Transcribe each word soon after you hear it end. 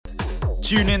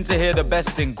Tune in to hear the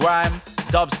best in grime,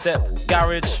 dubstep,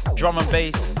 garage, drum and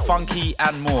bass, funky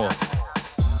and more.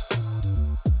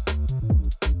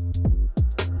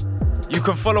 You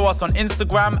can follow us on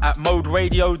Instagram at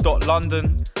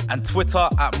moderadio.london and Twitter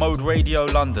at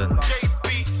moderadiolondon.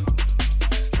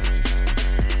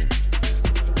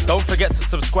 Don't forget to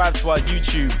subscribe to our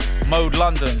YouTube, Mode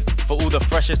London, for all the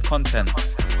freshest content.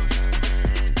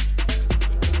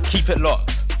 Keep it locked.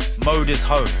 Mode is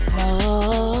home.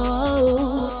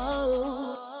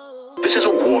 This is a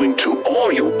warning to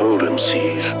all you old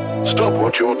MCs. Stop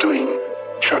what you're doing.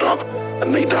 Shut up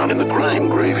and lay down in the grime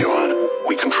graveyard.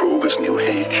 We control this new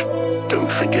age.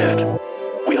 Don't forget,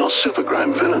 we are super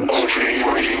grime villains.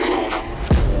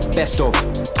 Best of,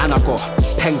 and I got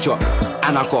peng drop,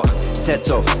 and I got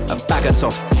Zeds of, a bag of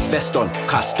soft, vest on,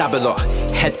 car stab a lot,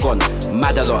 head gone,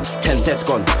 mad a lot, 10 Zeds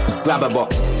gone, grab a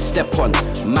box, step on,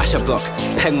 mash a block,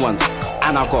 peng once,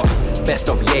 and I got best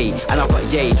of yay, and I got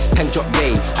yay, peng drop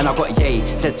yay, and I got yay,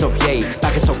 Zeds of yay,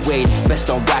 bag of soft wade, vest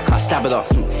on, whack, car stab a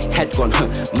lot, head gone,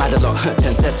 mad a lot, 10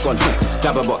 Zeds gone,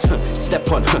 grab a box,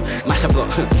 step on, mash a block,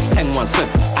 peng once,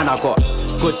 and I got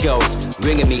good girls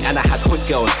ringing me, and I had hood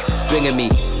girls ringing me.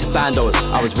 Bandos,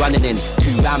 I was running in 2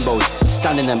 Rambos,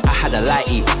 stunning them, I had a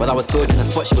lighty. While I was building a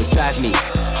spot, she would drive me.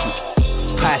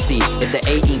 Pricey, it's the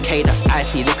 18K that's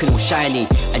icy, looking all shiny.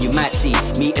 And you might see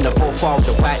me in a profile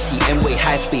with a white tee, M-way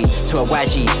high speed to a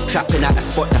YG, trapping at a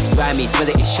spot that's grimy. Smell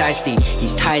it, it's shiesty,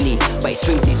 he's tiny, but he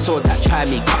swings his sword that try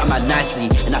me. Cut him out nicely,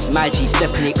 and that's my G,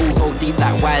 stepping it all go deep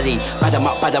like Wiley. Bad him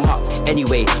up,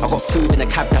 anyway, I got food in the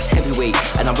cab that's heavyweight,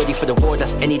 and I'm ready for the war,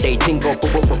 that's any day. Tingo,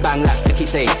 bang like Flicky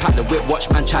say. Pack the whip, watch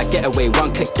man try get away,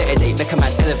 one click detonate, make a man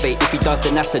elevate. If he does,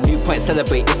 then that's a new point,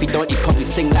 celebrate. If he don't, he probably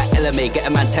sing like LMA, get a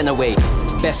man 10 away.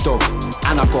 Best of,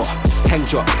 and I got peng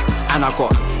drop, and I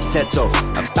got Zeds of,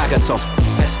 a bag of soft,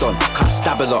 vest on, can't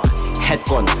stab a lot, head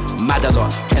gone, mad a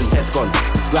lot, 10 Zeds gone,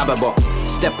 grab a box,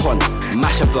 step on,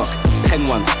 mash a block, peng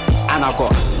once, and I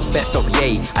got best of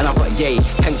yay, and I got yay,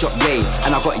 peng drop yay,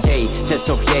 and I got yay, Zeds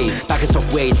of yay, bag of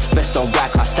soft wade, vest on,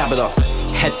 whack, can't stab a lot,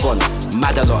 head gone,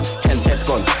 mad a lot, 10 Zeds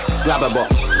gone, grab a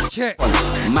box, step on,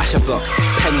 mash a block,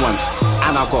 peng once,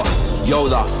 and I got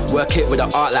Yola, work it with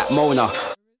the art like Mona.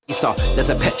 There's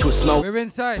a petrol snow. We're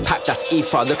inside. Pack that's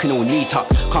ether, looking all neat up.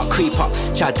 Can't creep up.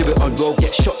 Try to do it on road,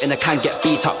 get shot in a can, get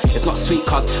beat up. It's not sweet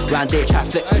cause round there try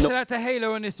flex. I said that to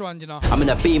Halo on this one, you know. I'm in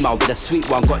a beamer with a sweet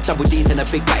one. Got double D's and a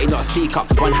big batty, not a C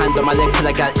cup. One hand on my leg till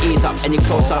I get ease up. Any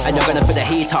closer and you're gonna feel the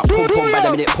heat up. Pum pum by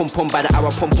the minute, pum pum by the hour,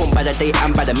 pum pum by the day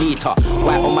and by the meter.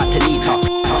 Right on my Tanita.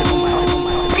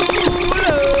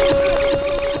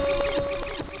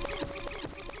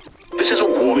 This is a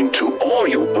warning to all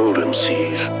you old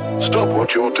MCs. Stop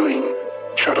what you're doing.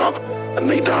 Shut up and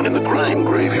lay down in the grime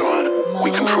graveyard. We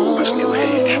control this new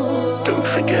age. Don't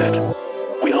forget,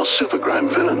 we are super grime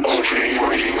villains.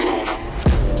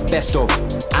 Best of,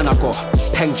 and I got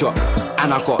peng drop,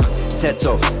 and I got Zeds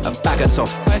of, a bag of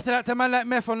soft. I said that to man like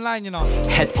Meth online, you know.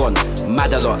 Head gone,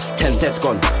 mad a lot, 10 Zeds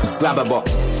gone, grab a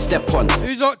box, step on.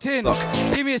 Who's locked in? Lock.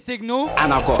 Give me a signal.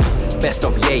 And I got best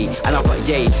of yay, and I got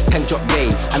yay, peng drop yay,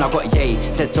 and I got yay,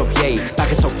 Zeds of yay,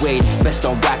 bag of soft wade, vest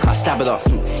on whack, I stab a lot,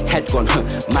 head gone,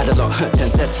 mad a lot, 10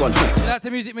 Zeds gone. Say that to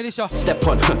Music Militia. Step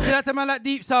on, say that to man like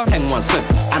Deep Sound. Peng once,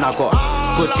 and I got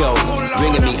good girls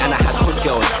ringing me, and I had good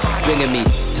girls ringing me.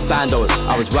 Bandos,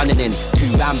 I was running in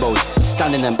 2 Rambos,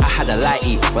 stunning them, I had a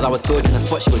lighty. While I was building a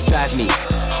spot, she would drive me.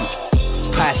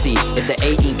 Pricey, it's the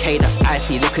 18K that's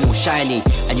icy, looking all shiny.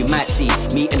 And you might see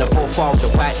me in a profile with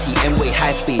a white tee, M-way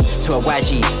high speed to a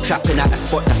YG, trapping at a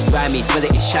spot that's grimy. Smell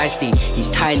it, it's shiesty, he's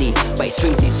tiny, but he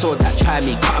swings his sword that try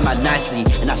me. Cut him out nicely,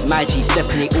 and that's my G,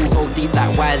 stepping it all go deep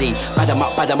like Wiley. Bad him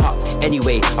up,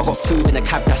 anyway, I got food in the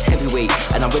cab that's heavyweight,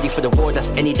 and I'm ready for the war, that's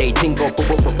any day. Tingo,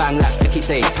 bang like Flicky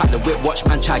say. Pack the whip, watch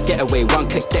man try get away, one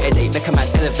click detonate, make a man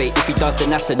elevate. If he does, then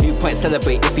that's a new point,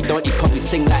 celebrate. If he don't, he probably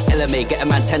sing like LMA, get a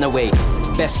man 10 away.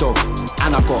 Best of,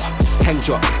 and I got peng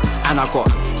drop, and I got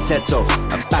Zeds of,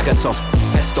 a bag of soft,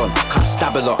 vest on, can't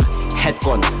stab a lot, head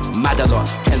gone, mad a lot,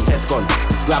 10 Zeds gone,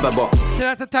 grab a box, say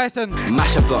that to Tyson,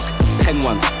 mash a block, peng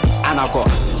once, and I got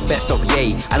best of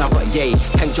yay, and I got yay,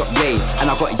 peng drop yay, and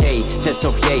I got yay, Zeds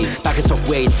of yay, bag of soft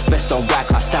wade, vest on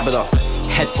whack, I stab a lot,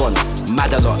 head gone,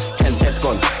 mad a lot, 10 Zeds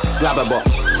gone, grab a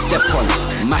box, step on,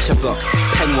 mash a block,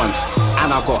 peng once,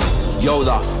 and I got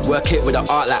Yola, work it with the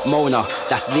art like Mona.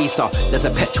 That's Lisa. There's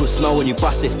a petrol smell when you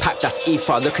bust this pack. That's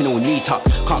ether, looking all neat up.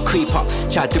 Can't creep up.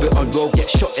 Try to do it on road, get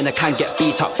shot in a can, get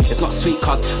beat up. It's not sweet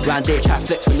cuz round there try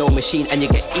flex with no machine and you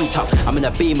get eat up. I'm in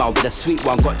a beamer with a sweet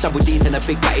one. Got double D's and a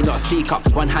big batty, not a sleek up.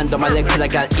 One hand on my leg till I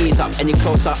get ease up. Any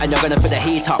closer and you're gonna feel the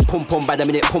heat up. Pum pum by the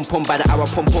minute, pum pum by the hour,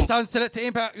 pum pum. Sound Selecta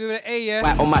Impact with an A, yeah?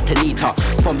 Right on my Tanita.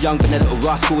 From young been a little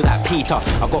rascal like Peter.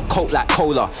 I got coke like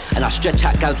cola and I stretch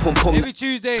out gal pum pum. Every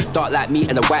Tuesday. Dark like meat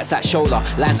and the whites like shoulder.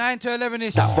 Lines 9 to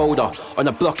 11ish. That folder. On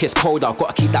the block it's colder.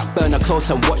 Gotta keep that burner close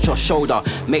and watch your shoulder.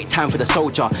 Make time for the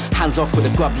soldier. Hands off with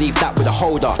the grub, leave that with a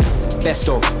holder. Best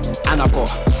of, and I got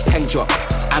hang drop,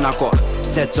 and I got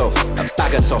sets off, a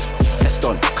bag of soft, vest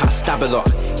on, cut stab a lot,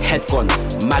 head gone,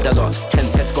 mad a lot, 10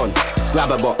 sets gone, grab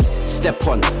a box, step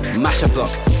on, mash a block,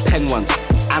 pen ones,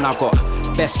 and I got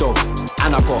best of,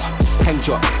 and I got hang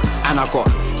drop, and I got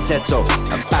sets off,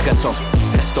 a bag of soft,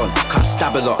 vest on, cut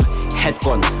stab a lot, head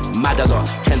gone, mad a lot,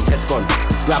 10 sets gone,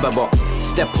 grab a box,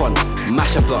 step on,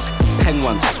 mash a block, pen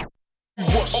ones.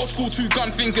 Watch old school two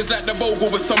gun fingers like the bogle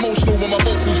with some emotional when my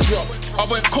vocals drop. I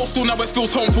went coastal, now it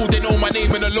feels homeful, they know my name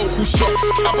in the local shops.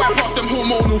 I bypass them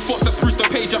hormonal thoughts that spruce the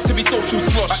page up to be social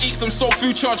slush. I eat some soul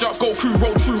food, charge up, go crew,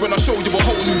 roll true when I show you a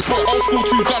whole new box. Old school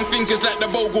two gun fingers like the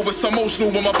bogle with some emotional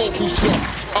when my vocals drop.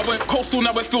 I went coastal,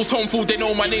 now it feels homeful, they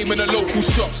know my name in the local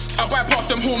shops. I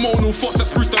bypass them hormonal thoughts that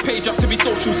spruce the page up to be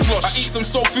social slush. I eat some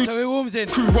soul food, So it warms in.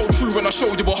 crew, roll true when I show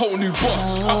you a whole new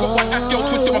boss. I got one Afghan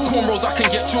twisting my cornrows, I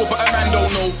can get jaw, but a man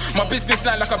don't know. My business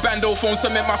line like a bando phone,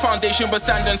 cement my foundation but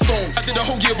sand and stone. I did a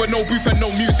whole year with no booth and no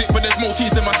music, but there's more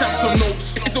T's in my Samsung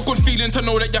notes. It's a good feeling to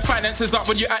know that your finances up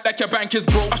when you act like your bank is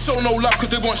broke. I show no love cause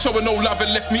they weren't showing no love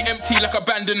and left me empty like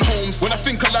abandoned homes. When I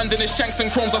think of London it's shanks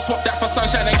and chromes, I swap that for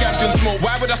sunshine and gambling smoke.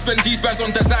 Why would I spend these bands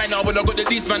on designer when I got the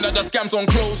least man that does scams on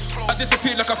clothes? I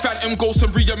disappeared like a phantom ghost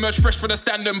and re-emerged fresh for the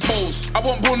stand and pose. I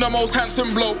won't born the most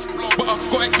handsome bloke, but I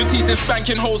got expertise in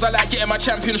spanking hoes. I like getting my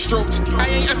champion stroked. I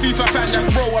ain't a FIFA fan,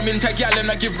 that's bro. I'm into gal and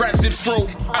I give rancid throw.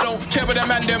 I don't care what them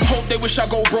man them hope, they wish I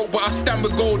go broke, but I stand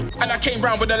with gold. And I came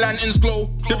round with the lanterns glow.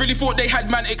 They really thought they had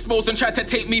man exposed and tried to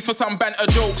take me for some banter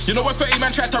jokes. You know when 30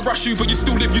 man tried to rush you, but you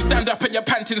still live, you stand up and you're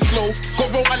panting slow.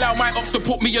 God won't allow my ops to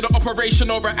put me in an operation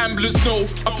or an ambulance, no.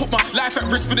 I put my life at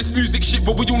risk for this music shit,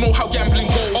 but we all know how gambling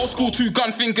goes. Old school two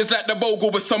gun fingers like the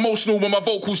bogle with some emotional when my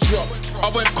vocals drop. I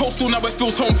went coastal, now it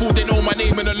feels homeful, they know my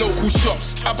name in the local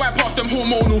shops. I bypass them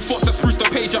hormonal thoughts that spruce the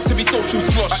page up to be social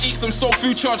slush. I eat some soul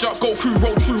food, charge up, go crew,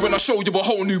 roll true when I show you a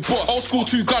whole new boss. Old school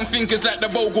two gun fingers like the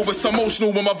bogle with some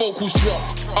emotional when my vocals drop.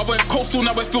 I went coastal,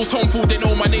 now it feels homeful, they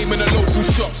know my name in the local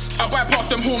shops. I bypass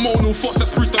them hormonal thoughts that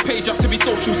spruce the page up to be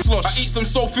social slush. I eat some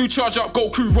soul food, charge up, go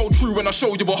crew, roll true when I show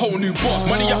you a whole new boss.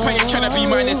 Money up, I ain't tryna be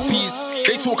minus P's.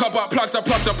 They talk about plugs, I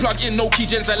plug the plug in, no key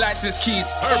gens and license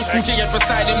keys. Old school J and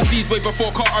beside MCs, way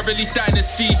before Carter released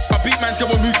Dynasty. I beat man's go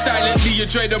and move silently,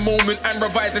 enjoy the moment and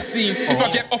revise the scene. If I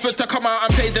get offered to come out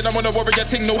and play, then I'm on a warrior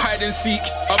thing, no hide and seek.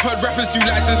 I've heard rappers do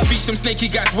license speech, some snaky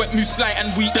guys wet, move slight and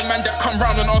weak. The man that come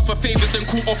round and ask for favours, then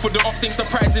call off with the ops ain't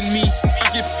surprising me. I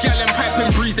give gal and pipe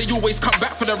and breeze, they always come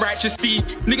back for the righteous deed.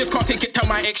 Niggas can't take it to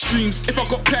my extremes. If I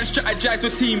got plans, strategize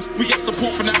with team, we get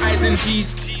support from the I's and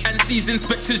G's. And C's,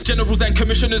 inspectors, generals and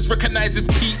commissioners recognise this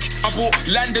peak. I bought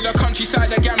land in the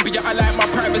countryside of Gambia, I like my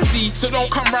privacy. So don't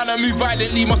come round and move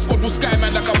violently, my squad will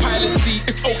skyman like a pilot seat.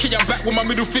 It's okay, I'm back with my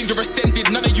middle finger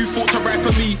extended, none of you thought to ride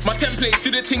for me. My templates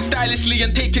do the thing stylishly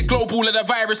and take it global, let the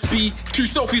virus be. 2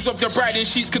 selfies of your bride in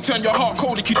sheets could turn your heart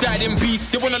cold if you died in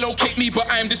beef. They wanna locate me but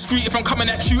I am discreet, if I'm coming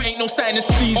at you ain't no sign of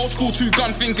sneeze. Old school two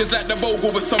gun fingers like the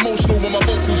bogle with some emotional when my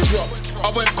vocals drop. I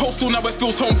went coastal, now it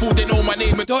feels homeful, they know my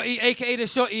name. Dotty, aka the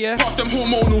Shotty, yeah? Pass them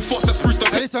hormonal thoughts that spruce the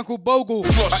And this one called Bogle.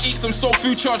 slush. I eat some soul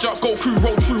food, charge up, go crew,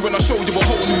 roll true when I show you a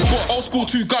whole new boss. Old school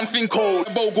two gun thing cold,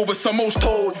 bogle with some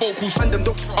emotional vocals.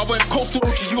 I went coastal,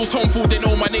 feels homeful, they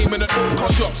know my name in the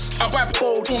shops. I wipe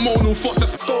bold hormonal thoughts that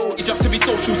skull. It's up to be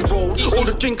social. All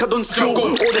the drink I done spill,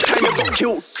 all the time I got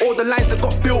killed, all the lines that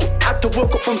got built. Had to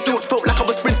work up from silt, felt like I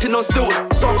was sprinting on stilts,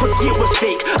 so I could see it was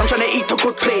fake. I'm trying to eat a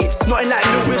good plate, nothing like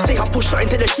no real steak. I push shot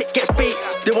until the shit gets baked.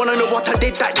 They wanna know what I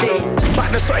did that day.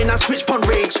 Back the something and switch pun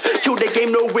rage. Kill the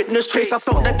game, no witness trace. I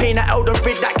felt the pain, I Elden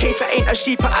rid that case. I ain't a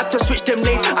sheep, I had to switch them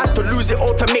lanes. I had to lose it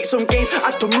all to make some gains.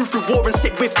 I had to move through war and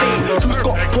sit with fame. Juice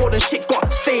got poured and shit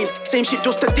got stained. Same shit,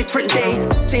 just a different day.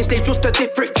 Same stage, just a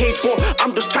different cage. But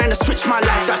I'm just trying to switch my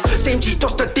life. That's same G,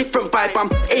 just a different vibe.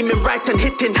 I'm aiming right and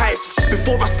hitting heights.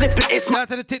 Before I slip it, it's my Shout out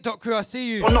to the TikTok crew, I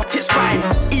see you. or not, it's fine.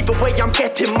 Either way, I'm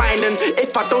getting mine. And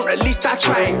if I don't, at least I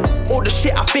try. All the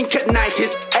shit I think at night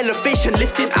is elevation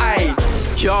lifted eye.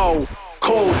 Yo,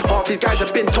 cold, half these guys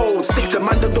have been told. Sticks the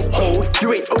man that don't hold.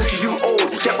 You ain't OG, you old.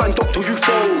 Get banned up till you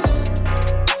fold.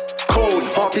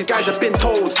 half these guys have been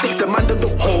told. Sticks the man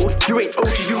don't hold. You ain't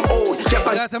OG, you old. Get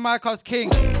back. That's the Marcos King.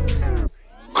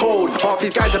 Cold, half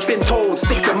these guys have been told.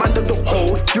 Sticks the man don't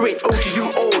hold. You ain't OG, you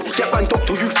old. Get banged up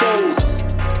till you fold.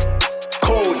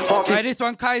 Cold, half these. Right, this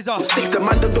one Kaiser. Sticks the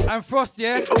man don't and Frost,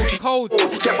 yeah? OG, cold.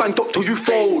 Get banged up till you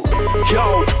fold.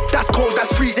 Yo, that's cold,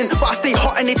 that's freezing. But I stay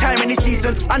hot anytime, any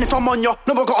season. And if I'm on ya,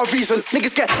 never got a reason.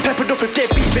 Niggas get peppered up if they're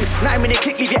beefing. 9-minute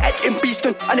click, leave your head in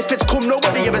beastin'. And if it's come,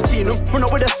 nobody ever seen them. Run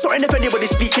up with a sorting if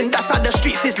anybody's speaking. That's how the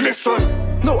streets is listen.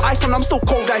 No ice on, I'm still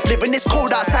cold, life living. It's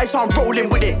cold outside, so I'm rolling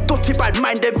with it. Dirty bad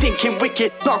mind, them thinking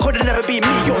wicked. No, could have never been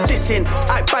me, you're dissing.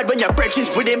 Act bad when your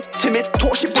brethren's with him. Timid,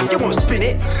 talk shit, but you won't spin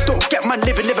it. Don't get man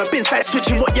living, never been side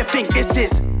switching what you think this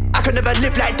is. I could never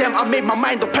live like them, I made my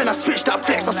mind up and I switched that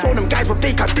flex. I saw them guys were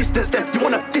fake, I distanced them. You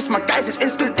wanna diss my guys, it's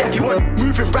instant death. You want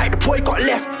moving right, the boy got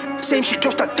left. Same shit,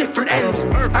 just at different ends.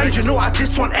 And you know how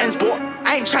this one ends, but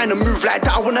I ain't trying to move like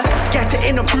that. I wanna get it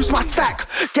in and boost my stack.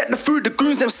 Get the food, the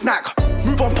goons, them snack.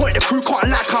 Move on point, the crew can't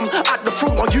lack. I'm at the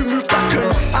front while you move back.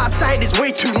 And outside is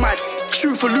way too mad.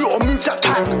 Shoot for loot or move that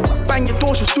pack. Bang your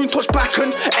doors, you'll soon touch back.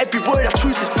 And every word I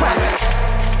choose is facts.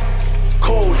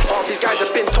 Cold, half these guys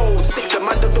have been told. Sticks the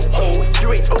man that don't hold.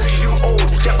 You ain't OG, you old.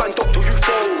 Get banged up till you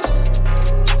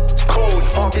fold. Cold,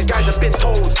 half these guys have been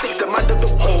told. Sticks the man that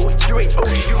don't hold. You ain't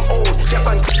OG, you old. Get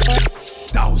banged.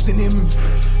 Dousing him.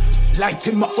 Light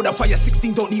him up with a fire,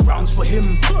 16 don't need rounds for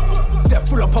him. They're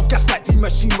full up of gas like the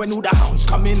machine when all the hounds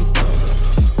come in.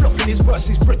 He's flopping his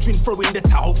verses, brethren throwing the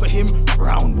towel for him.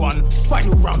 Round one,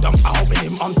 final round, I'm out in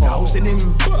him, I'm dousing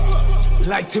him.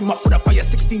 Light him up with a fire,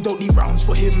 16 don't need rounds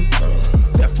for him.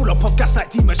 They're full up of gas like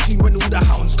the machine when all the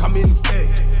hounds come in.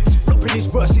 He's flopping his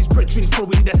verses, brethren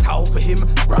throwing the towel for him.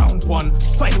 Round one,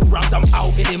 final round, I'm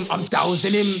out in him, I'm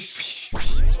dousing him.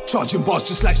 Charging bars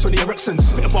just like Sonny Erickson.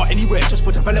 Spit about anywhere just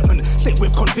for development. Say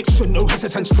with conviction, no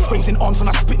hesitance. Raising arms when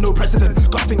I spit, no precedent.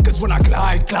 Got fingers when I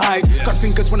glide. Got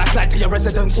fingers when I glide to your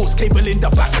residence. Force cable in the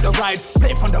back of the ride.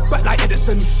 Play from the back like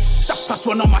Edison. That's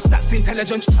 +1 on my stats,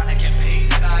 intelligence. Trying to get paid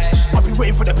tonight. I'll be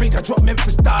waiting for the beat to drop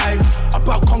Memphis dive.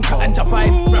 About conquer and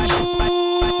divide.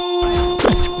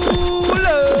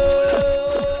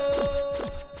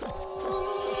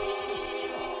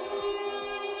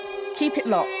 Keep it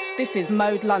locked. This is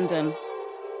Mode London.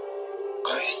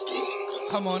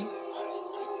 Come on.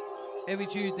 Every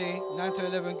Tuesday, 9 to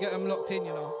 11, get them locked in,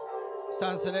 you know.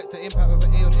 Sound Selecta Impact with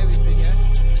an A on everything,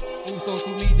 yeah? All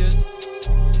social medias.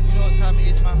 You know what time it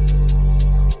is, man.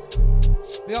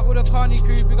 Big up with the Carney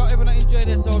crew. Big up everyone that enjoyed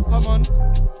this, so come on.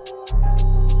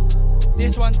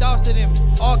 This one, dousing him.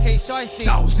 RK Shiesty.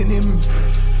 Dousing him.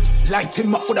 Light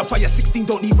him up with a fire, 16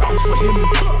 don't need rounds for him.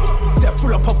 They're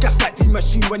full up of gas like the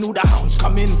machine when all the hounds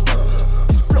come in.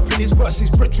 He's flopping his verses,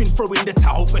 brethren throwing the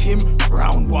towel for him.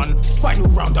 Round one, final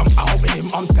round, I'm out in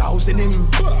him, I'm dousing him.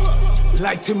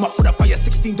 Light him up with a fire,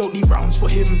 16 don't need rounds for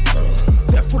him.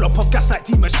 They're full up of gas like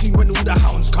the machine when all the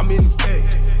hounds come in.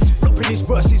 He's flopping his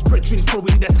verses, brethren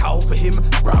throwing the towel for him.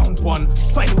 Round one,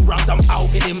 final round, I'm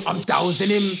out in him, I'm dousing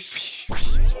him.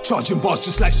 Charging bars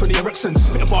just like Sonny Erickson.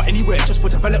 Spit about anywhere just for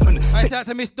development. Right out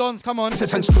to Miss Dons, come on.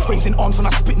 Raising arms when I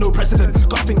spit, no precedent.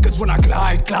 Got fingers when I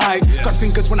glide. Got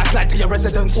fingers when I glide to your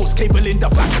residence. Force cable in the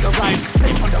back of the ride.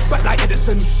 Play from the back like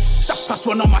Edison. That's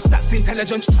 +1 on my stats,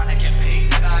 intelligence. Trying to get paid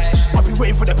tonight. I'll be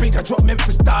waiting for the beat to drop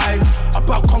Memphis dive.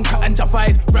 About conquer and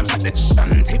divide. Rams like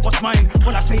the take what's mine.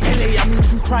 When I say LA, I mean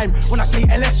true crime. When I say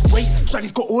LS, wait,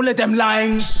 Shawty's got all of them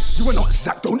lines. You are not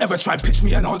Zach, don't ever try pitch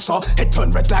me an answer. Head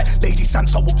turn red light, Lady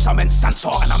Sansa. Whoops, I meant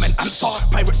Sansa and I meant answer.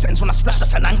 Pirate sends when I splash,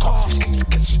 that's an anchor.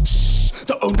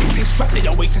 The only thing strapped to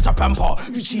your waist is a bumper.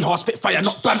 Uchiha spit fire,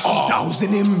 not banter. I'm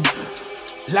dousing him.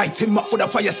 Light him up with a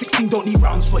fire, 16 don't need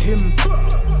rounds for him.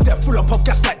 They're full up of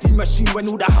gas like the machine when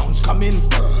all the hounds come in.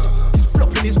 He's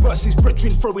flopping his verses,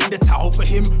 brethren throwing the towel for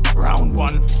him. Round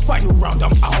one, final round,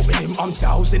 I'm out in him, I'm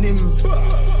dousing him.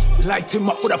 Light him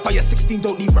up with a fire, 16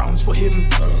 don't need rounds for him.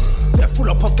 They're full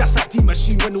up of gas like the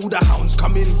machine when all the hounds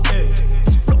come in.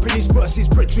 He's flopping his verses,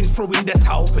 brethren throwing the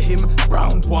towel for him.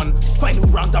 Round one, final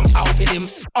round, I'm out in him.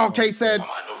 Okay, said.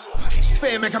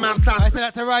 Spit make a man stand. I said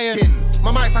that to Ryan.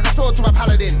 My mic's like a sword to a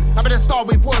paladin. I've been a star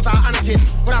with words like Anakin.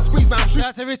 When I squeeze man, shoot. Shout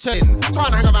out to Richard.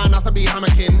 Can't hang around, that's a be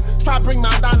hammocking. Try to bring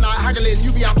man down like haggling.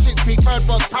 You be up shit creek, third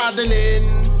box paddling.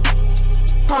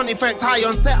 Can't effect high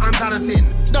on set, I'm dancing.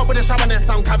 Not with a shaberness,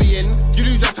 I'm carrying. You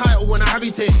lose your title when I have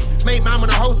it in. Make man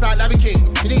when I host like Larry King.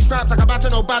 You need straps like a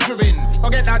badger, no badgering. I'll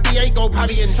get that Diego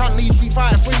parrying. Chun-Li Street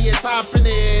Fighter 3, it's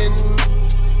happening.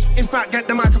 In fact, get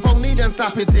the microphone lead and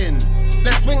slap it in.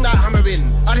 Let's swing that hammer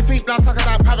in. I defeat blood suckers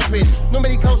like paraffin.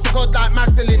 Normally close to God like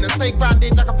Magdalene. And stay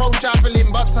branded like a phone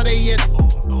javelin. But today it's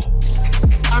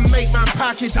I make man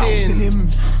pack it in. Him.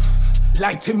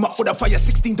 Light him up with a fire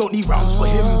 16, don't need rounds for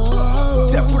him.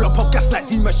 They're full up of gas like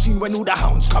the machine when all the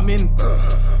hounds come in.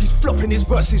 He's flopping his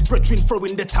verses, brethren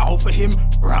throwing the towel for him.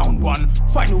 Round 1,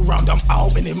 final round, I'm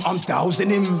outing him, I'm dousing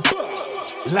him.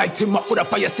 Light him up with a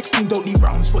fire 16, don't need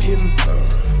rounds for him.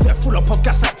 They're full up of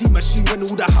gas like the machine when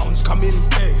all the hounds come in.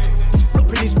 He's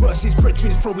flopping his verses,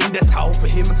 brethren throwing the towel for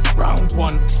him. Round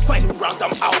 1, final round,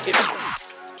 I'm outing him.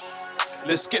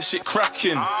 Let's get shit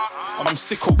cracking. I'm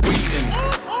sick of waiting.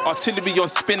 Artillery on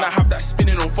spin, I have that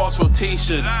spinning on fast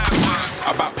rotation.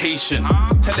 About patient,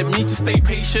 telling me to stay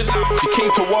patient. You came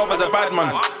to war as a bad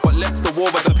man, but left the war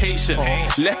as a patient.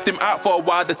 Left him out for a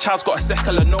while, the child's got a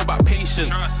secular, know about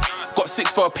patience. Got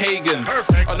 6 for a pagan,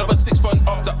 another 6 for an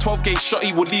up, that 12 gauge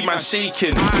shotty will leave man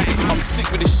shaking. I'm sick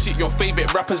with this shit, your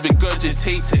favourite rappers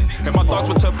regurgitating. If my dogs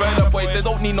were to burn up, boy, they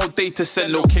don't need no data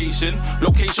send location.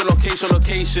 Location.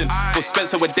 For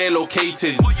Spencer where they're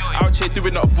located. Out here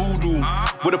doing up voodoo,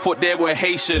 would've thought they were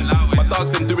Haitian. My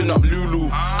dogs them doing up Lulu,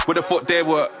 would've thought they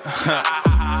were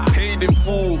paid in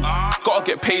full. Gotta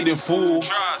get paid in full.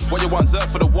 What you want Zerk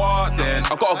for the war then?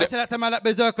 I gotta get. I that man like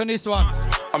berserk on this one.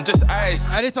 I'm just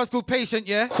ice. And this one's called Patient,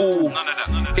 yeah? Cool.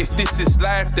 If this is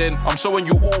life, then I'm showing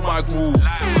you all my groove.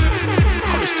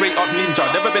 Coming straight up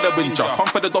ninja, never been a winter. Come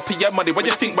for the doppy, yeah, money. What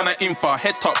you think when I infra?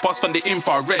 Head tuck, bust from the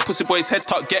infra. Red pussy boys, head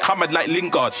tuck, get hammered like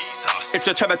Lingard. If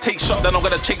you're trying to take shot, then I'm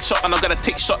gonna take shot and I'm gonna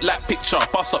take shot like picture.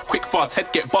 Bust up quick fast,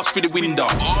 head get bust through the window.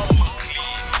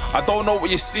 I don't know what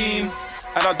you've seen.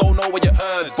 And I don't know what you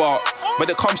heard, but when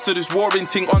it comes to this warring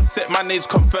thing, on set, my name's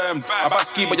confirmed. About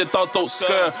ski, but your dog don't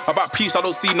scur. About peace, I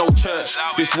don't see no church.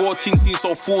 This war thing seems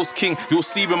so false, king. You'll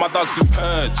see when my dogs do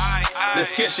purge.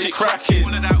 Let's get shit cracking.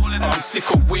 I'm sick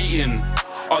of waiting.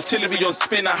 Artillery on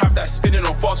spin, I have that spinning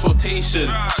on fast rotation.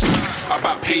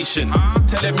 About patient,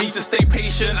 telling me to stay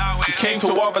patient. He came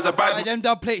to war as a bad them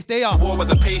dub plates, they are. War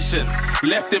was a patient.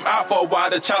 Left him out for a while,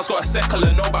 the child's got a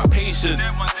secular, know about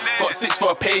patience. Got 6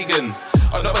 for a pagan.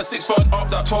 Another 6 for an up,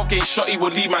 that 12 gauge shotty will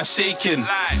leave man shaking.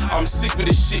 I'm sick with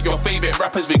this shit, your favourite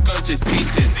rappers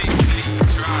regurgitating.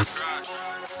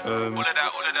 All of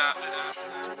that.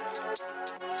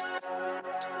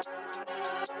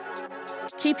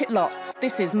 Keep it locked.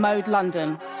 This is Mode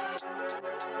London.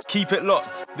 Keep it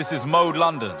locked. This is Mode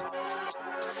London.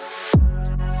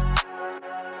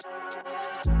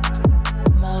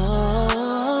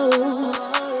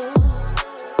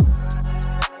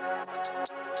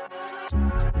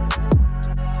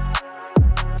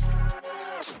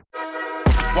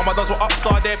 While my dogs were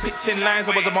upside there pitching lines,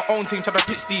 I was on my own team trying to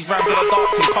pitch these rhymes on a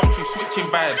dark team. Come through switching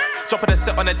vibes, dropping a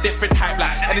set on a different hype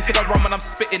like anything I run when I'm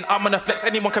spitting, I'm on a flex.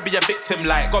 Anyone can be a victim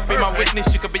like. God be my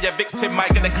witness, you could be a victim.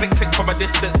 Might get a click from a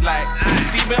distance like.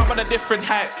 See me, I'm on a different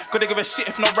hype. Couldn't give a shit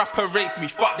if no rapper rates me.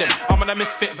 Fuck them. I'm on a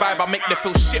misfit vibe. I make them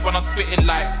feel shit when I'm spitting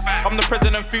like. I'm the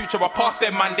present and future. I pass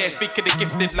them man there, big kid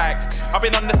gifted like. I've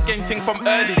been on the skating from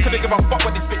early. Couldn't give a fuck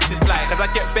what these bitches like. Cause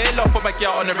I get bail off for my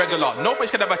girl on the regular. No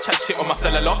bitch can ever chat shit on my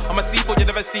cellular. I'm a C4 you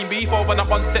never seen before. When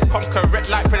I'm on set, come correct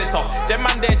like Predator. Them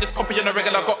man there just copy on the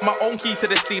regular. Got my own key to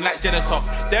the scene like janitor.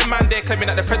 Them man there claiming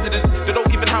that the presidents, they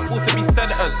don't even have balls to be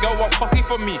senators. Girl want coffee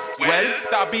from me? Well,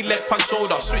 that'll be leg punch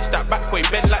shoulder. Switch that back way,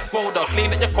 bend like folder.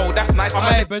 Clean at your cold, that's nice.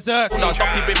 I'm a berserk.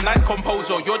 Ducky with nice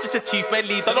composure. You're just a chief man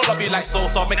lead. I don't love you like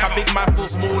Sosa. Make a big man feel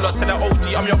smaller. Tell the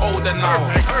OG I'm your older now.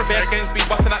 Best games be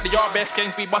busting at the yard. Best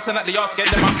games be busting at the yard. Scared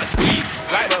them out to squeeze.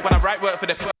 Right work when I write work for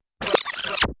the.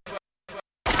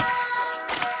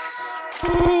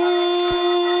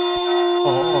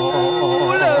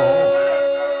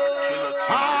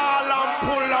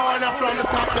 From the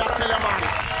top, I tell you, man.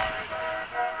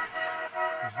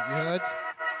 You heard?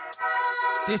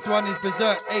 This one is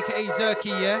Berserk, aka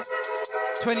Zerky, yeah?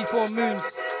 24 moons.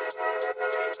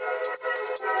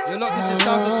 You're locked into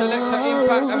sounds of Selecta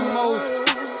Impact and Mode.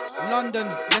 London,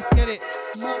 let's get it.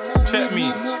 Check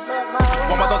me.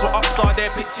 While my dogs were upside there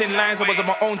pitching lines, I was on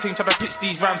my own team trying to pitch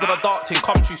these rhymes on a dark team.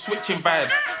 Come through switching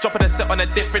vibes, dropping a set on a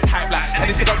different hype like.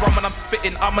 Anything I run when I'm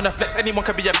spitting, I'm on a flex. Anyone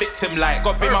can be a victim like.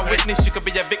 God be my witness, you could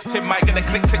be a victim. Might get a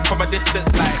click from a distance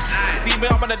like. See me,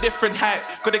 I'm on a different hype.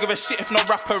 Couldn't give a shit if no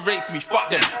rapper rates me. Fuck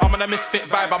them. I'm on a misfit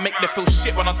vibe. I make them feel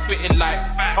shit when I'm spitting like.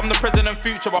 I'm the present and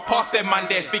future. I pass them man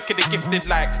there, big kid gifted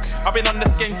like. I've been on the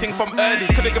skating from early.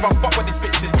 Couldn't give a fuck what these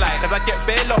bitches like. Cause I get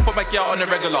bail off for my girl on on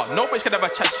a regular. No bitch can ever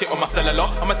chat shit on my cellular.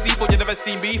 I'm a C4 you never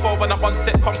seen before. When I'm on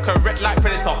set, come correct like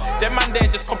Predator. Them man there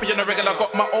just copy on a regular.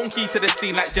 Got my own key to the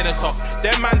scene like janitor.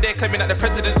 Them man there claiming that the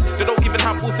presidents, they don't even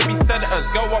have balls to be senators.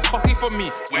 Girl want coffee from me,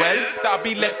 well, that'll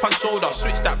be leg punch shoulder.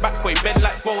 Switch that back way, bend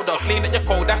like folder. Clean at your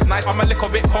cold, that's nice. I'm a little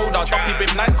bit colder. Dumpy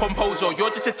brim, nice composure.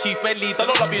 You're just a chief, man lead. I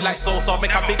don't love you like Sosa.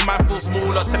 Make a big man feel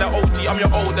smaller. Tell the OG, I'm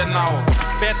your older now.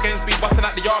 Bare skins be busting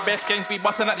at the yard. Bare skins be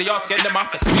busting at the yard. Skin them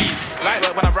off the squeeze. Light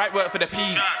work when I write work for the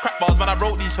P's. Crap bars when I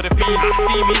wrote these for the fees.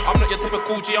 See me, I'm not your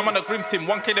typical G. I'm on a grim team.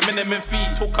 1K the minimum fee.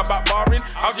 Talk about barring,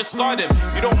 I'll just scar them.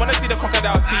 You don't wanna see the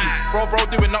crocodile teeth. Bro,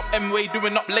 doing up M-way,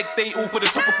 doing up leg day. All for the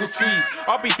tropical trees.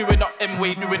 I'll be doing up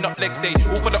M-way, doing up leg day.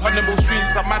 All for the animal streams.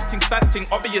 It's a mad thing, sad thing,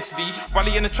 obviously. While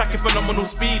he in the track at phenomenal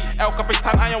speed. El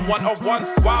Capitan, I am 1 of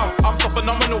 1. Wow, I'm so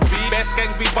phenomenal, B. Bare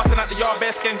skanks be busting at the yard.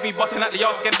 Bare skanks be busting at the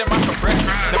yard. Scan them out for breath.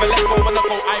 Never let go when I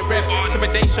go, I rev.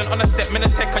 Intimidation on a set,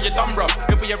 Minatech, are you dumb, bruv?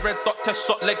 It'll be a red dot, test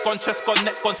shot, leg gone, chest gone,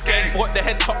 neck gone, skank. What the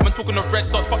head top, man, talking of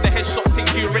red dots. Fuck the headshot, think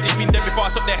you already been there before. I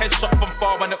took the headshot from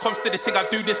far. When it comes to this thing, I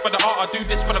do this for the art, I do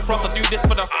this for the cross, I do this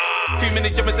for the. Too many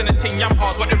jibbers in the ting, yam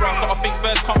hearts. What they run, gotta think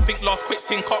first, can't think last. Quick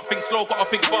ting, can't think slow, gotta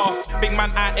think fast. Big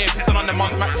man out here, pissing on the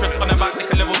mom's mattress. On the back, they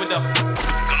can level with the.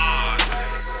 God.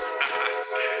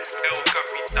 El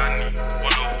Capitan,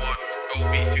 101,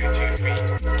 OB223.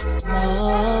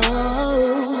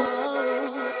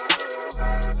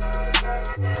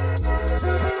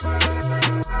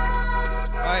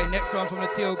 Alright, next one from the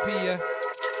TOP, yeah.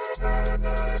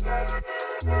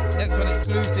 Next one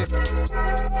exclusive.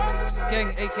 Skeng,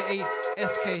 aka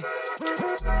SK.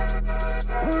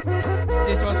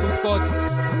 This one's called God.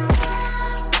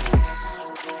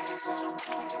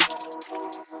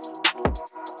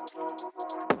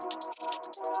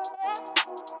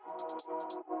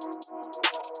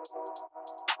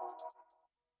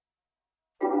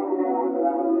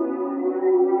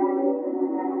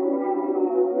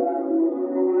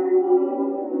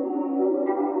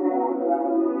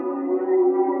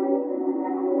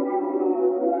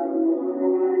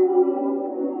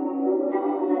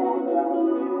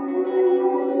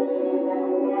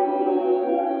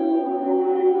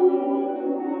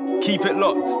 Keep it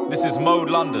locked. This is Mode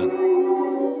London.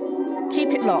 Keep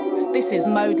it locked. This is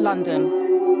Mode London.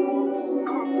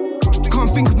 Can't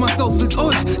think of myself as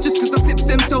odd, just cause I sip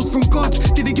stem cells from God.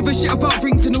 Didn't give a shit about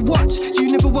rings and a watch.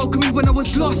 You never welcomed me when I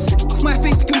was lost. My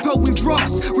face compelled with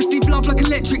rocks. Receive love like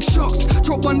electric shocks.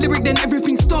 Drop one lyric, then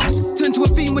everything stops. Turn to a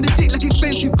theme when it tick like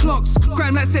expensive clocks.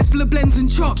 Grind like sets full of blends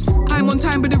and chops. I'm on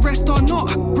time but the rest are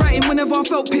not. Writing whenever I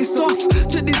felt pissed off.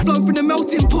 Took this flow from the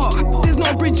melting pot. There's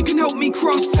no bridge you can help me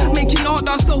cross. Making art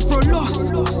that I sold for a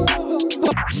loss.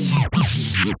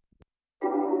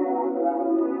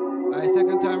 Alright,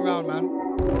 second time round, man.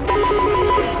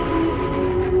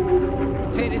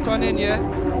 Take this one in, yeah?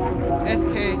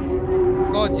 SK,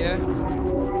 God, yeah?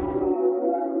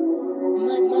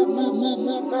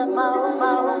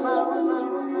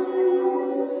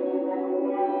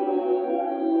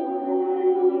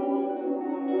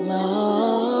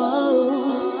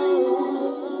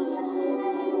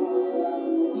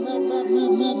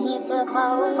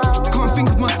 Can't think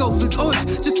of myself as odd,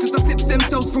 just cause I sip stem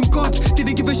cells from God.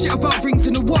 Didn't give a shit about rings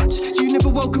and a watch. You never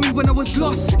welcomed me when I was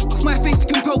lost. My face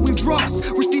compelled with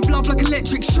rocks. Receive love like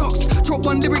electric shocks. Drop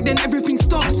one lyric, then everything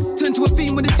stops. Turn to a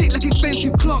theme when it tick like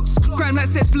expensive clocks. Grind like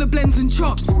sets full of blends and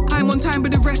chops. I'm on time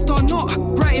but the rest are not.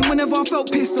 Writing whenever I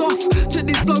felt pissed off. Took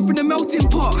this flow from the melting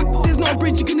pot. There's no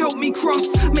bridge you can help me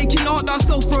cross. Making art that I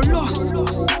sold for a loss.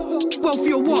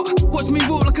 Wealthy or what? Watch me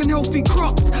walk like unhealthy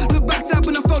crops. Look back sad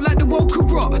when I felt like the world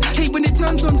could rot. Hate when it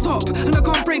turns on top. And I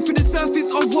can't break through the surface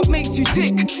of what makes you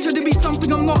tick. Tried to be something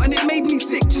I'm not and it made me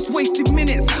sick. Just wasted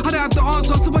minutes. I don't have the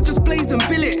answer so I just blaze and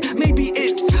bill it. Maybe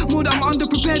it's more that I'm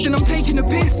underprepared and I'm taking a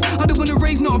piss. I don't wanna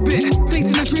rave, not a bit.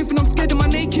 Facing the truth and I'm scared of my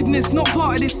nakedness. Not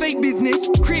part of this fake business.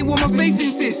 Create what my faith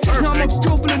insists. Now I'm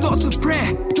obscure full of lots of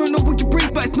prayer. Don't know what you breathe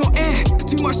but it's not air.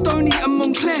 Too much Stoney and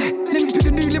Montclair. Let me pick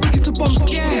a new lyric, it's a bomb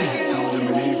scare.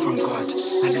 From God,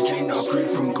 and the dream that I grew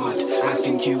from God. I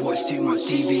think you watch too much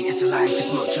TV, it's a life,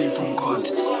 it's not true from God.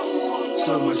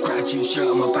 So much gratitude, shirt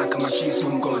on my back and my shoes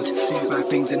from God. Do bad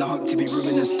things in the hope to be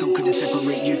ruined and still couldn't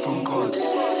separate you from God.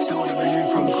 Don't you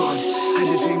from God, and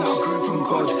the dream that I grew from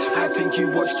God. I think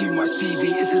you watch too much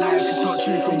TV, it's a life, it's not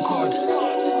true from God.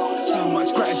 So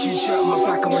much gratitude, shirt on my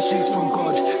back and my shoes from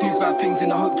God. Do bad things in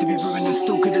the hope to be ruined and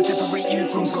still couldn't separate you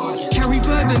from God. Carry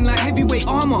burden like heavyweight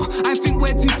armor. I think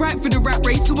we're too bright for the rat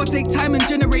race, so I take time and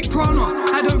generate prana.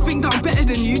 I don't think that I'm better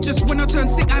than you, just when I turn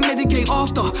sick I medicate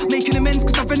after. Making amends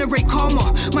cause I venerate karma.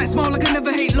 Might smile like I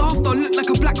never hate laughter. Look like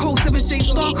a black hole 7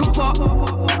 shades darker, but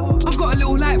I've got a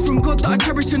little light from God that I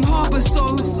cherish and harbour,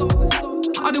 so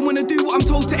I don't wanna do what I'm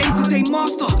told to entertain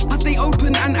master. I stay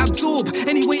open and absorb.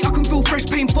 Anyway, I can feel fresh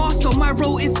pain faster. My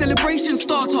role is celebration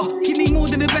starter. Give me more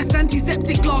than the best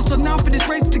antiseptic blaster. Now for this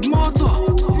red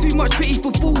stigmata. Too much pity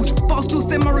for fools, but I'll still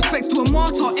send my respects to a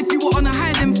martyr. If you were on a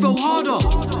high, then fell harder.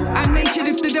 I'm naked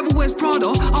if the devil wears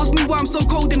Prada. Ask me why I'm so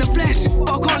cold in the flesh,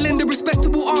 but I can't lend a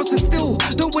respectable answer still.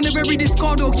 Don't wanna bury,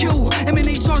 discard or kill.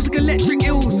 M&A charged like electric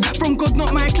ills. From God,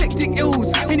 not my eclectic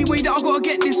ills. Anyway that I gotta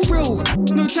get this thrill.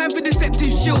 No time for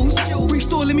deceptive shills.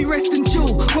 Restore, let me rest and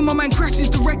chill. When my mind crashes,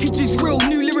 the wreckage is real.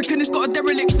 New lyric and it's got a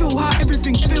derelict feel. How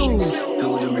everything feels.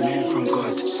 Build and renew from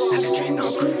God, and a dream that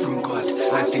I grew from God.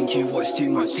 I think you watch too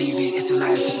much TV, it's a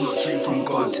life, it's not true from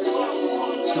God.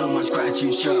 So much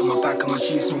gratitude, shirt on my back and my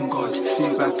shoes from God.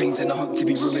 Do bad things and I hope to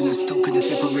be ruined, still couldn't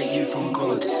separate you from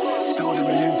God. Build and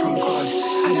renew from God,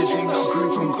 and a dream that I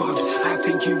grew from God. I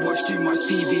think you watch too much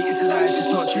TV, it's a life, it's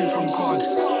not true from God.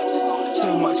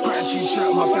 So much gratitude, shirt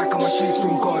on my back and my shoes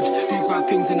from God. Do bad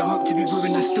things and I hope to be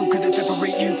ruined, still couldn't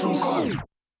separate you from God.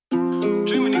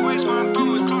 Too many ways, man,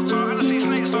 done with clutter, and I see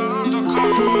snakes that are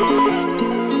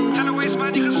undercover. Tell a waste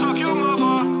man you can suck your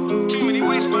mother. Too many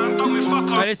waste man, done with fuck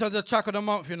up. Hey, this was the track of the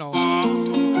month, you know.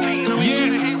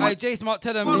 Yeah. Hey, Jace Mark,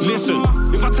 tell them. Listen,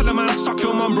 if I tell a man suck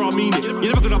your mum, bro, I mean it.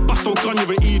 You're never gonna bust no gun,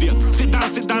 you're an idiot. Sit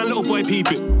down, little boy,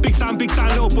 peep it. Big sign,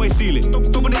 little boy, seal it.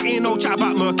 Don't wanna hear no chat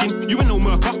about murking. You ain't no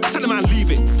murker, tell a man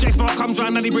leave it. Jace Mark comes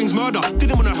round and he brings murder.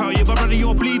 Didn't wanna hurt you, but brother,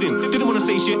 you're bleeding. Didn't wanna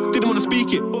say shit, didn't wanna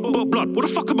speak it. But blood, what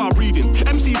the fuck about reading?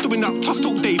 MC's doing that tough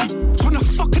talk daily. So when the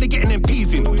fuck are they getting them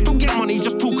peas in? Don't get money,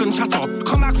 just talk and chatter.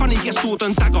 Come back funny, get sword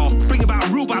and dagger. Bring about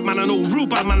real bad man, I know real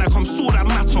bad man, that come sword that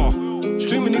matter.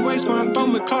 Too many waste man,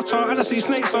 done with clutter, and I see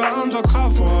snakes that are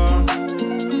undercover.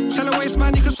 Tell a waste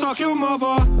man you can suck your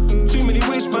mother. Too many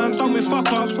waste man, done with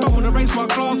fuck ups, don't wanna raise my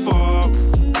glove up.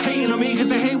 Hating on me cause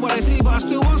they hate what I see, but I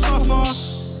still won't suffer.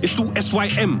 It's all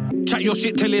SYM, chat your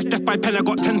shit till it's death by pen, I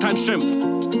got 10 times strength.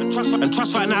 And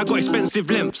trust right now I got expensive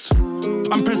lengths.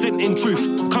 I'm presenting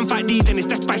truth, come fight D then it's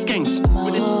death by skanks.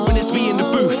 When it's me in the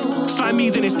booth, slime me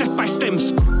then it's death by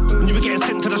stems. When you were getting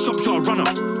sent to the shops, you're a runner.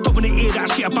 Don't wanna hear that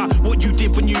shit about what you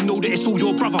did when you know that it's all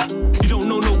your brother. You don't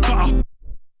know no gutter.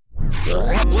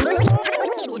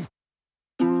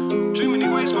 Too many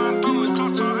waste man, done with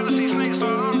clutter, and I see snakes that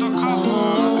are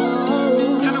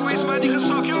undercover. Tell a waste man you can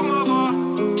suck your mother.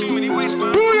 Too many waste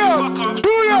man, fuck up,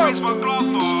 raise my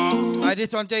glove up. Hey,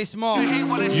 this one, J Smart.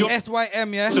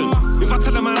 SYM, yeah? Listen, if I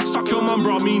tell a man suck your mum,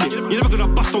 bro, I mean it. You're never gonna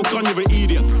bust no gun, you're an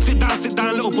idiot. Sit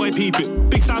down, little boy, peep it.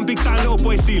 Big sign, little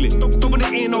boy, seal it. Don't wanna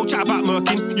hear no chat about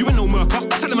murking. You ain't no murker,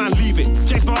 tell a man leave it.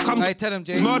 Jace Mark comes, hey, tell him,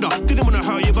 Jace. Murder, didn't wanna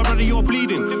hurt you, but brother, you're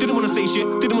bleeding. Didn't wanna say shit,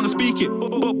 didn't wanna speak it.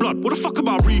 But blood, what the fuck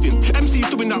about reading? MC's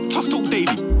doing that tough talk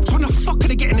daily. So when the fuck are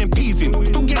they getting them peas in?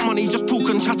 Don't get money, just talk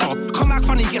and chatter. Come back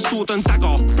funny, get sword and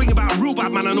dagger. Bring about real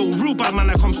bad man, I know real bad man,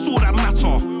 that come sword that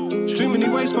matter. Too many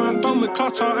waste man, done with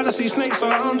clutter, and I see snakes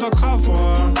that are undercover.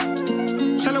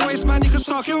 Tell a waste man you can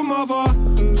suck your mother.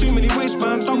 Too many waste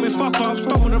man, done with fuck ups,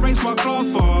 don't wanna raise my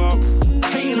glove up.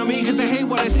 Hating on me cause they hate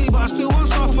what I see, but I still won't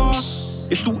suffer.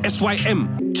 It's all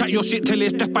SYM, chat your shit till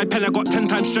it's death by pen, I got 10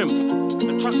 times strength.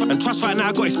 And trust right now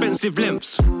I got expensive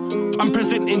lengths. I'm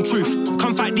presenting truth,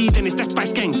 come fight D then it's death by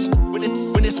skanks.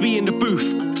 When it's me in the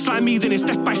booth, slime me then it's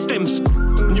death by stems.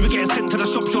 When you were getting sent to the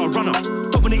shops, you're a runner.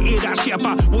 Don't wanna hear that shit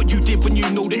about what you did when you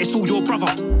know that it's all your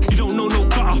brother. You don't know no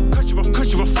gutter, cause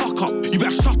you're a fuck up. You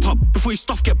better shut up before your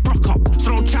stuff get broke up.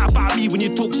 So don't chat about me when you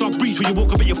talk, so I breathe when you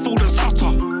walk up at your fold and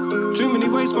stutter. Too many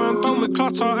waste man, done with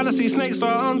clutter, and I see snakes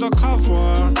that are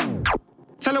undercover.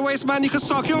 Tell a waste man you can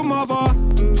suck your mother.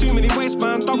 Too many waste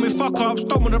man, done with fuck ups,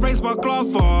 don't wanna raise my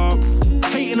glove up.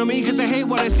 Hating on me cause they hate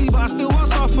what I see, but I still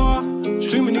won't suffer.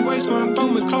 Too many waste man,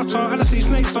 done with clutter, and I see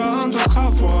snakes that are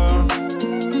undercover.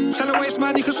 Tell a waste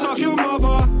man you can suck your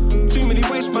mother. Too many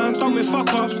waste man, done with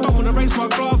fuck ups, don't wanna raise my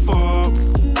glove up.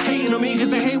 Hating on me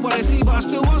cause they hate what I see, but I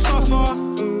still won't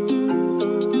suffer.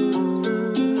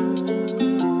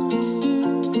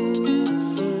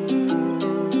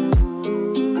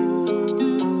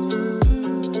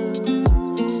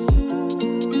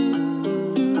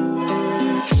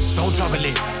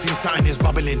 Sign is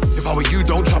bubbling. If I were you,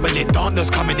 don't trouble it. Darkness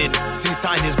coming in. See,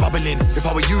 sign is bubbling. If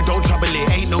I were you, don't trouble it.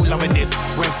 Ain't no loving this.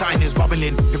 When sign is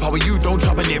bubbling. If I were you, don't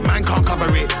trouble it. Man can't cover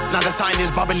it. Now the sign is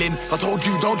bubbling. I told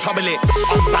you, don't trouble it.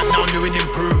 I'm back now, new and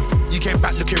improved. You came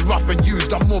back looking rough and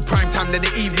used. I'm more prime time than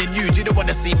the evening news. You don't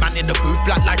wanna see man in the booth.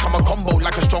 Black like I'm a combo,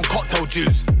 like a strong cocktail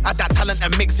juice. Add that talent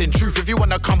and mix in truth. If you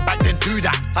wanna come back, then do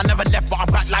that. I never left, but I'm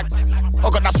back like. I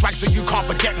got that swag so you can't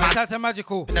forget, man. That's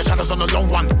magical. In the shadows on the long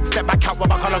one. Step back out when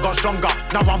my colour got stronger.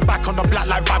 Now I'm back on the black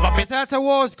light vibe. I've been Selecta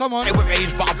Wars, come on. with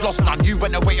age, but I've lost none. You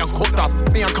went away and caught us.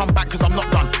 Me, I come back cause I'm not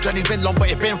done. Journey's been long, but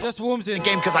it been just warms in the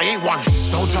game cause I ain't one.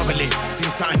 Don't trouble it. See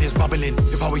sign is bubbling.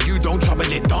 If I were you, don't trouble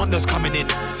it. Darkness coming in.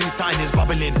 See sign is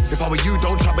bubbling. If I were you,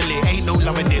 don't trouble it. Ain't no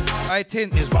loving this. I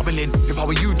tint is bubbling. If I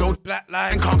were you, don't black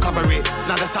light and can't cover it.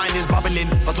 Now the sign is bubbling.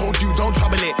 I told you, don't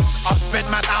trouble it. I've spent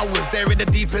mad hours there in the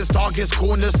deepest, darkest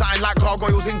corners, sign like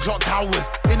gargoyles in clock towers.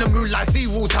 In the moonlight, sea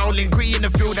wolves howling, gritty in the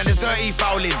field and it's dirty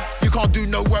fouling. You can't do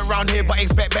no work round here but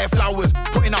expect bare flowers.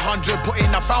 Put in 100, put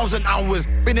in 1,000 hours.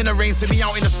 Been in the rain, see me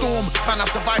out in the storm. Man, I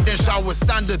survived in showers,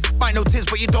 standard. Might notice,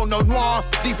 but you don't know noir.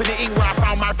 Deep in the ink where I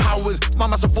found my powers.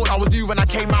 Mama must have thought I was new when I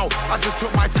came out. I just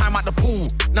took my time at the pool.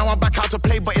 Now I'm back out to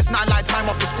play, but it's not like time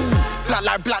after school.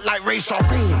 Black light, ray sharp,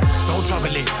 boom. Don't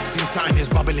trouble it. See sign is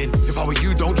bubbling. If I were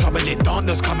you, don't trouble it.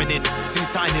 Darkness coming in. See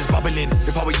sign is bubbling.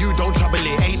 If I were you, don't trouble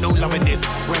it. Ain't no loving this.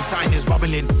 When sign is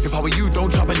bubbling. If I were you,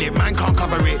 don't trouble it. Man can't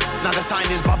cover it. Now the sign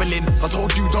is bubbling. I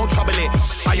told you, don't trouble it.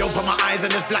 I open my eyes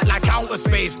and it's black like outer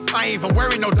space. I ain't even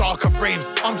wearing no darker frames.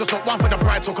 I'm just not one for the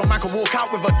bright talk. A man can walk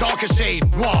out with a darker shade.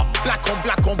 Noir, black on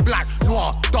black on black.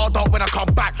 Noir, dark when I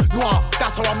come back. Noir,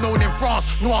 that's how I'm known in France.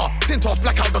 Noir, Tintos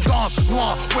black out the dance.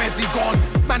 Noir, where's he gone?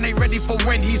 Man ain't ready for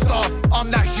when he starts. I'm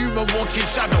that human walking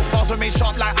shadow. Bars remain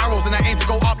sharp like arrows and I aim to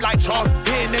go up like Charles.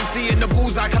 Hitting them, seeing the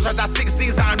bullseye. Catch out that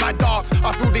 16 sign my darts.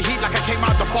 I feel the heat like I came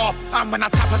out the bath. And when I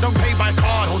tap, I don't pay by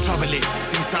card. Don't trouble it.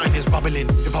 See sign is bubbling.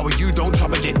 If I were you, don't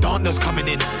trouble it. Darkness coming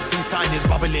in. See sign is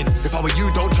bubbling. If I were you,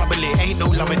 don't trouble it. Ain't no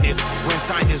loving this. When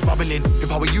sign is bubbling.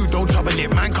 If I were you, don't trouble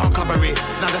it. Man can't cover it.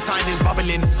 Now the sign is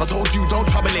bubbling. I told you, don't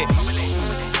trouble it.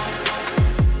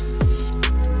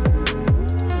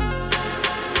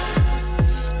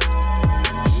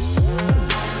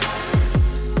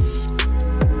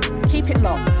 Keep it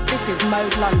locked. This is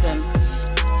Mode London.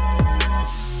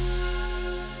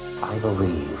 I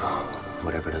believe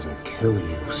whatever doesn't kill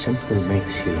you simply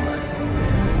makes you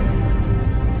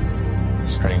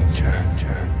stranger.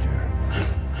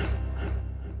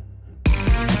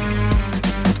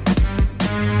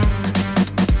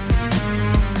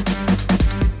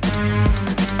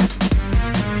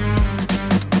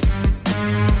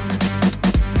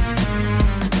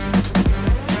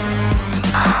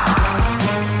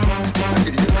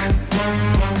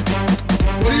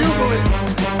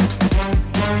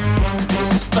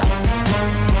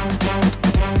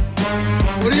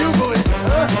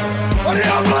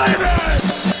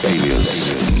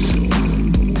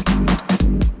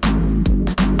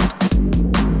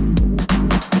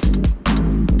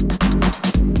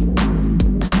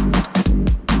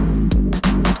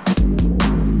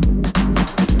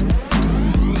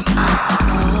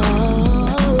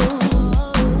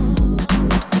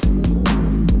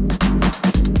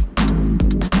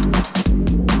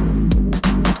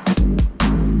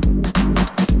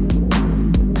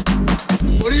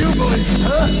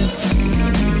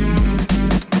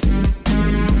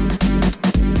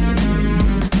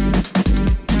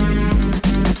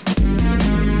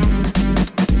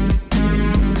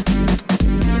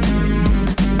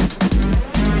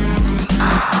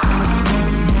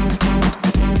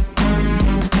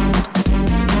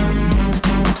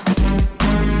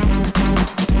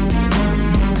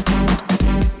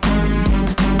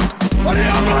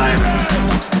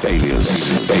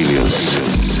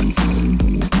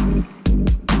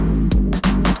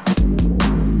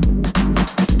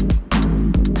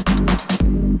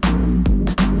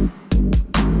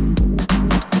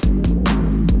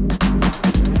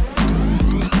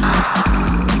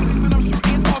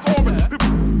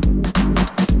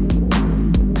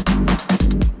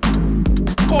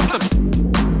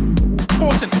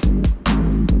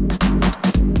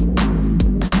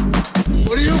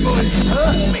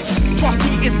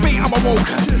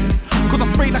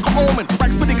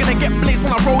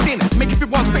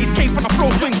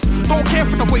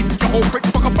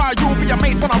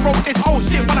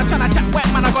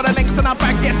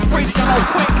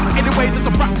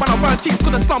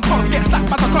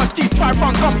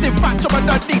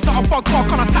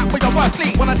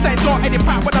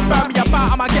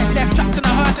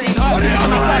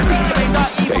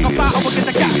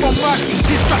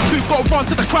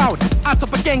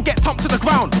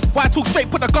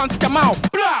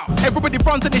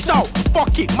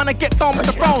 Man, I get down with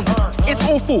the ground. It's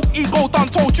awful, ego done,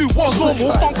 told you what's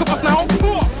normal. Funk of us now.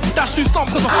 That shoe stomp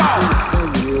cause of foul.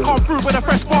 Come through with the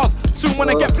fresh bars. Soon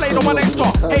when I get played on one extra.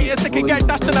 Haters they can get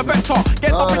dashed in a vector.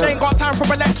 Get up and ain't got time for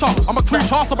a lecture. I'm a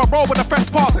creature, so I roll with a fresh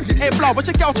pass. Hey blood, what's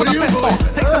your girl trying to pester?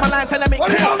 Text my line, tell me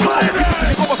keep up. Give it to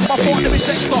me, over to my phone, let me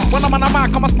sex up. When I'm on a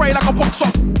mic, I'ma spray like a pop shot.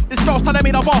 This girl's telling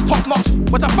me the bar's top notch.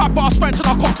 Watch a fat boss French and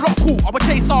I cop block cool. I would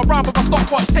chase her around with a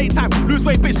stopwatch. Take time, lose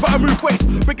weight, bitch, better move weight.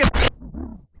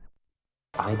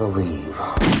 I believe.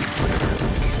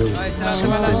 Right, now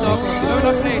come on, dog. Don't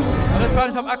not play. I just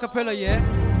found some acapella, yeah.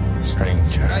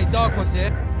 Stranger. Right, dark was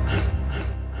here.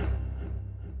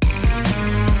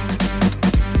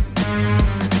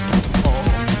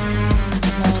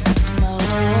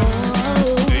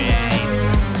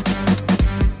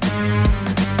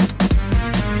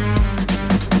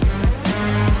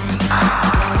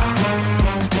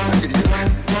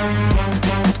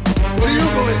 What are you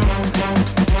doing?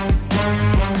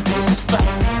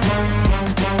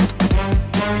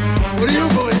 What are you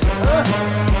doing?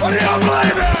 What are you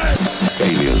believing?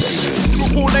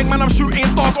 Full length, man, I'm shooting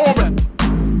stars orbit.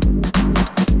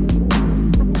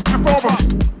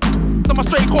 I'm a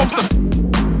straight corpse.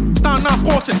 Stand now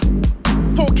scorching.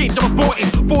 Talking, just bought it.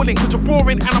 Falling, cause you're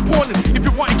boring and appalling. If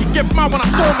you want it, you get mad when I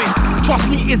storm it. Trust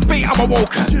me, it's bait, I'm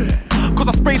awoken. Cause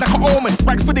I spray like an omen.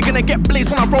 Racks for they gonna get blazed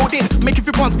when I rolled in. Make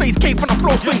everyone's face cake when I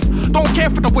flow swings. Don't care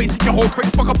for the waste of your whole prick.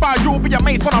 Fuck about you'll be your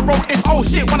mates when I wrote this. Oh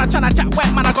shit, when I tryna chat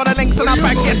wet, man, I got a links and I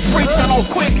back get sprayed and I was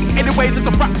quick. Anyways, it's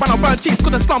a rap when I burn cheese.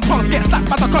 Cause the slum punks get slapped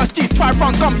as I curse cheese. Try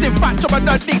run gums in fact, job a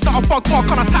nerd league. That a fuck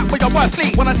mark on a tap with your worst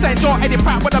league. When I send your Eddie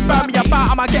Pratt with a burn me about,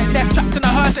 I'ma get left trapped in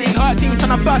a hearse. Ain't hurt teams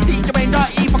tryna burst eat. You ain't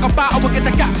dirty, fuck about, I will get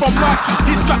the gap from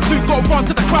Murky. He's strapped to go run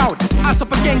to the crowd. Ass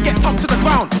up again, get tumped to the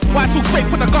ground. Why talk straight,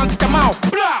 put the gun to your mouth.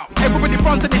 Blow! Everybody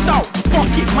runs and they shout. Fuck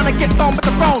it, man, I get down with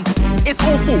the rounds. It's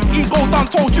awful, ego done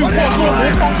told you. What's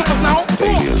normal, funk with us now?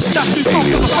 That's who's stuck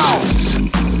to the foul.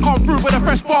 Come through with a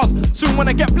fresh bars. Soon when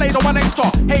I get played on one extra.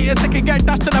 Haters they can get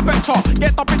dashed in a vector.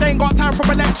 Get up and they ain't got time for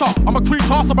a lecture. I'm a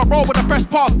creature, so I roll with a fresh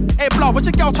pass. Hey blood, what's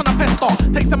your girl tryna pester?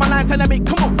 Text my line, telling me,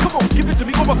 come on, give it to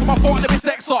me over so my phone, let me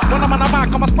sex up. When I'm on a mic,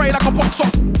 I'ma spray like a pop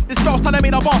shot. This girl's telling me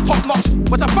the bar's top notch.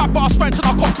 Watch a fat boss French and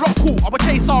I cop block cool. I would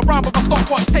chase her around with a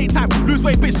stopwatch. Take time, lose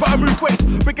weight, bitch, better move weight.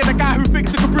 Bringing the guy who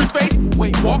thinks he can bruise face.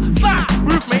 Wait, what? Slap!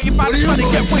 Roof mate, if I just trying to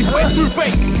get waste, but it's too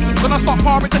bait. Gonna stop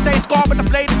parring today's scar with the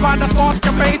blade, if I just launch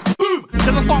your face. Boom!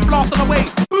 Then I start blasting away.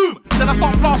 Boom! Then I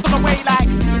start blasting away like.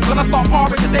 Gonna start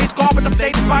parring today's scar with the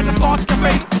blade, if I just launch your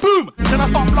face. Boom! Then I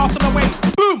start blasting away.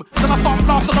 Boom! Then I start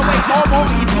blasting away. No more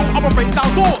ease, no other break down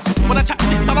doors. When I chat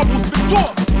shit, then I will spit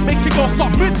jaws. Make it go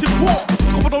submit to war.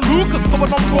 Coming on Lucas,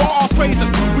 coming on raw ass crazy.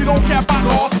 We don't care about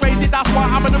laws crazy, that's why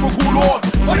I'm a lyrical lord.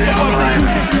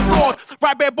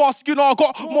 Right there, boss, you know I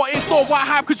got more in store. Why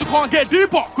hype? Cause you can't get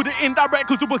deeper. Could it indirect?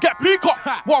 Cause you will get peacock.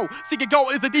 Whoa, see your girl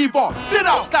is a diva. Lit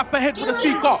out, slap her head with a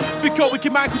speaker. Think you're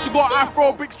wicked man cause you got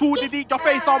afro. Bricks who did eat your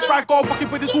face on brag. Go fucking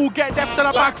with this who get left in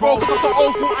a back row. Cause I'm so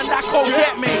old school and that cold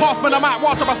get me. Pass me the mic,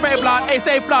 watch up I spray blood. Hey,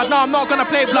 say blood, no I'm not gonna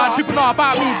play blood. People know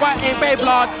about me, but ain't babe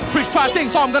blood. Bricks try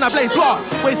things, so I'm gonna blaze blood.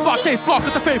 Waste blood, change blood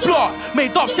cause I fake blood.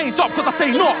 Made up, change up cause I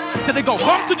stay nuts. Till they go,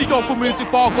 come to the yo for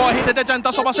music bar. Go hit the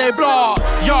agenda, so I say blood.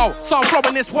 Yo, so I'm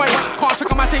flowing this way. Can't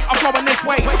check on my thing, I'm flowing this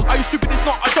way. Are you stupid? It's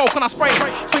not a joke and I spray.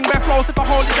 Swing bare flows, if I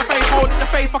hold in your face, hold in the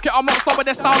face. Fuck it, I'm not slowing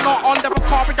this down, not on. Devils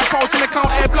can't bring approach in the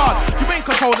count air blood. You ain't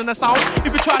controlling the sound.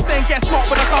 If you try saying get smart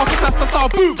with the sound, test the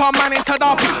sound. Boom, turn man into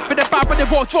Darby. For the bad, but they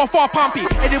won't draw far pumpy.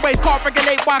 Anyways, can't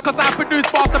regulate why, cause I produce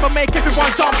bars that will make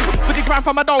everyone jumpy. For the grand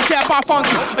fam, I don't care about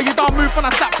funky. Are you done move when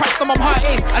I slap cracks them, I'm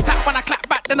hurting. Attack when I clap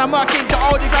back, then I'm working. The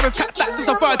only guy with cat stats is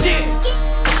a virgin.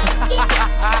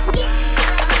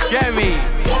 Get me?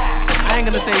 I ain't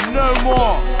gonna say no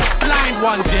more blind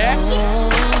ones, yeah?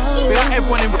 We got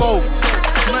everyone involved.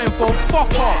 If you're not involved,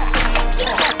 fuck off.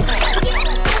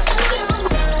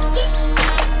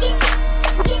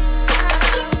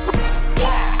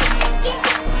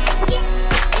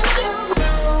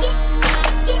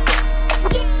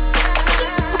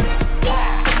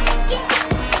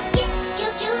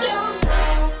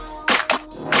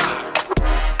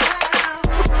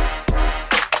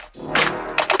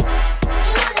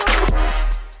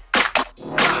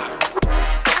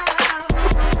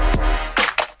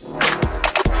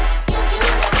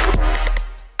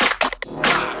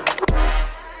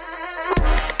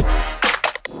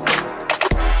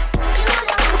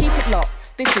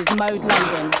 This is Mode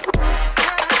London.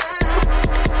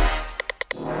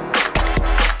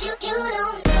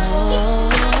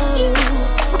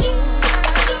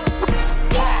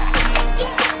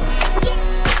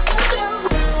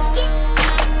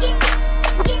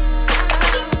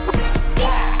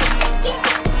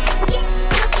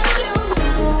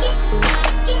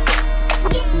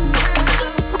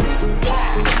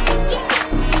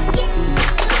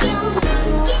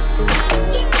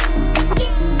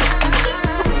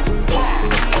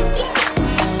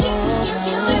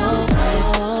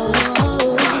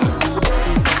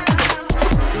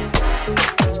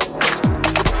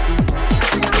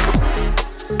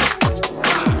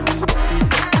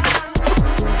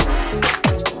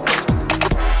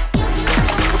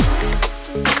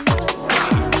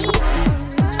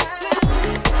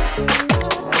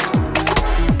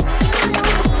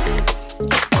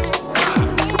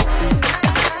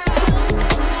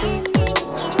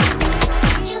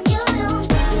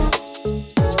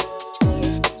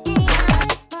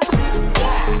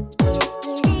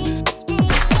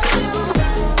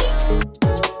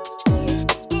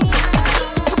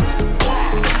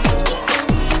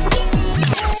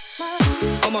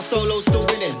 solo, still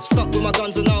winning. Stuck with my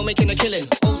guns and now making a killing.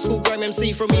 Old school grime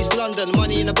MC from East London.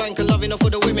 Money in the bank and loving her for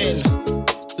the women.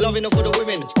 Loving her for the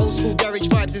women. Old school garage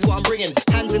vibes is what I'm bringing.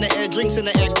 Hands in the air, drinks in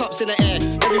the air, cups in the air.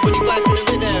 Everybody vibe to the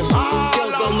rhythm.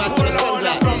 Girls go mad when the sun's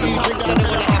out. Few drinks and they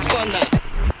wanna have fun now.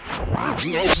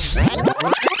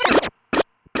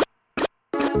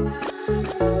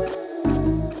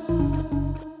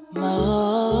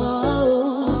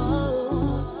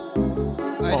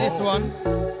 Hey, this one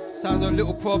sounds like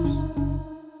Little Probs.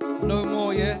 No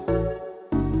more, yeah?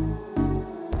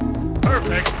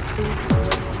 Perfect.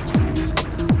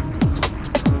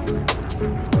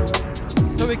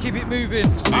 So we keep it moving.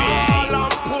 All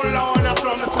I'm pull on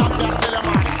from the top, just tell you,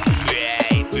 man.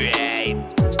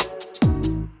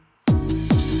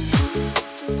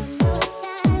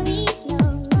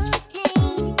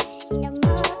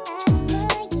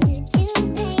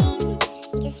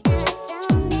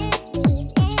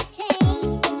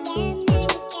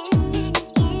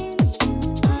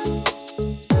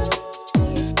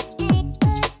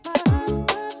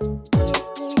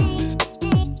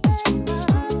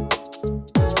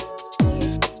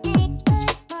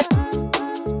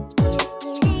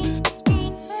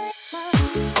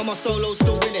 Solo,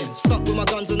 still winning. Stuck with my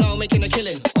guns and now making a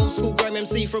killing. Old school grime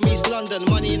MC from East London.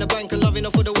 Money in the bank and loving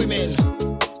her for the women.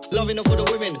 Loving her for the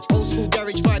women. Old school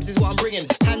garage vibes is what I'm bringing.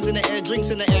 Hands in the air, drinks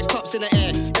in the air, cups in the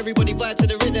air. Everybody vibe to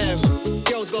the rhythm.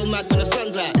 Girls go mad when the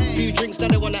sun's out. Few drinks now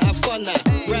they wanna have fun now.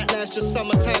 Right now it's just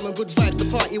summertime and good vibes. The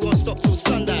party won't stop till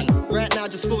sundown. Right now I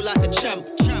just feel like the champ.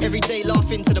 Every day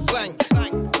laughing to the bank.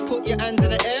 Put your hands in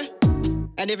the air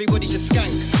and everybody just skank.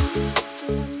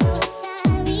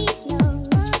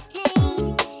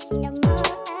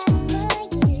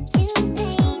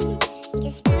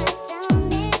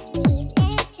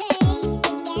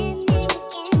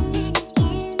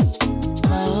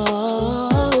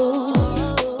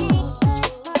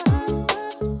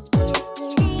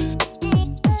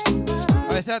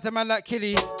 Shout out to man like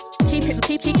Killy. Keep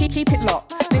it locked.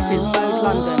 This is Mode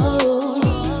London.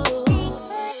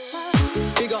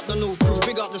 Big up the North crew,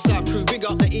 big up the South crew, big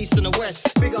up the East and the West.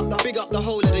 Big up the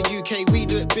whole of the UK, we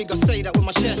do it big, I say that with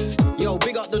my chest. Yo,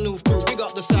 big up the North crew, big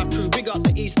up the South crew, big up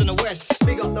the East and the West.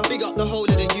 Big up the whole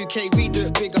of the UK, we do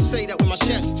it big, I say that with my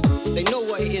chest. They know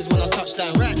what it is when I touch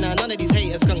down. Right now, none of these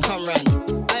haters can come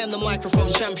round. I am the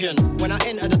microphone champion. When I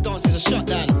enter the dance, it's a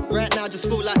shutdown. Right now, I just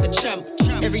feel like the champ.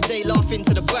 Every day laughing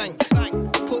to the bank.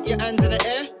 Put your hands in the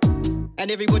air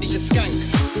and everybody just skank.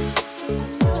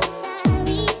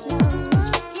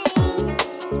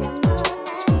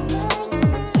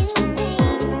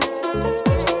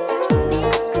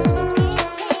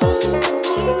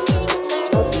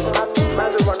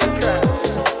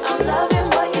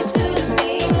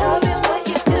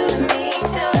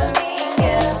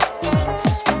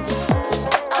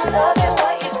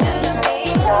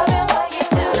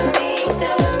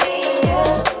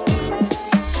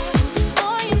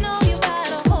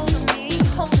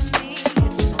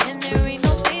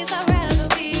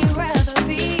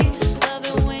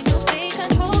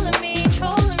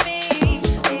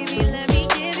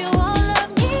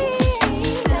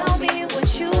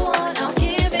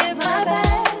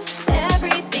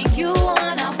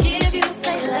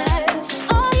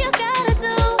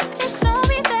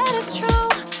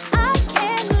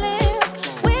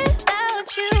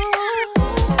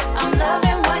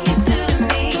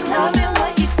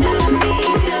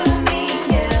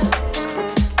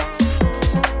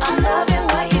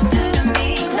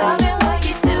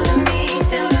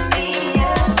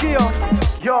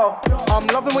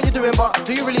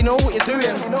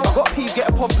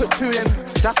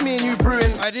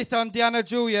 This on Diana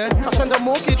Jewel, yeah? I spend a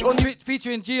mortgage on you.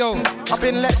 Featuring Gio. I've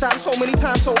been let down so many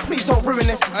times, so please don't ruin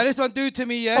this. This one do to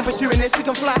me, yeah? I'm pursuing this, we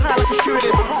can fly high like a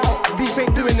stewardess. Beef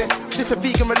ain't doing this. This a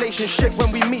vegan relationship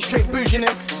when we meet straight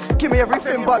bouginess. Give me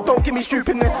everything, but don't give me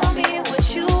stupidness. Tell me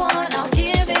what you want, I'll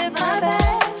give it my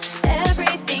best.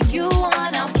 Everything you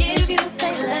want, I'll give you,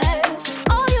 say less.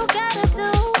 All you gotta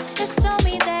do is show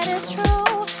me that it's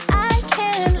true. I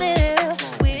can't live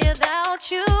without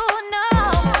you, no.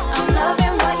 I'm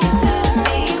loving what you do to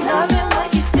me, loving what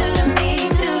you do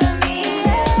to me,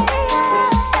 yeah.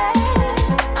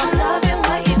 I'm loving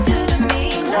what you do to me,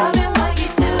 loving what you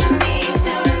do to me,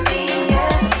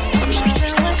 yeah. I'm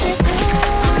loving what you do,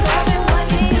 I'm loving what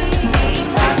you do to me,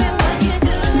 loving what you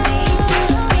do to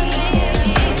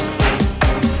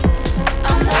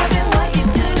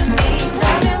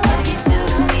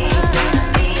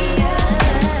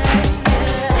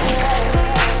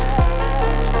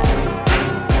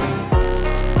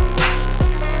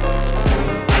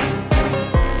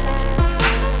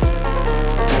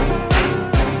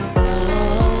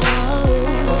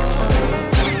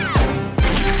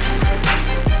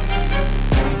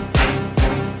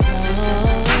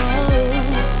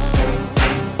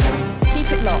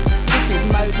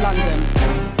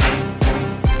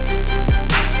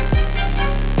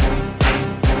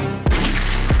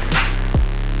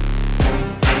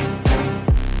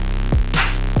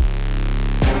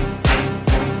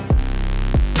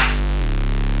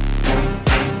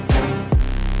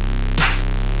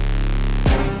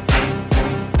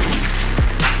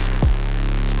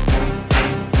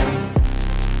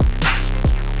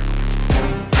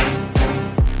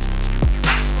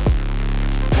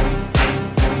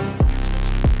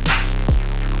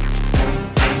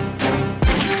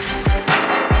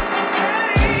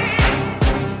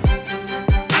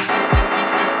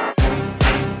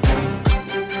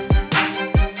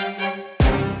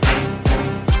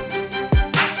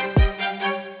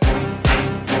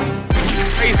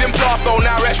Plasto,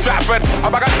 now at Stratford. I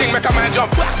bag a ting, make a man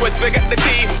jump backwards, forget the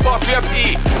T, pass me a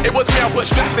P. It was me, I put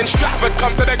straps in Stratford,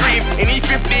 come to the green. In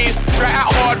E15, try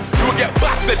out hard, you will get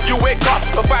battered. You wake up,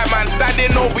 a 5-man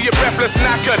standing over your breathless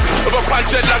knackered. With a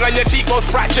punctured lung and your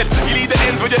cheekbones fractured. You leave the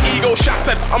ends with your ego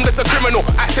shattered. I'm just a criminal,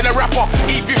 acting a rapper.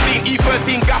 E15,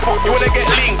 E13 gaffer. You wanna get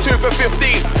lean, 2 for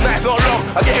 15. Nice or long,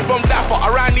 I get it from Dapper.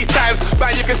 Around these times,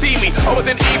 man, you can see me. I was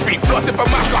in E3, plotting for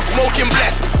Macca, smoking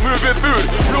bless, moving food.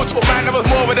 Real talk, man, I was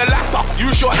more with the latter. You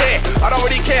short hair, I don't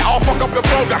really care, I'll fuck up your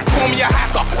program. Call me a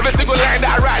hacker. Every single line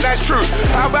that I write, that's true.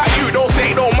 How about you? Don't say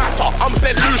it don't matter. I'm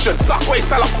St. Lucian, Suckway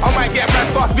Salah. I might get man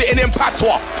start spitting in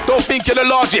patois. Don't think you're the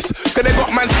largest, cause they got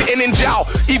man sitting in jail.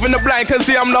 Even the blind can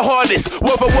see I'm the hardest.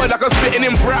 Word for word, like I'm spitting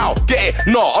in brow. Get it?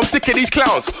 No, I'm sick of these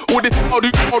clowns. All this, I'll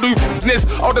do business.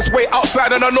 I'll just wait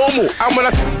outside of the normal. And when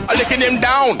I'm licking him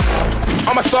down,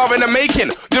 I'm a star in the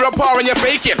making. You're a par and you're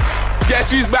faking.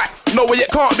 Guess who's back? No way it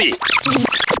can't be.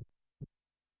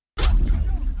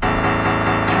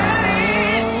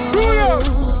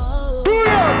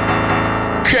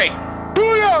 Okay.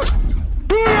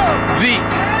 Z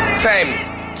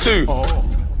times 2.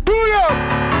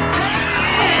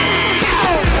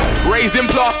 Raised in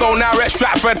Plasto, now at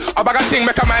Stratford. I bag a ting,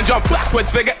 make a man jump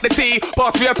backwards, forget the T,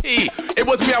 pass me a P. It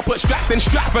was me, I put straps in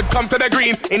Stratford, come to the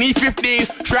green. In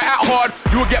E15, try out hard,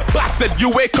 you will get battered. You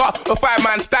wake up, a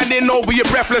 5-man standing over your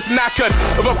breathless knackered.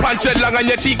 With a punctured lung and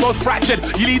your cheekbones fractured.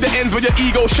 You leave the ends with your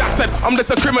ego shattered. I'm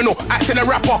just a criminal, acting a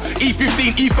rapper.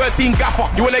 E15, E13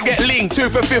 gaffer. You wanna get lean, 2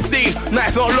 for 15.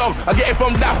 Nice or long, I get it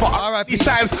from Dapper. These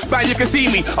times, man, you can see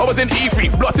me. I was in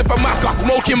E3, blotted for Macca,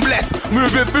 smoking bless,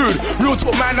 moving food. Real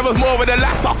talk, man, I was more with the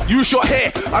latter. You short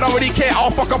hair, I don't really care,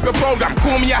 I'll fuck up your program.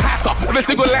 Call me a hacker. Every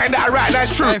single line that I write,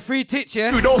 that's true. Hey, free tits,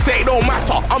 yeah? You don't say it don't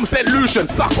matter. I'm St. Lucian,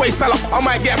 Suckway Salah. I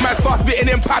might get man start spitting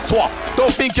in patois.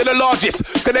 Don't think you're the largest,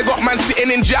 cause they got man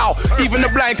sitting in jail. Even the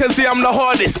blind can see I'm the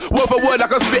hardest. Word for word,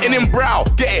 like I'm spitting in brow.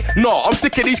 Get it? No, I'm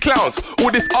sick of these clowns.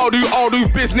 All this I'll do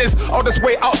business. I'll just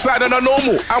wait outside of the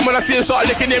normal. And when I see him start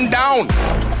licking him down,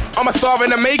 I'm a star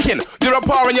in the making. You're a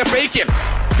par and you're faking.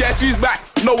 Guess who's back?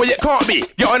 No way it can't be.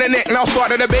 Get on the neck, now start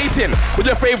the debating. With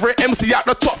your favourite MC out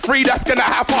the top 3, that's gonna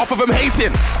have half of them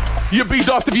hating. You'd be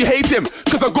daft if you hate him,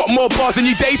 cause I got more bars than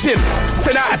you dating.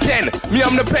 10 out of 10, me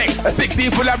I'm the peg. A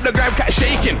 16 full of the gram cat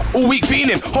shaking. All week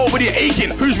fiending, whole body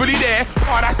aching. Who's really there?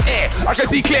 Oh, that's air. I can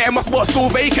see clear, my spot's still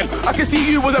vacant. I can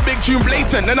see you was a big tune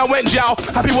blatant. Then I went jail,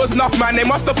 happy was enough man. They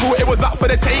must have thought it was up for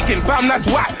the taking. Fam, that's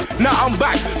whack. Now I'm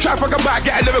back, try fuck a back,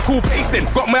 get a lyrical pasting.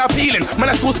 Got my appealing, man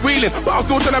I'm still squealing. But I'm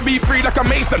still trying to be free like a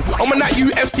Mason. I'm on that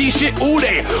UFC shit all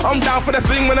day. I'm down for the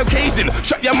swing when I'm caging.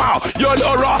 Shut your mouth, you're a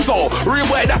little arsehole. Real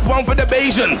boy, that's one for the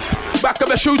Bajans. Back of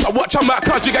a shooter, watch on my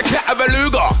country, get cat of a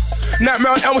Luger.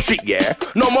 Nightmare on Elm Street, yeah.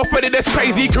 No more Freddy, this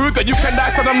crazy Kruger. You can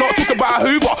die, son, I'm not talking about a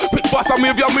Hoover. Quick bust, I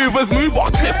move your movers, mover.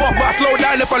 Slip off, but slow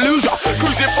down if I lose ya.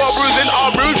 Cruising for bruising,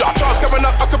 I'll bruise ya. Chance coming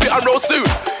up, I could be on road soon.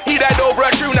 He died over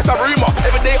a tune, that's a rumour.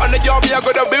 Every day on the yard, me, I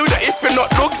got a builder. If you're not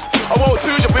looks, I won't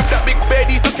choose you. With that big bed,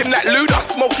 he's looking like Luda.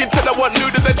 Smoking till I want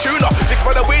noodles and tuna. Chicks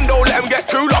by the window, let him get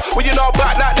cooler. When you know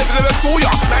about that, living in the school, ya.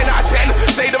 9 out of 10,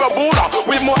 say they're a baller.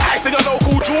 With more ice than a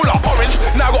local jeweler. Orange,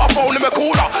 now got a phone in my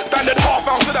cooler. Standard half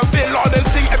ounce to the thin London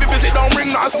ting. Every visit don't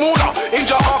ring, nothing smaller. In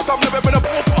your arms, I've never been a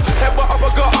pauper. Ever up a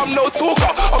girl, I'm no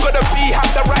talker. I gotta be, have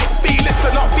the right be.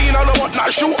 Listen up, being, I don't want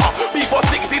not shooter. Before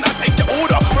 16, I take your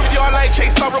order. From your line,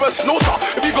 chase, I'm a snooter.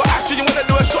 If you got action, you wanna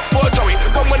do a shot for Joey.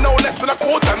 Come with no less than a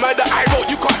quarter. Murder, I wrote,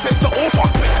 you can't test the offer.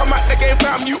 Quick, come at the game,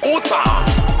 fam, you alter.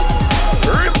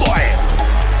 Rude boy,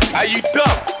 are you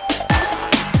dumb?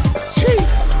 Gee,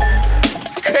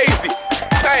 crazy.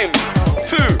 Times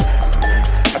 2.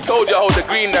 I told you I hold the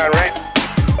green down, right?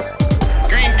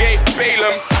 Green Gate,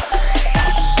 Balaam.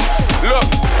 Look,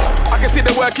 I can see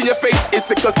the work in your face. It's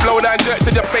because blow down jerks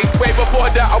in your face. Way before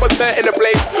that, I was hurt in the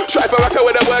place. Try for record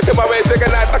with the work in my waist.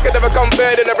 Recognize I could never come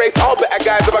third in the race. All better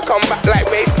guys ever come back like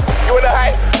me. You wanna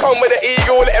hype? Come with the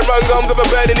eagle, let him run gums of a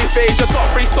bird in his stage. Your top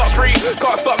 3, top 3.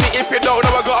 Can't stop me if you don't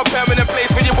know I got a permanent place.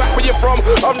 Where you whack, where you from?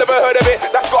 I've never heard of it.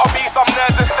 That's gotta be some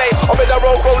nerves to stay. I've been the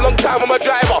road for a long time, I'm a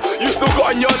driver. You still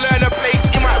got on your learner plates.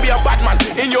 You might be a bad man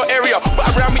in your area, but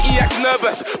around me he acts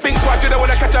nervous. Think twice, you don't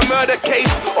wanna catch a murder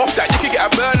case. Off that you can get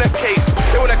a burner case.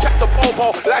 They wanna chat to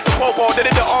Popo, like to Popo. They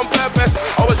did it on purpose.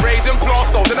 I was raised in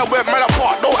Plasto, then I went man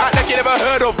apart. Don't act like you never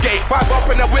heard of Gate. 5 up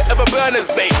in the width of a burner's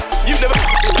bait. You've never.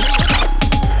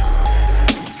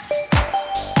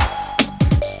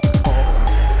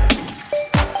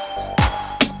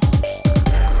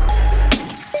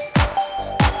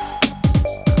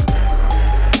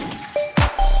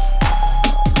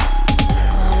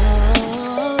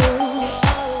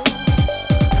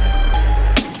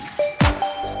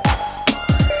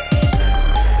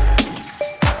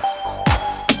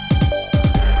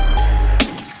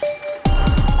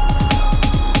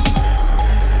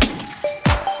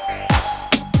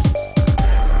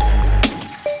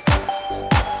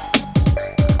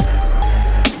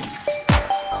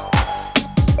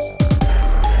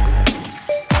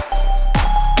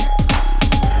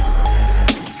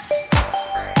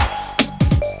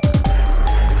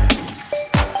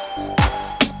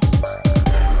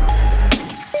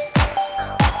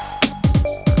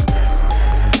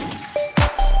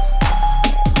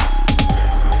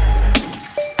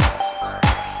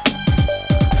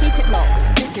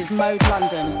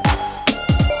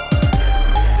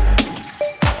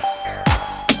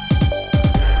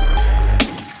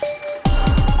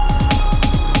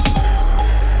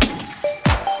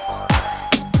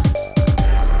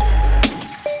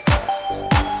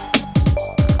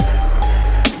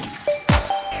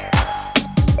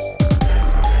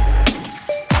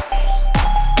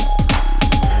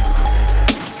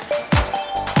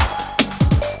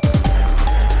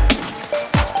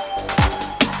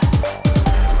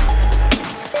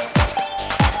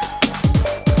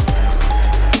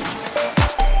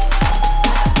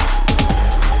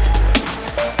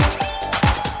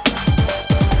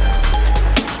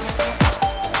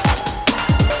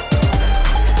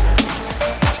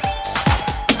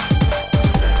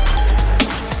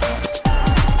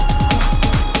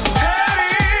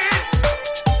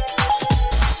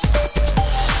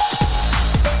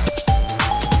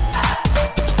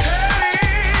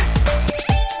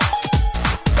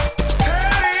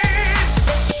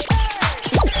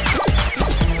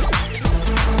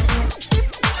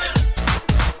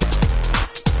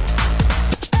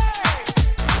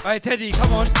 Alright, Teddy,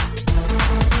 come on.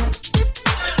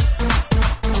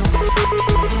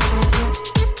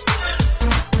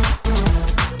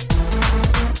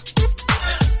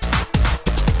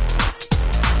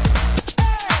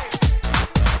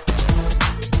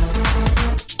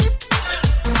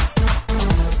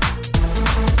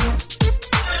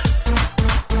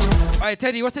 Alright,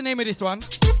 Teddy, what's the name of this one?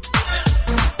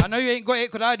 I know you ain't got it,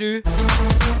 'cause I do.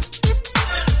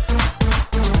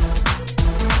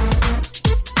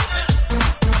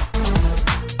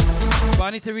 But I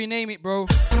need to rename it, bro.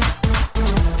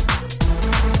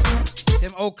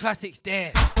 Them old classics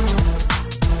there.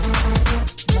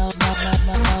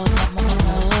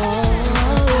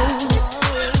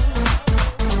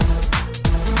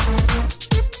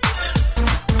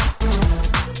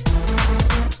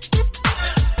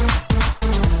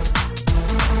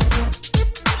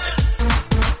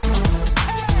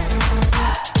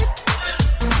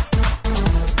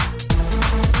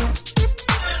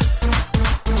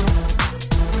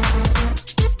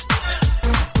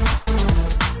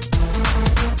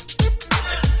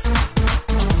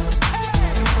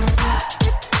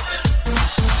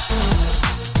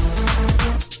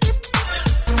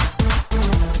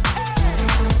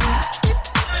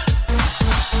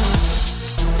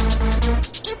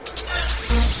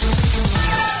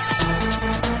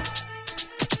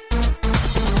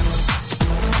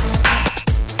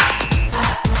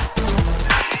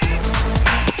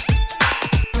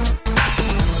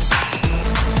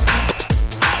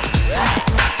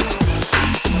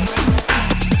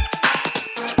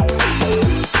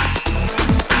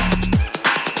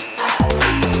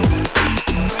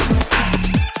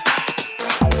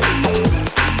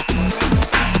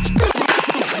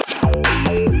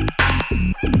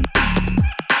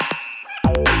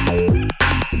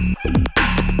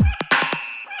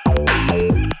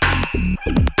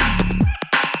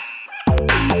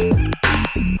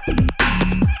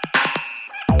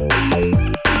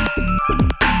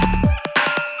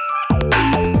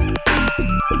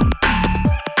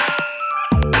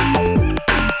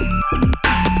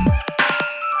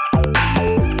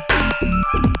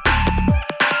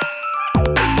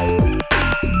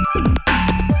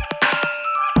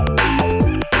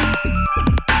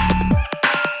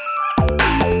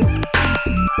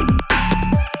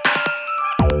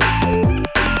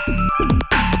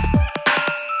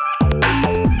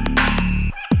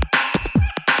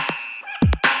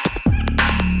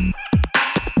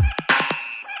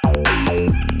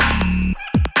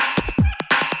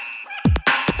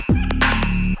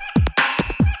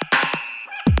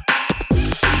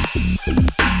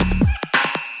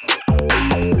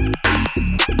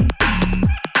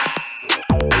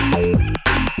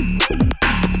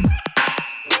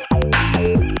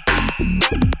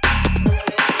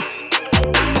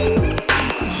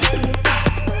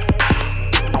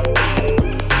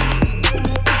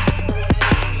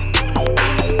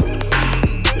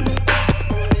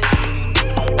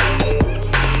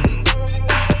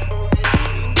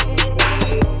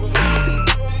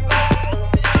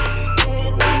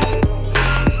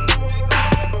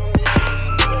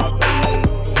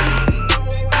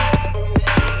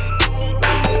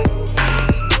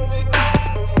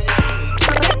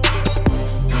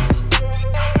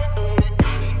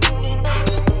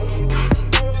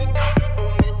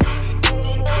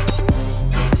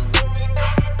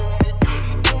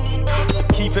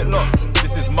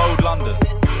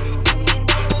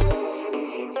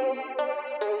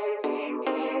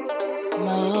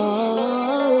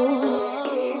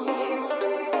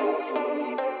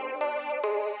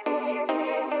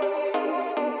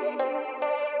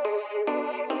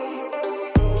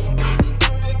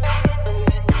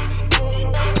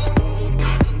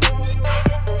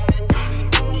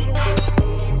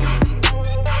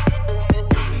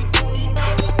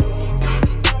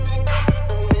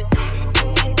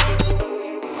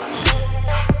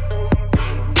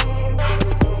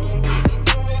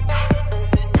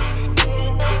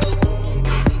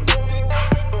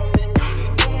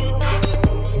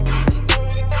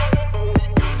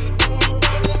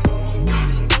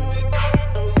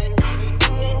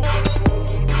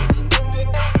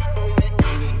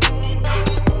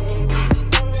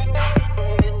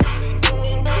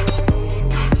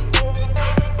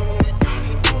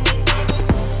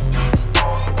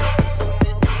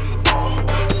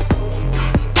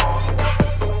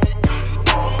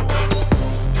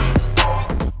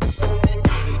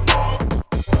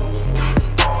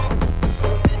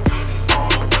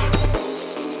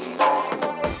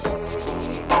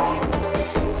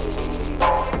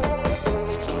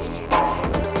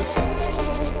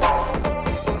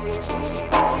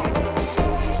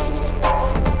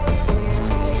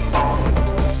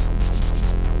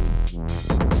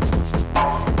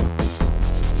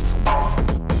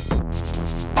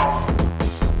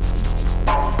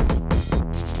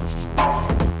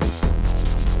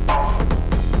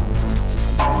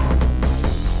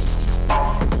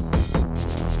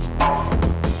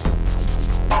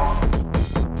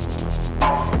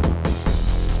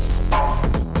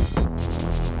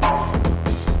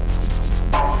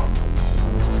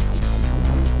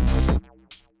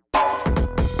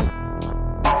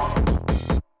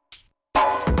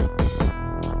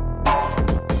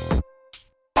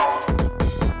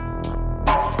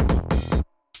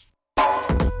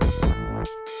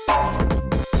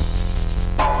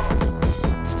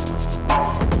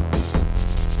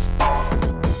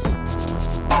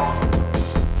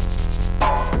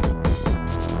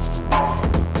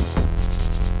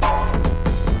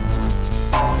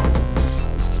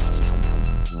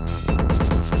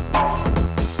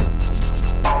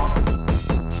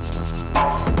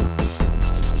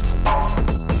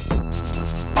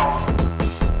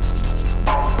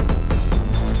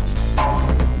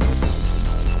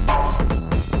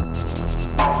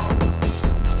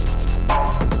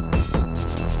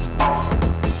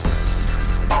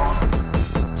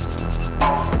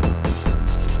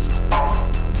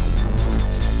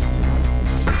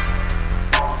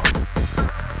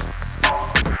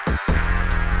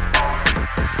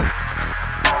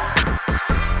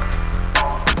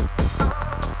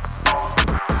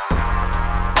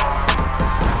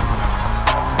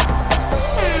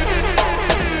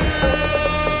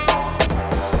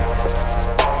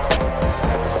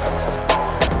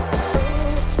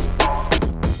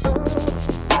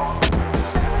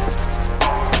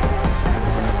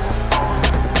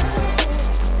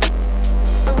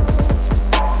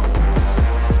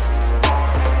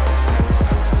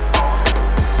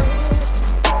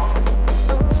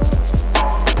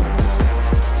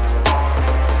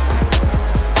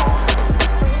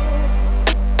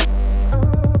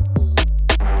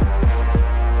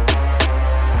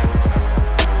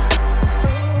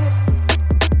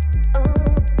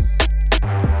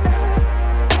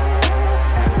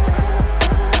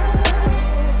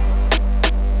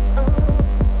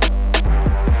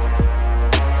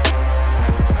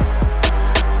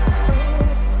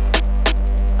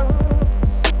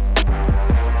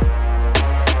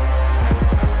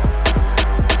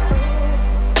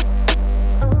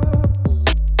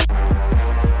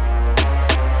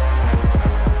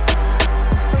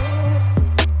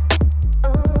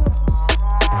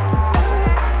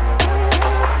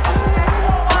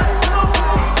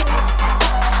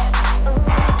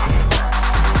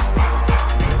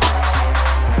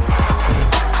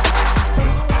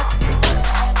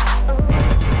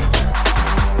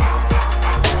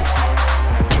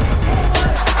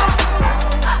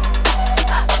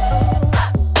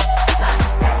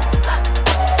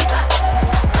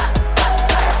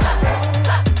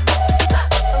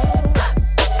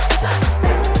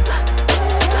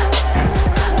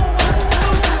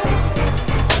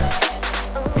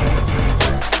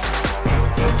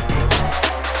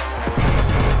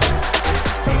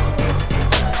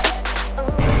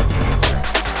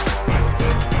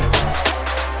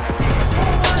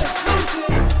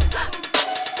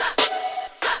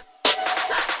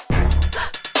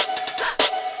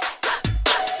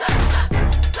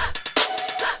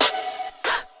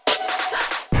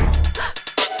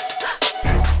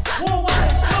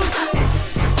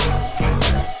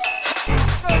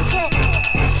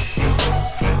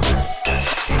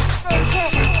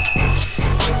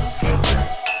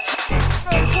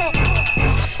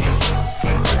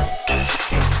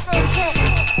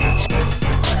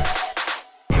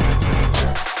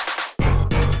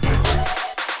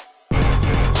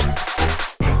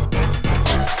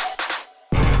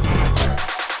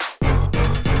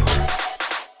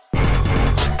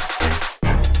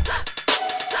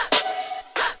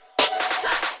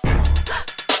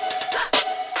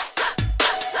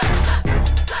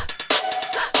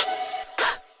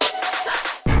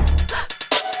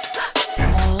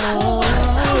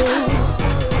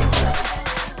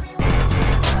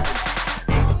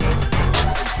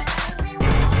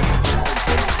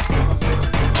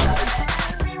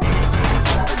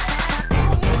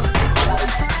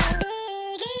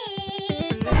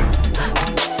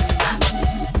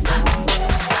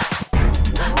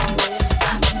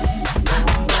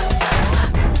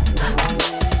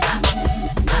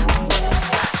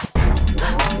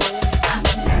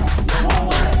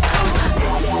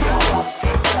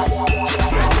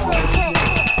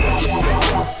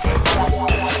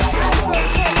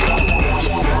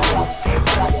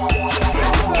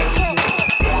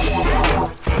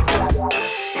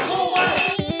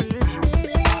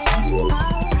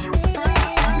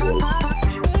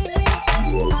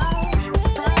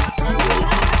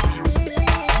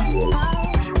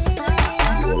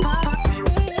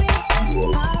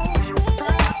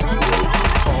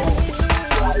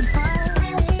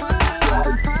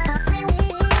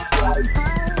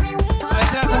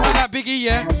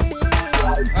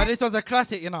 this one's a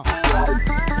classic, you know.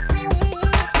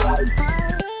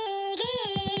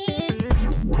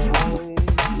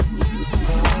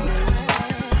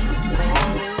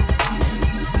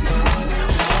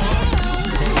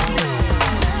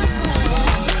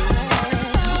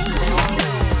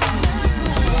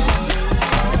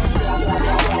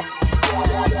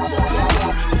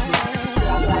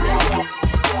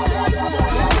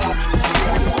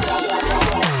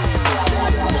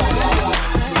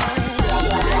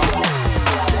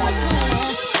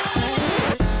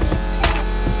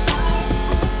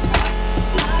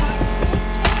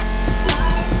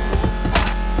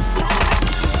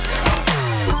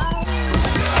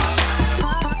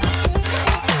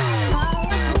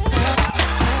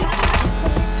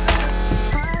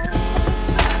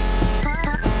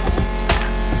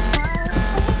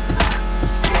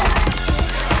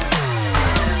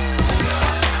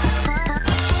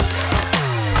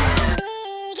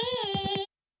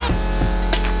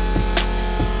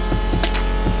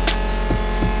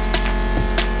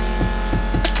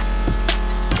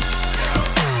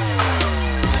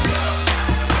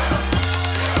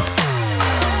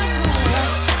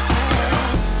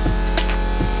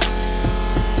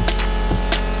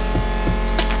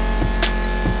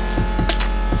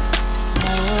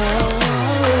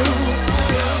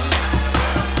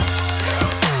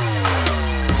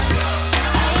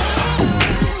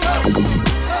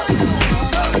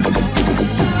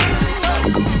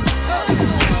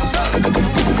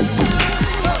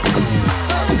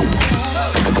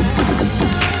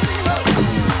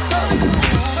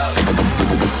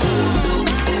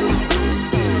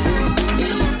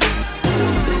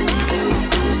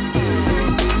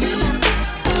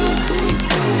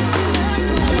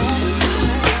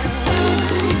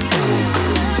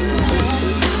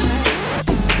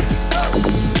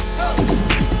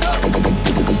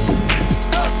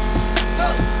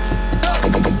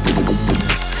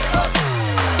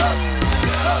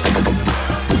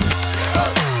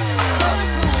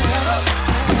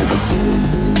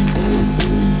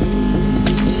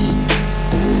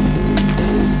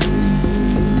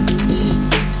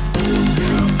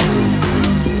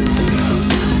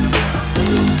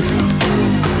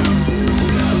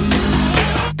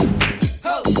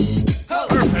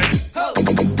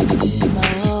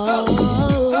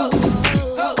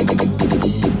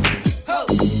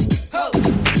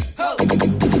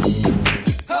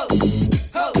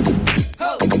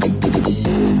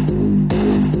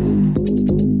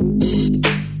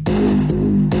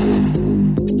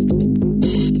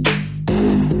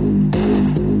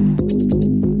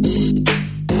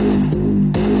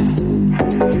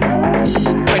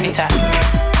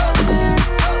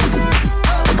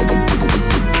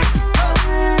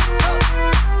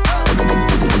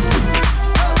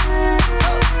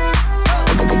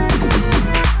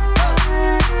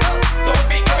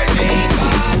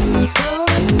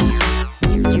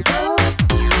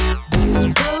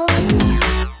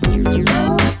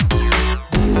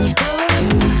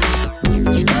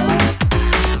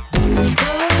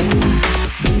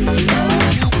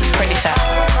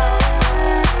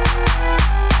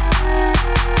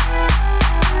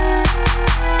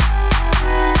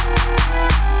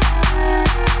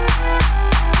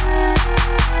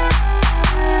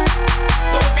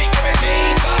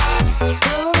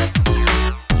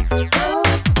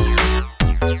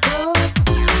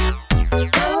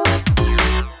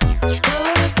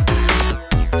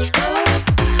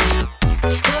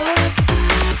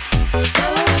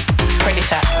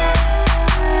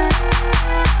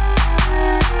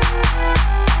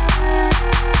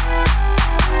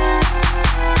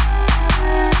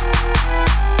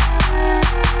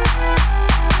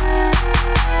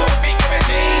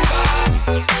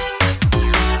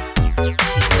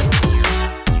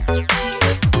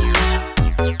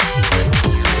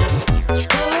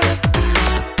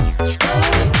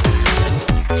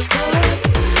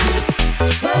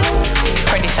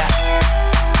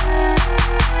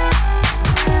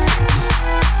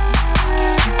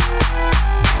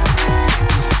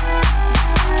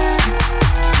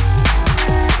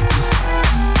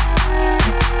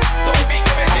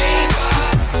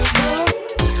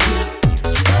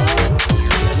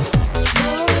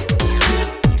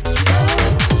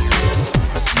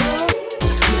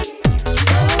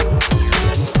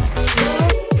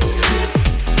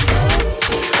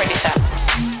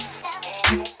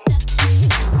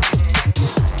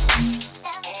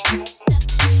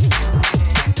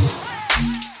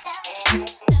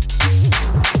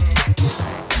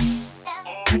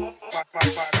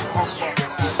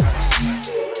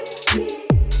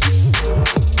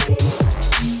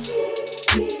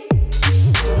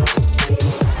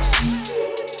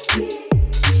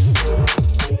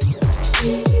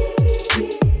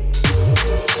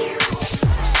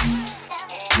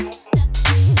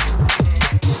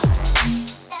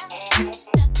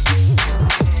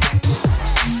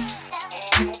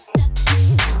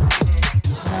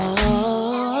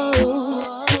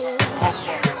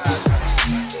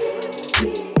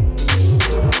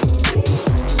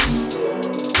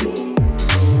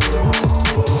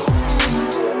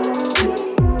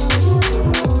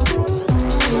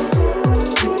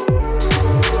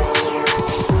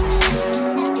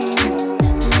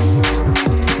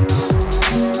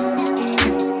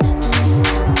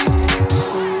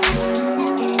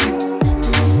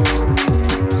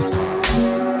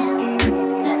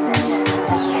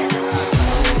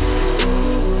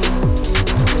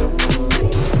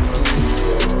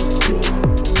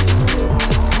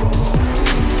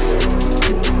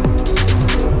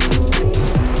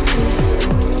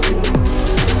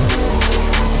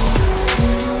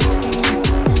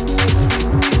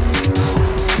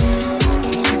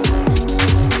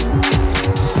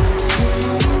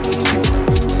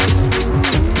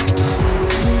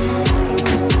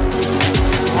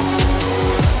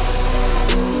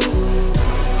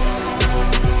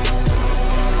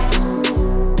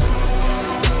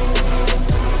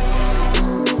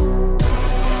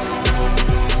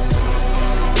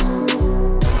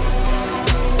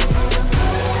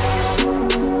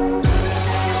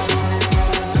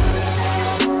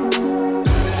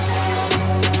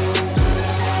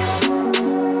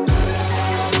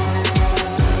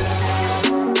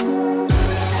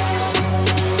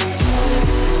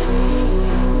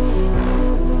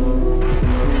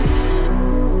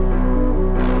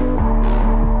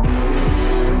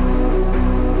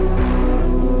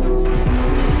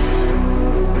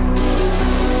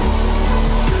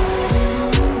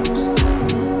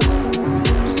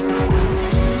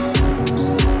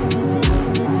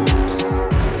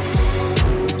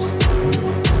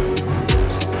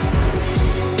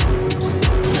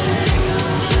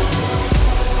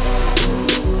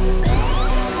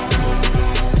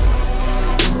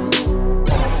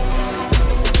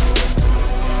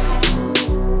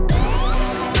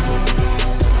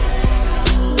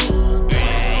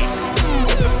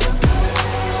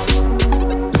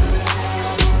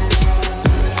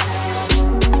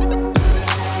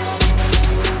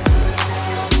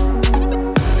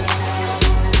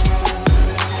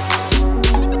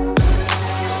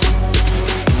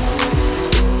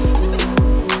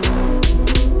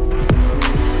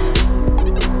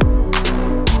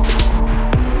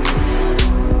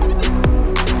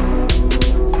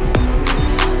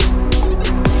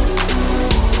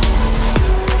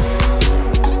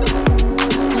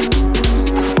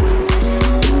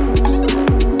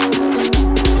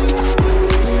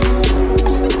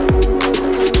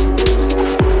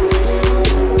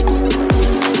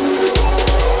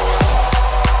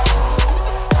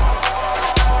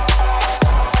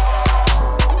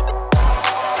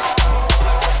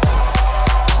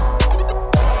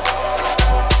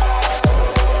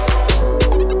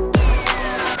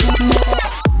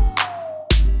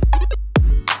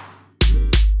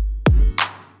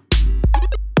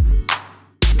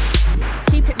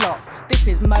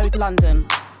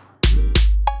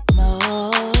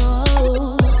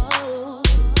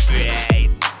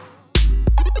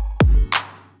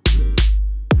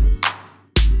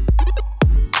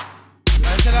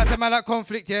 man like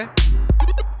Conflict, yeah?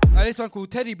 And this one called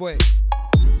Teddy Boy.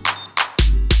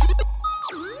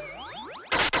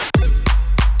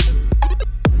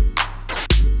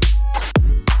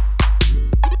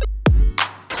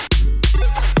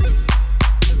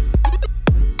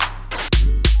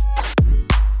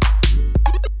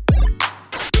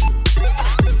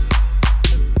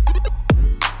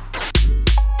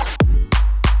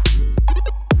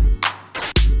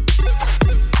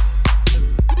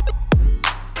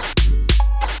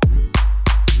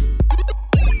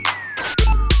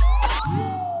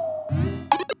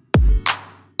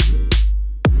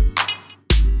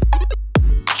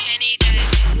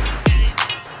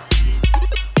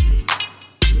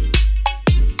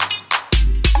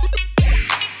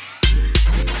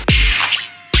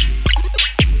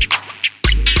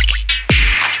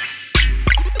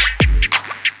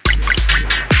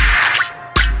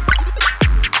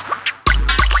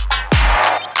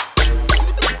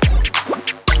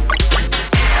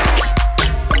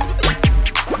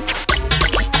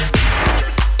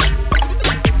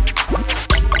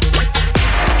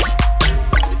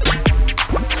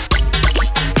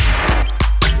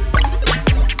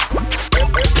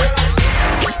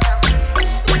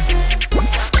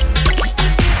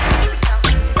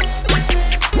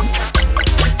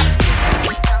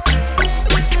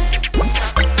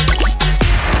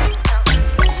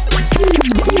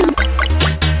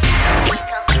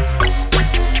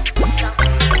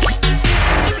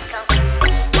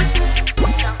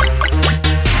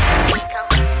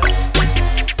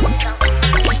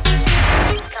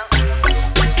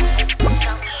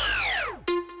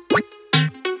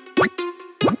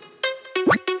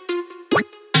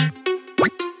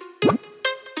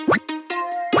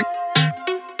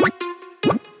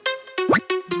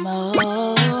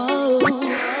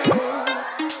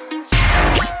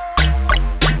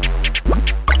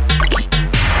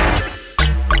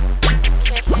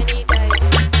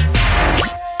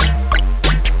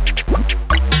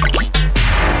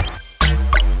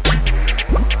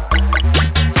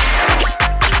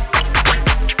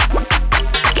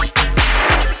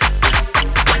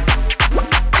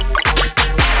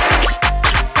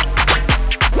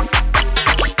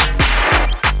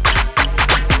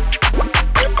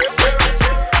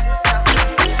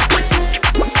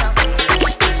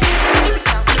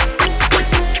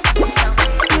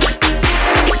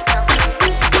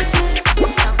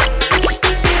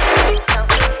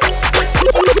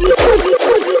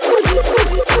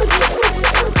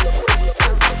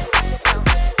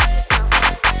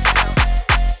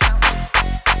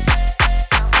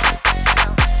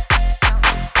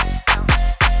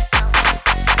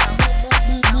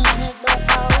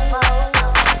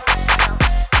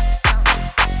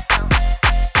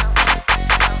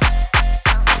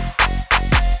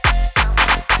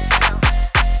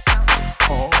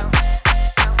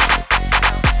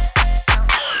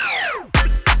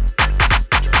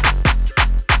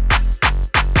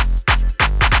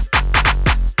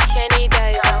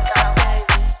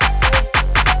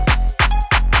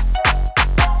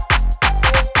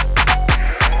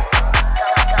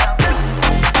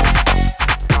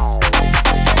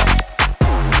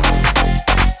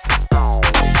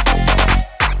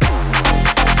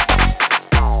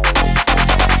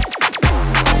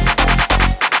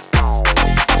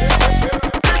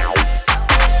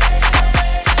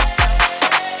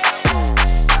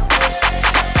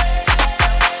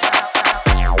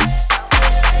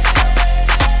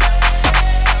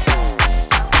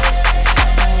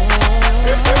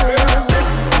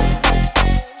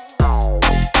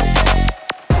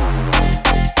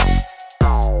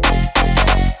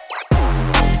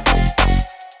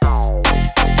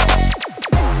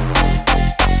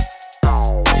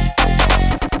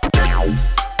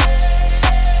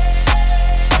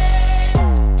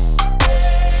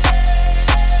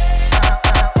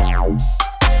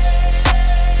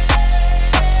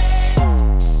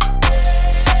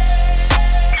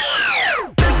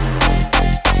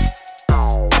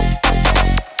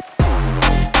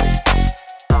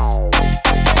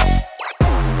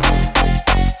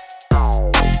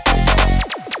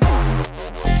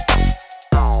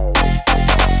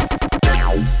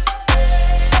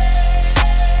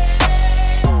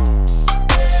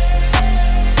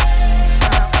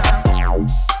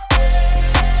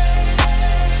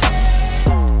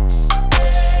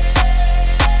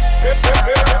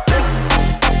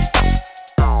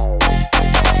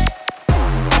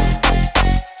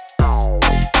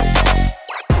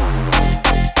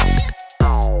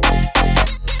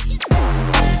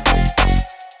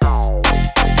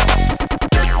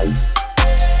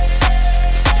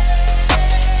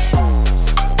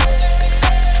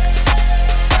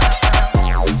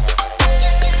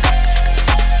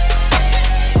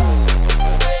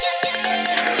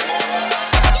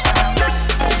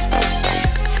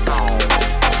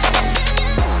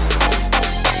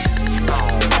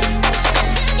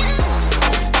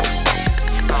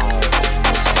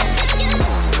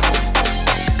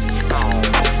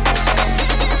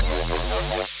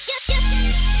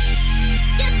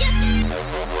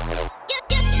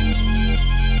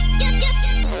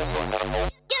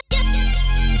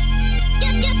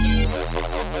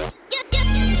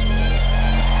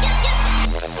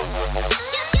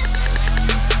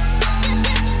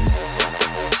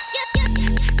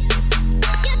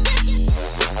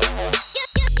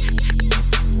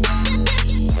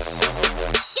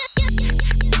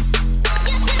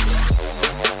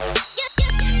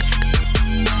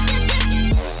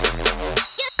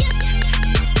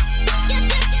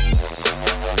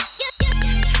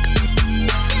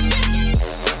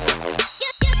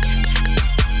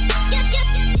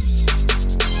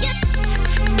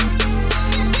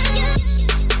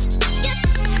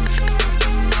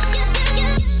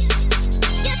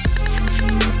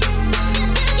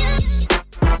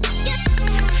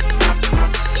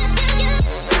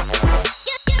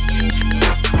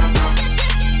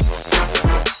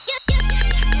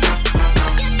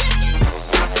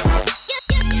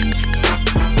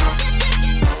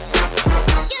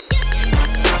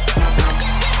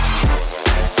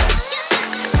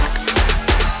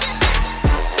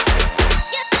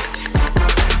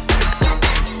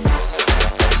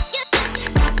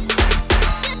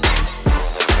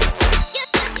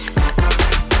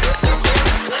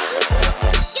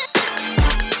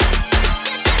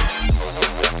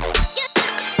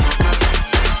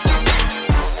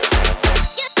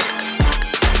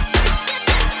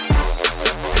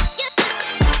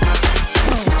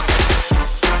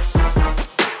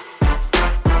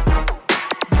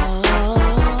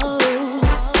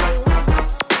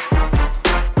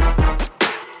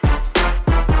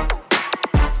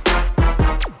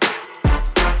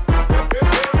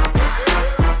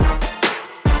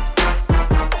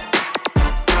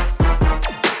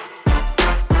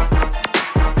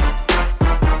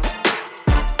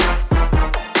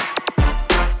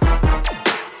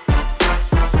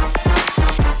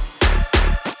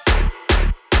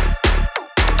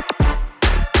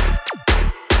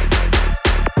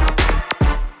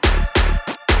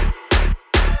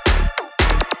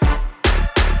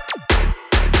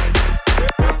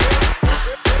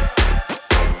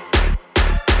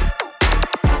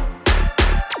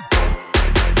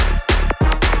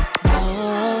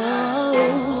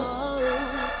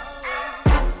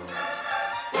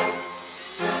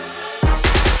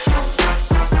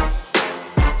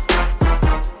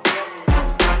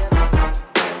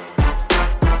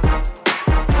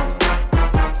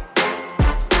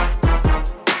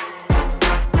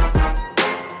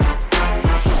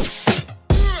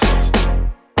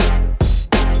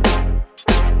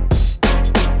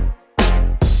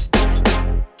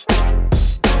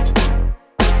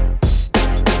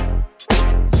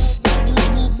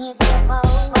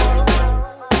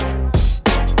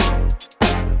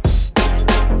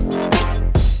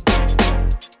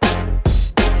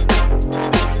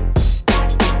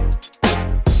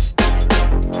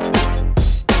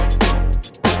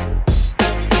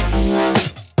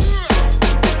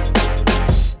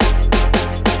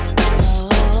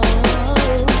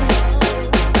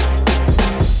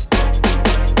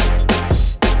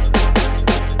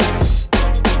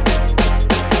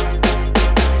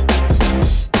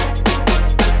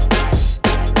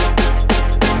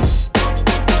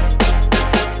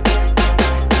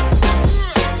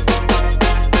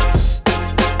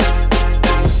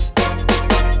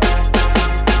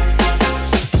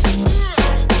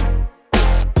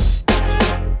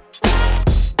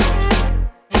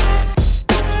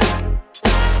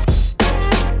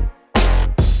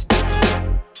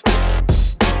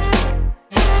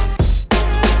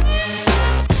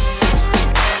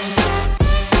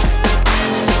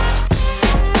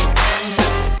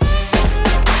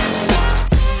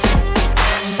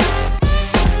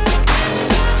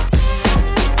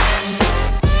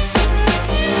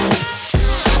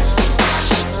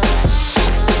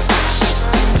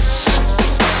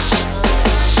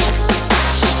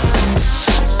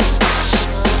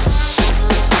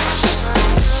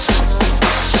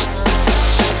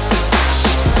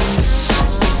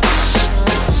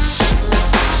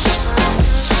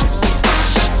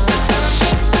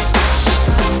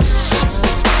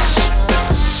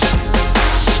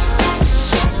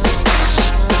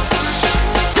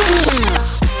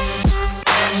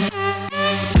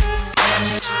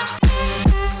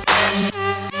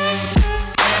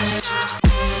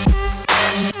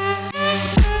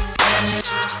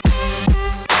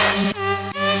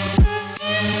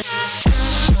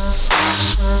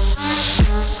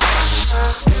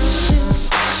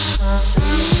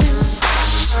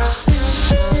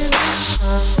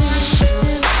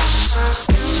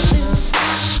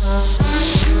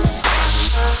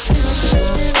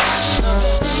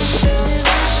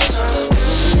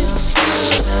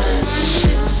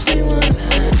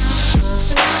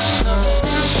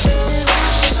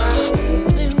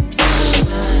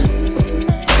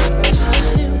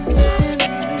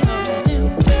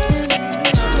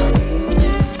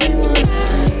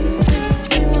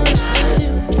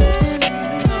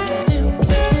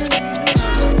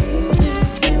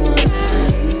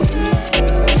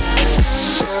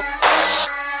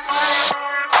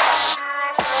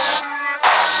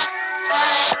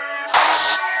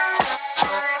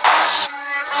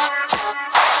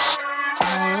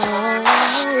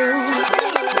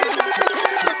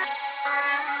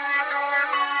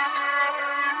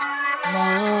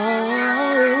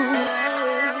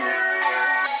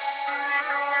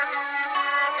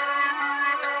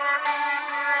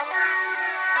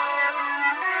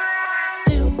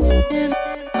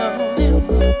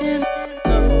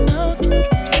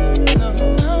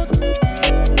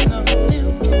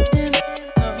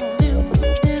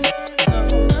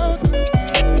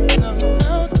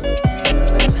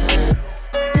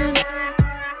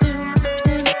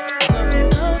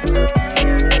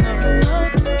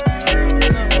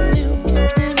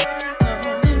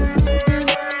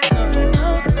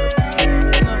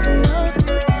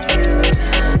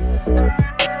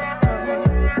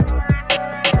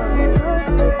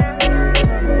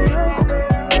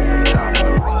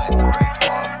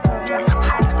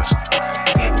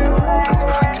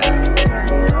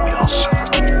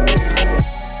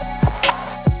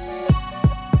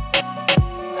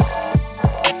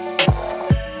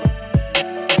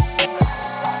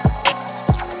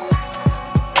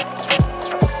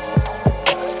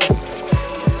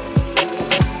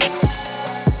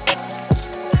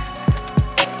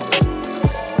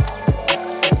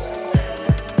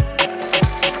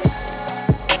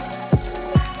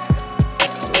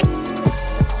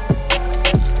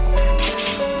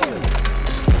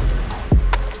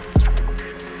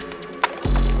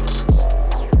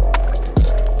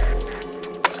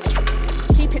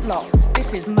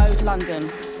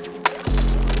 London.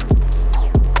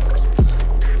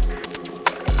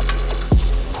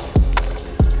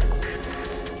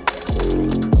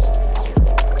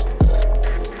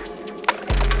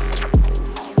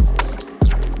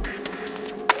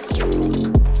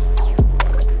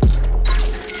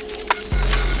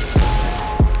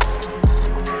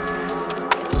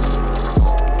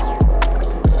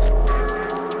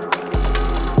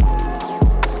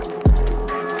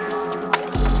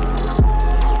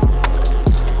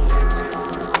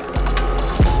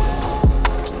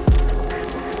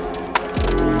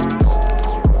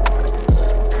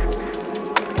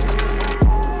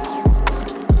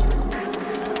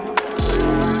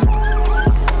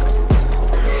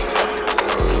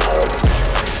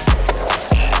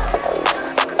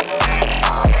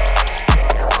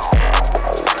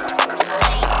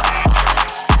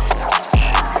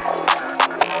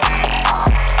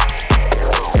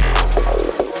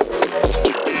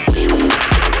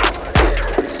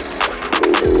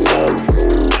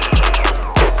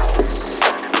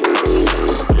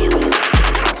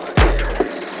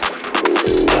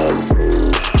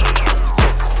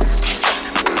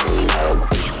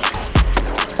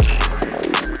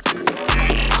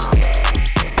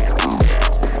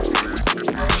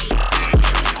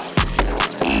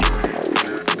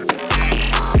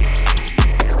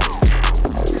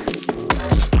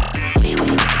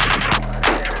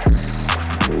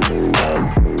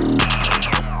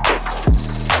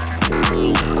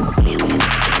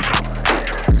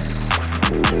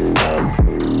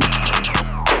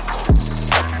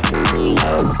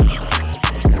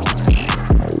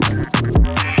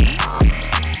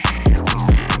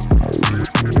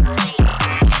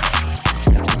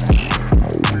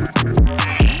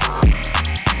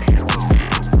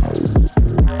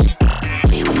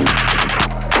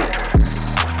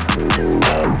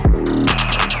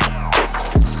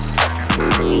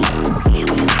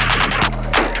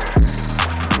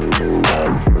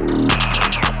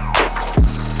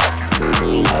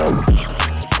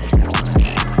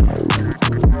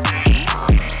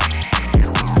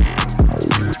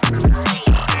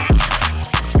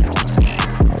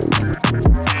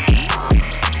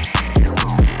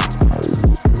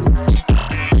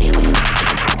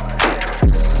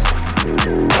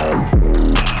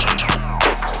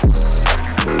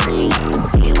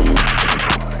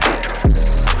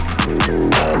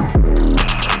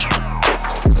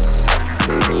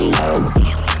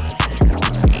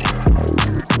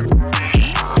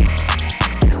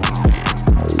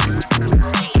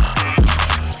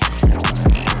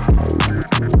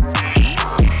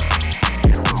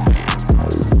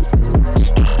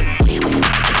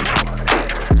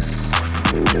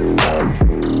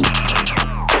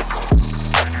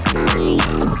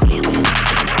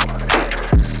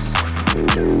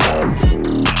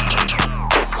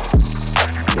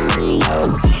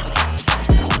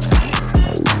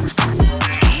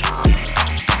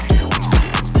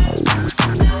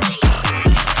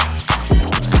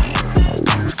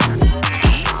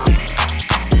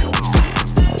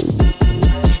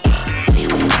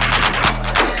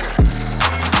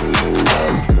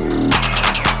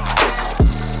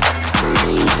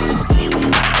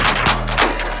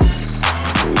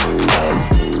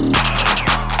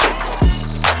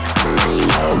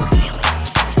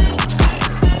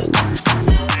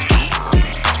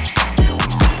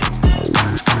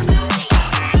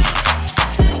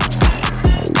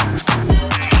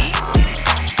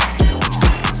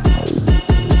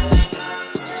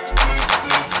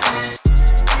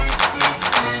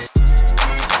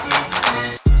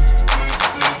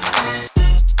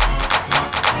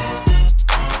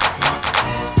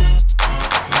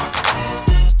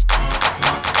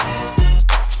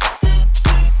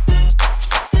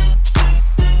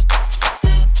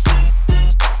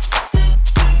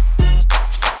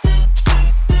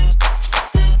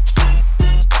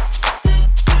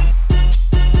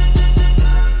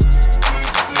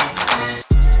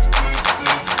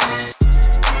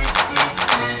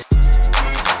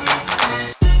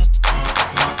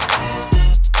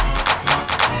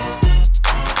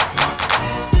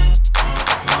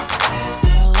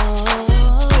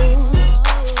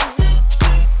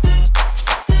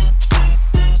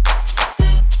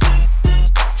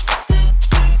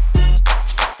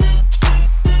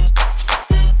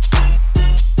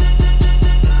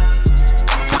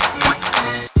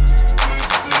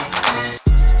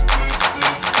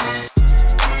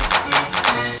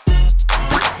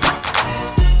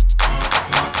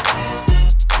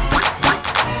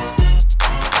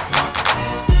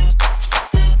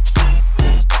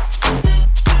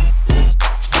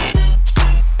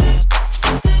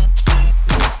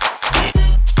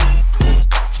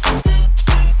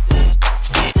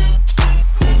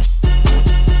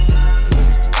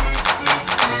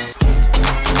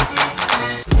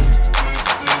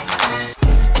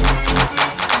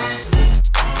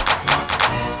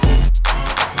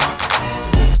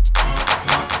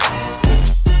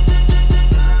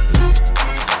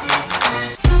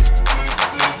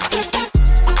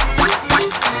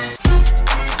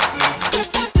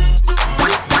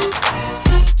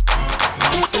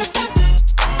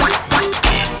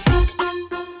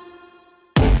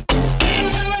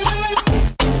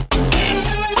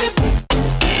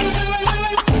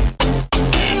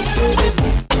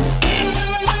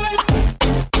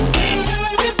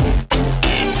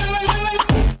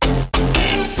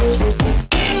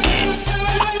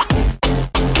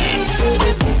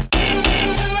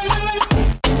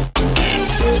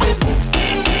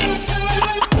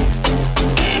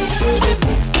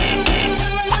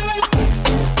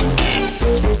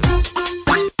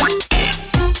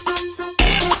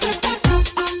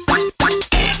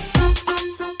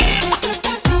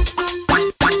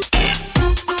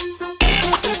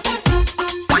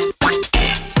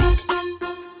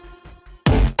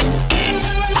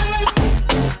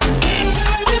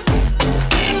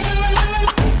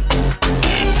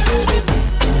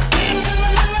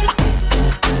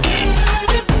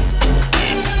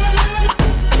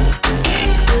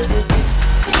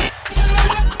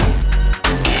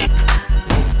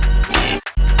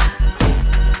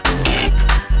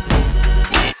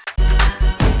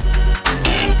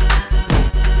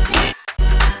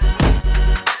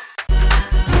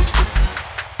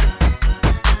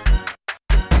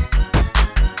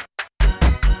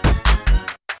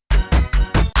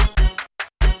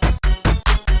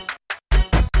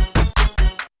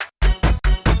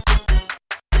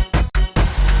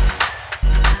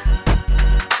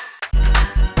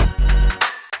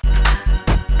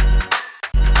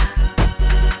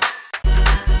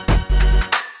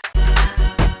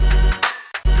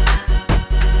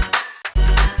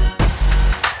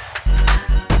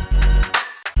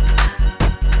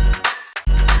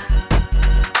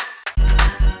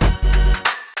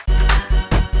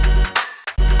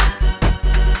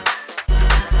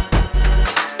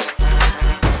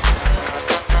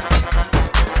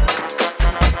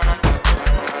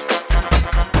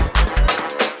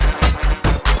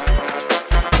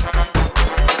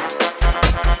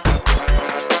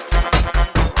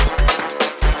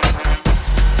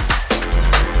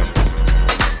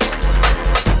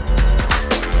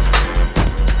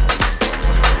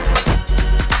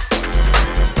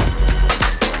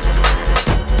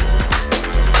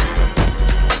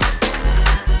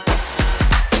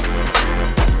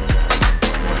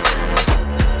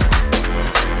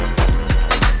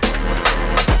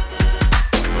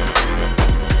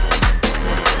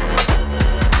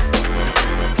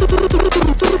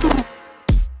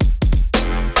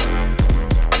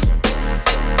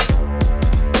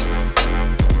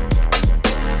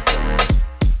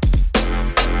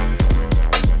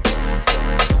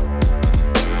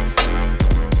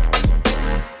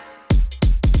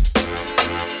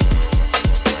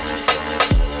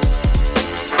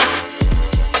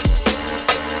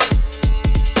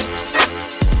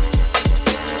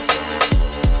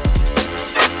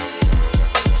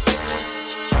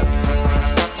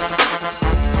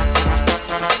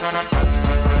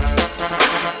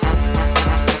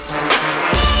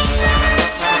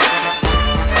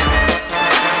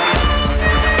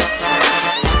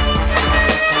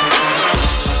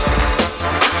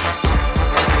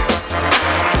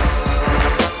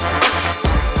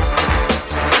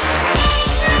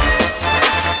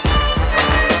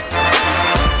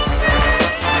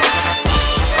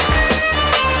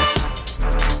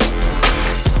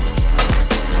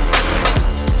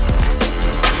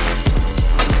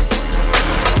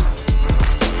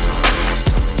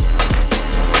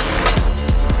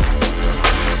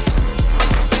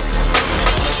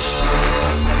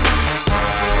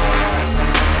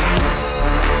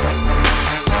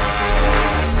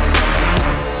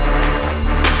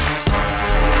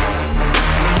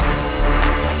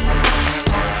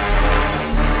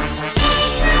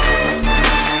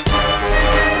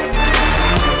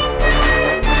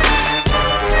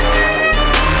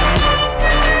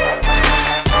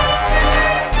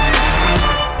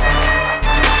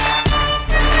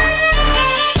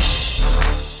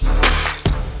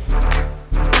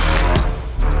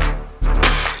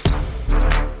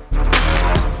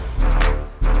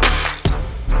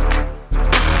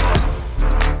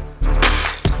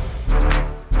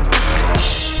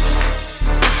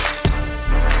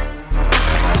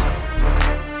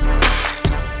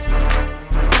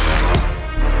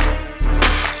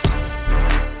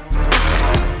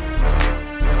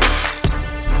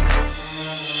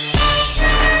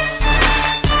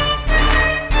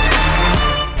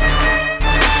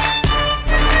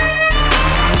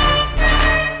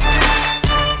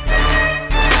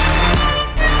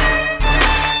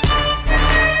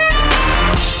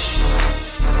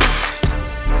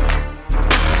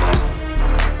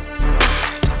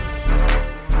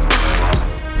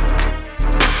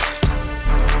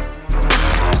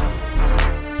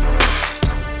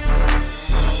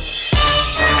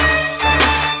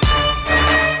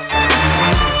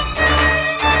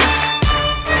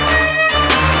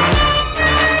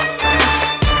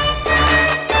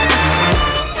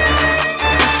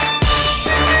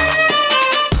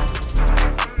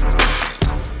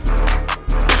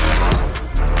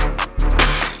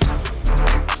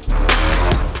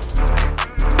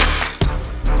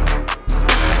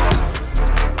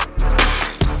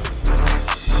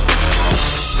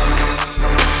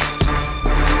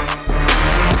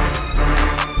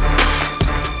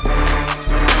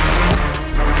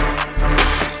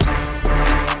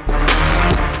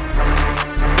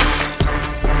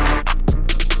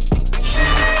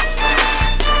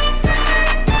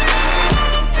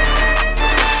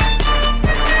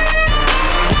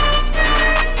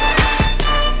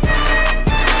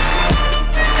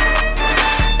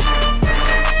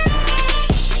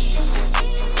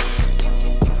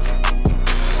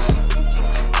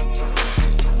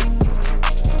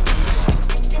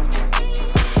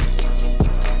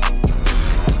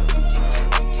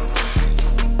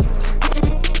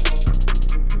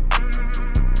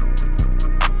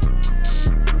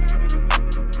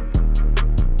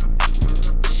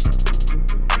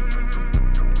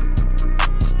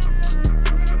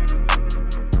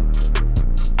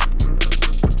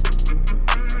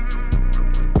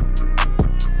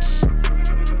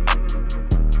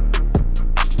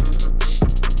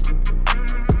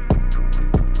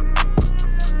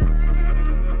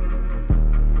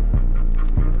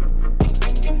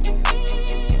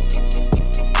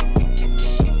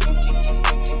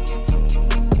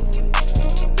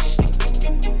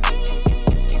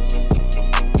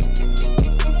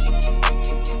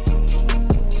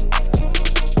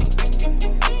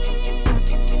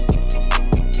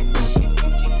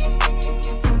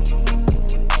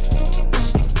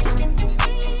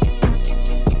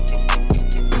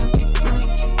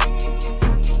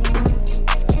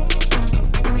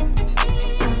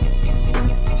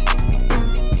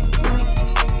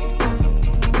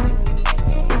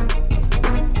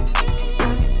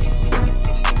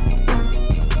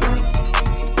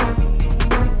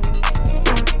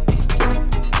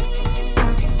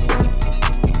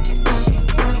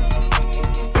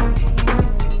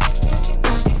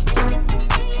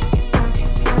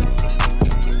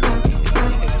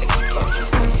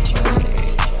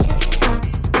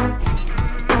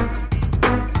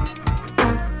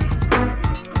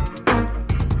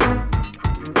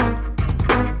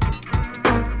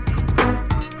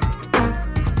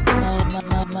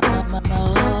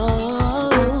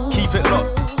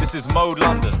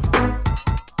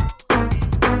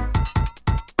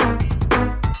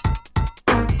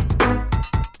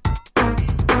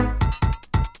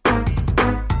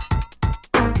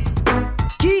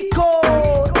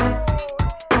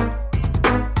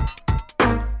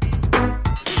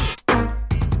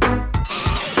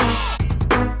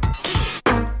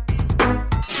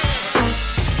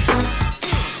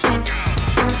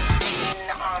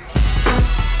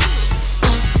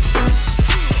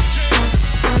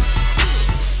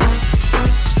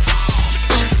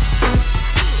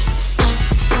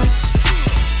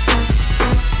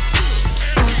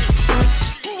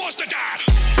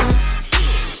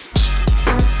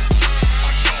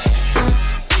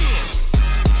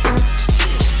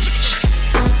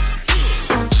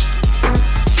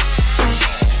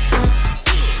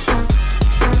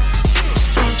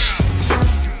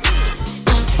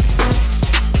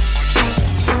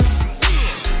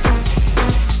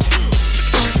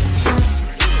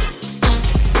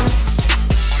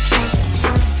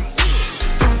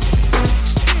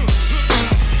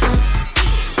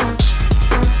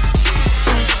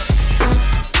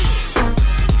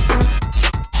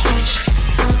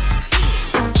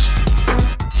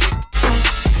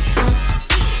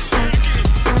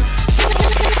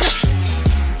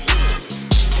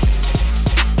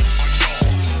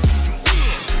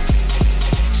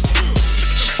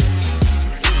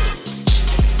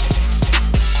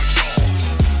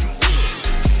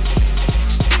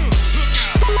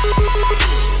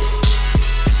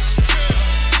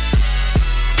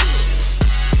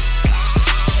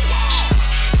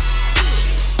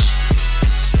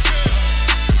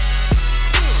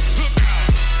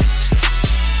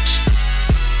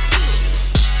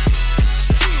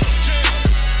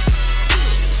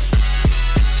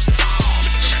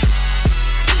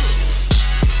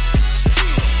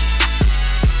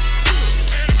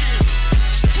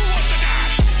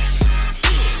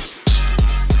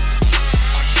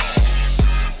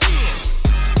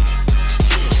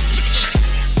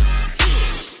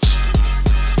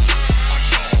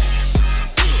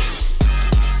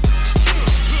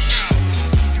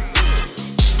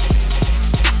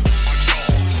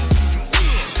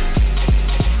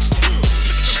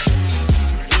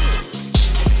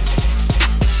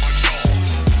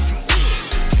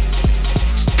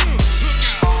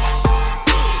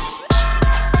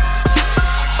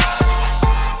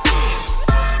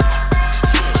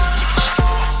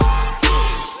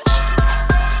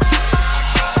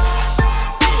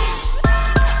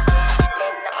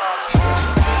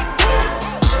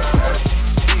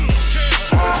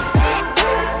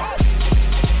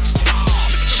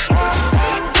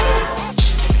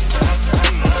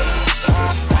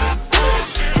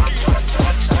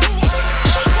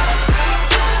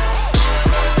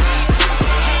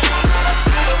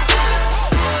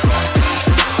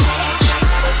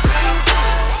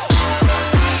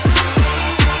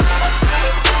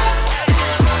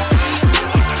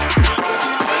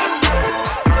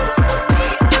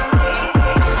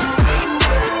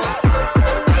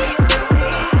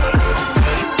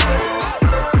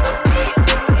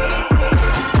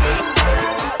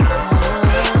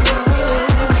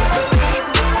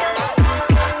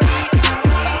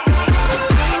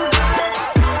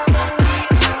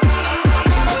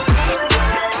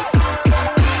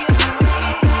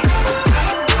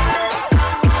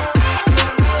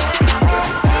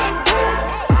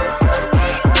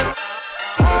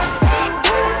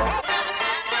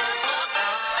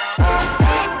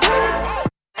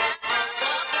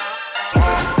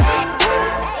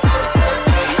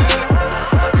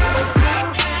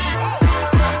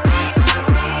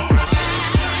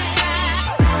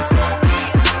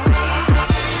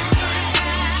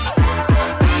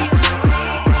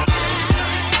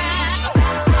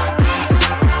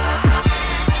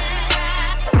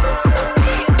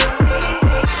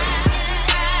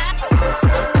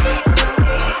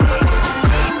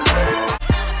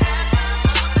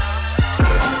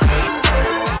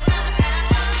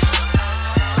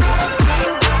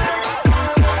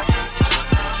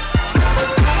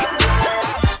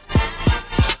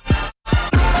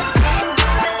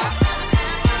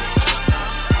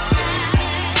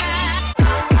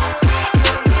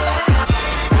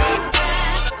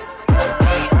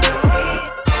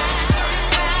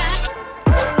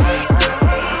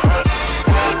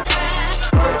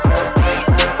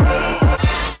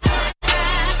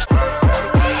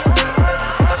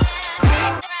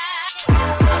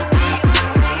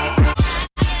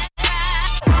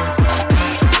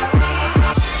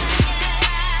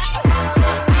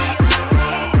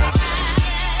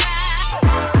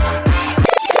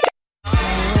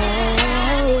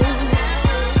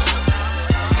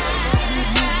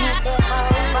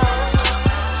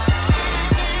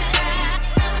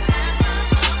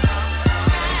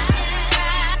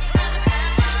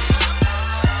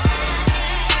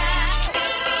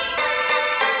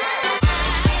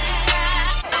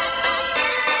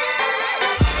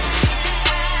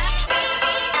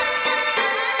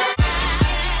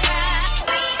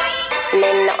 I'm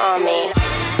in the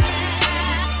army.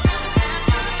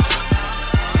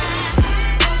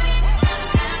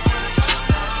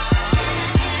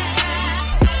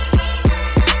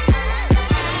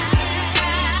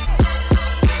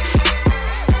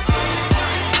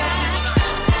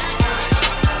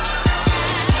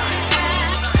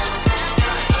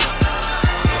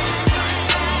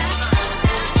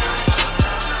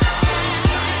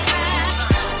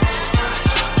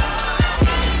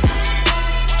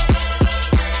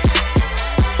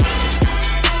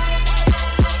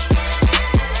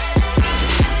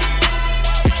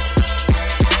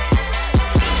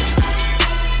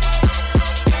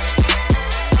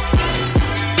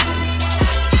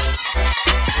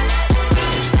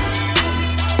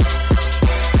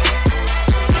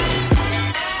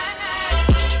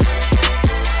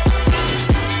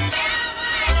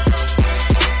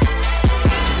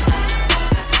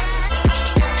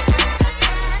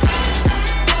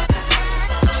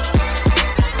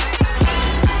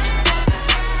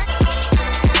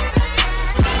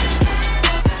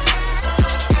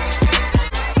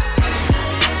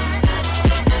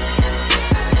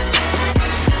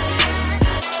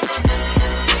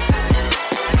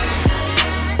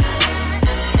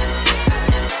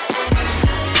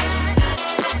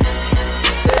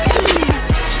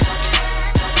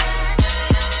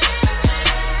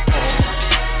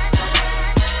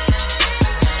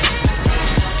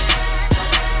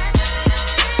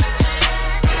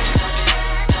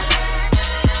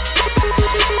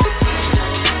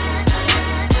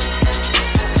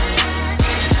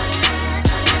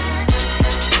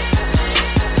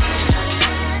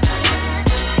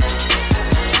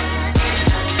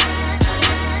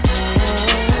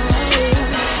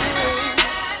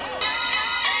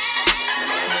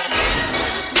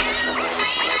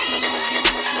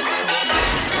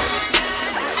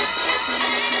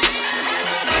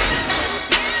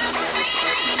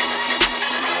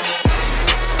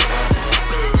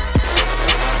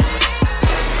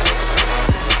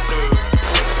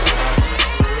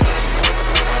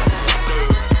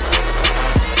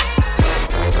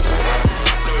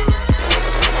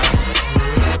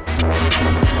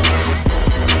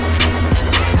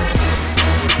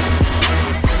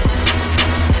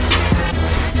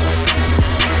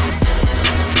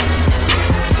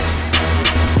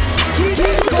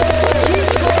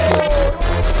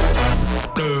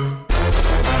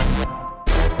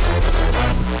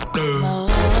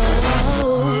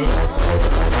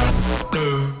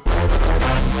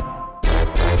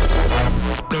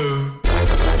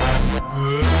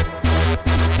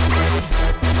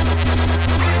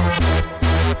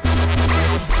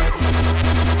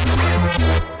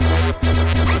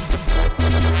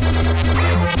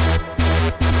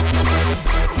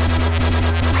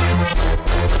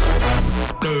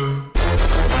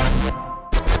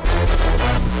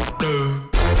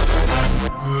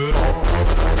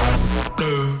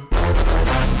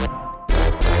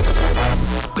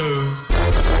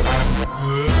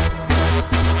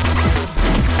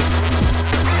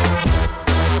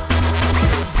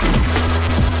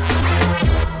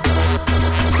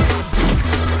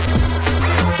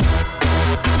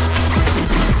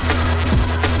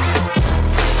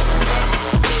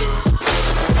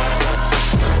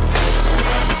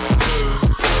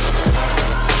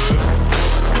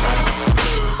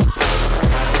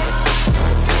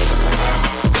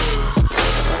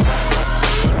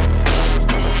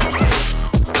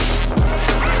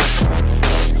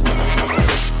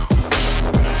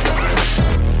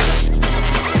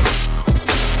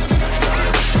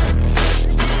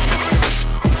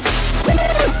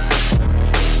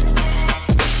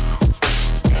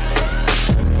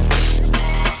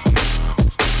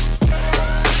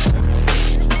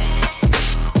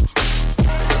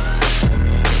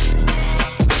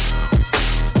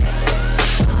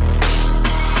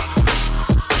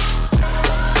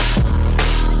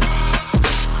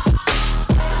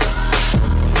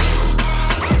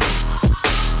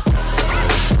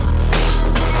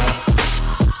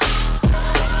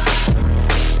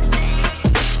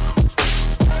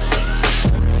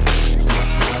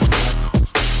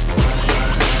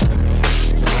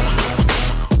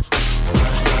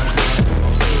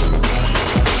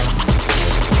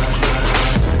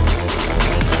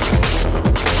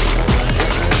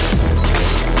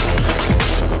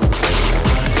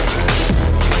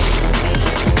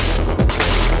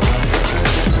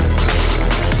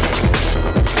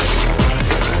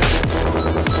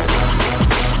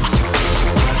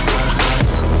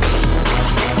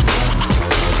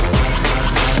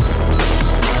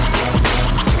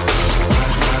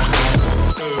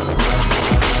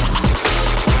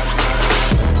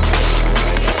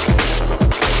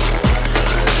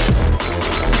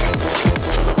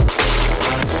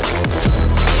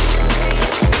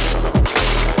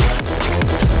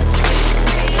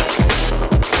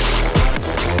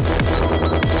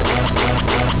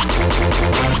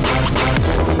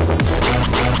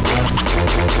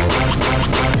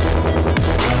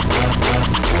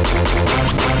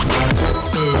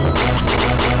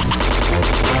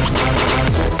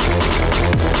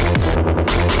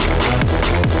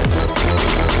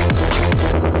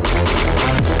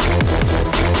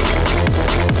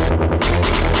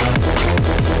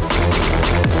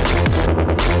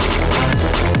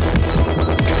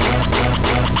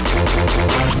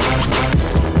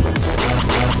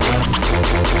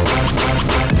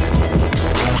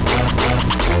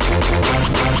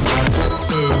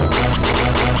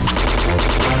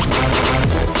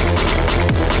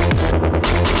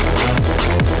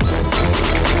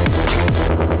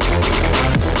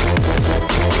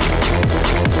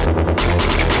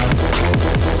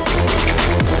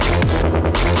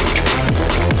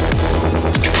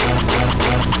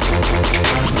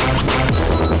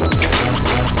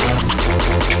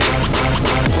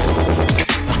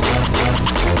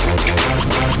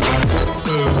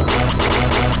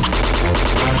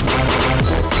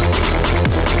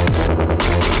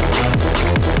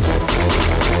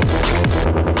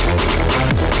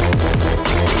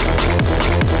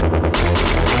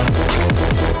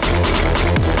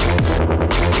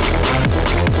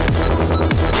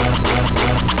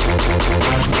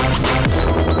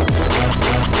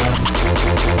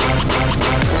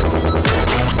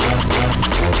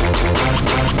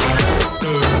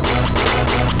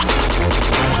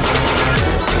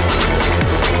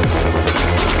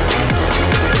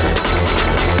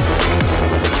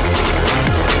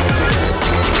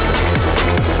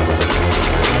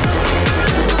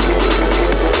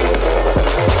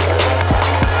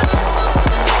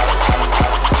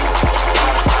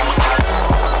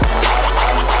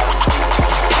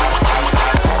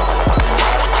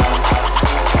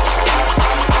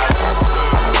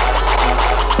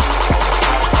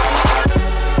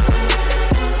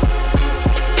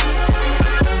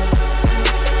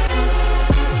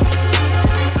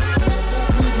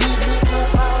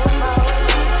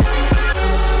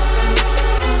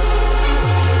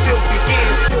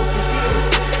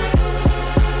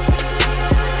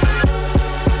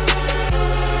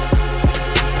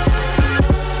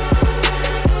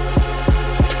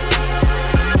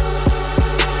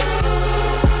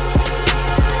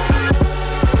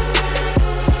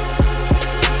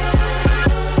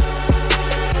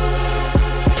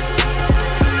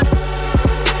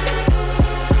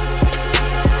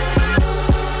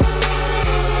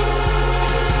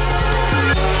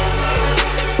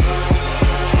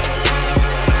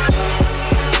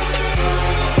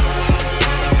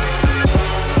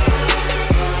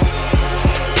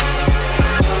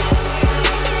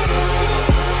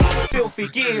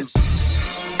 is.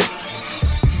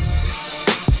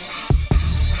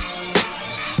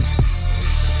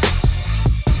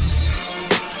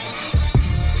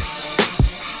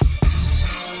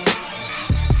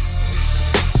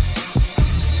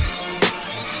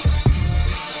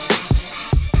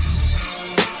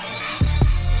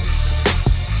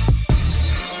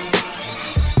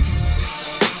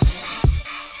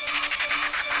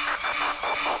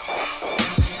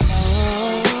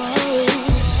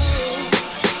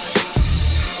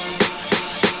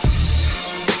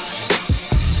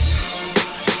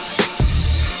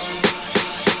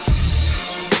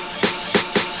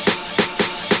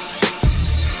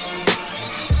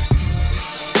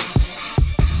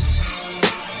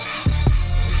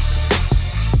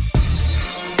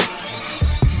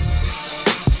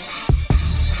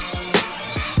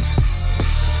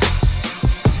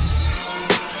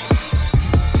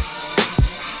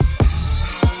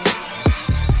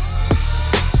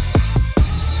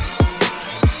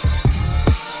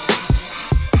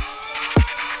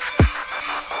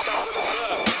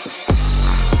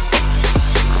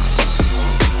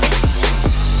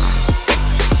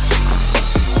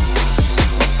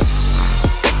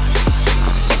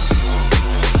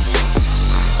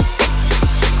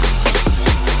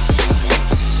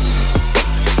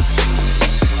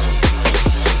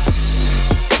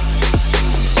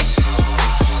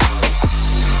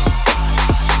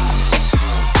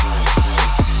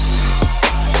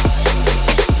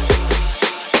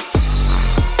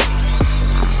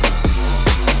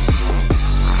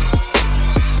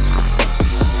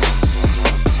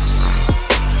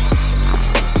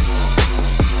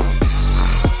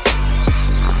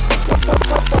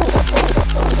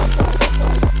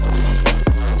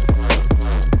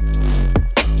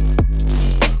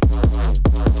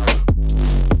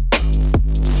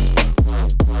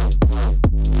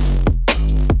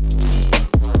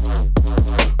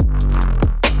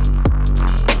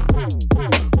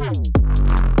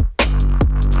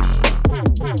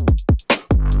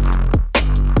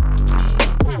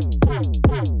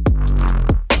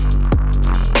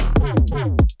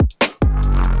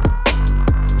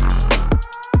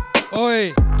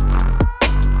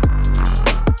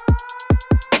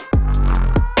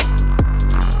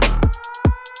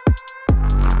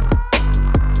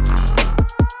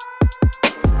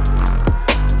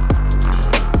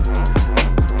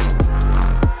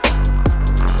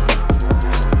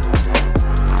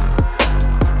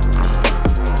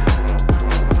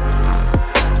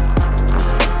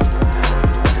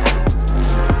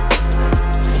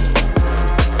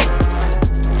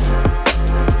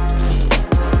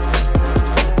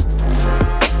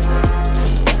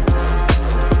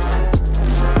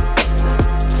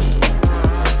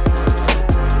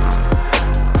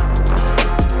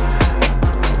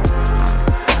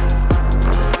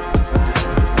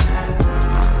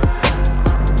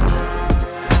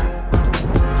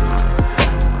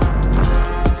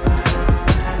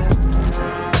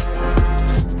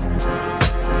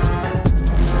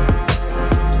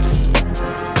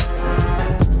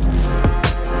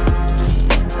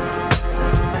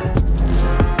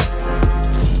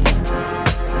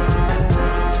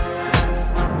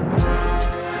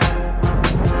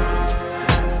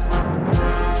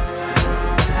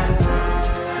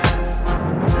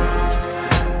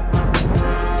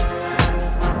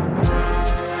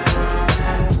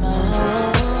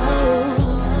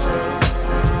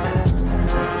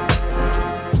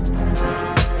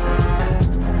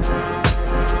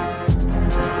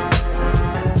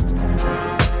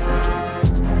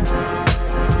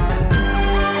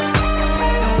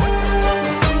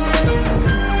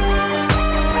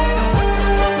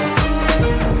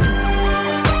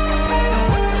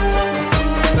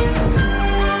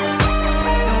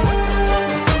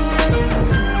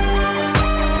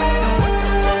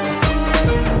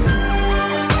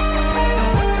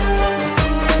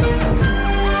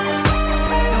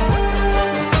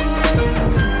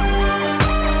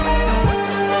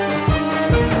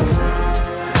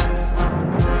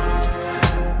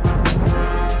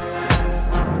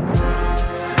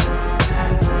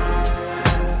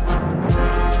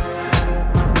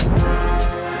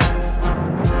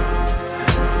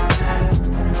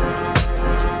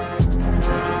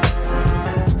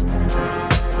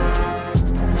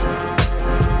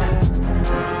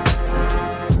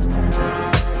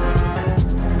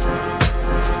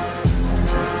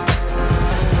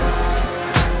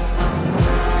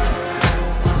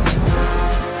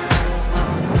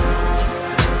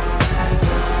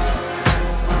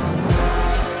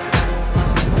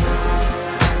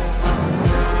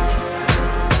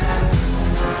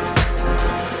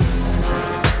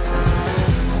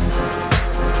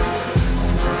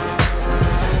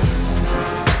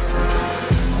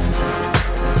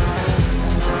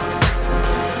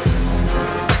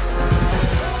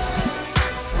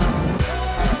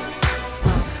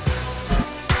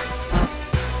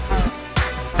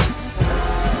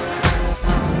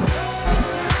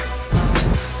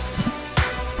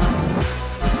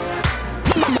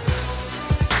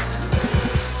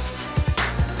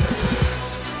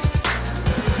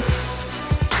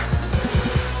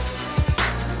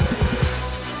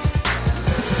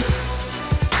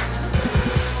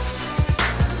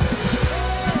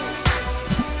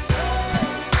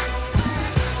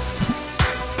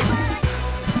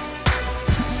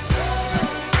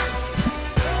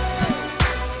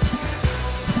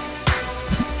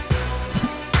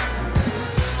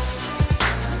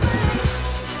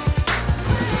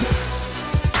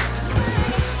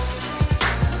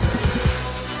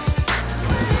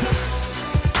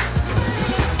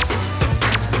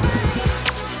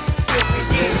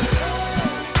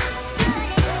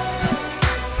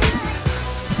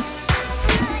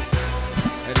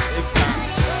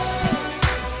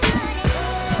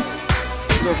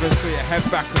 Rivers for your head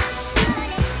backwards.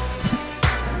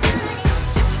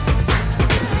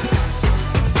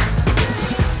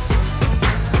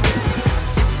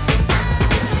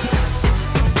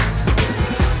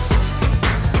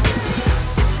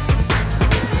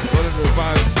 One of the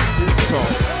vibes is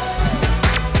top.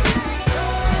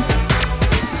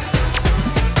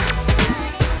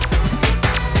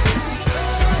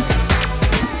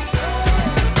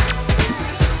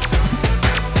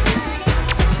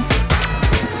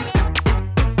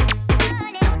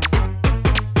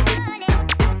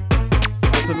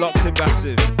 Locked in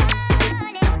massive.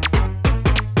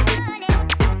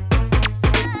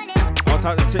 I'll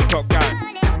type the TikTok gang.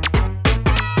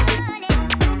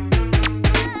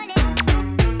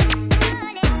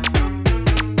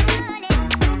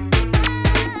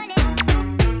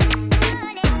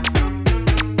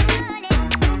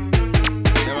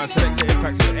 Yeah, man, Selecta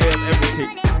Impact for A on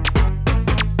everything.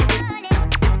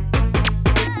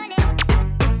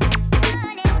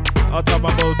 I'll type my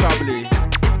Mo family.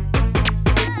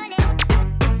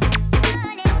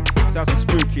 That's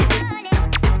spooky.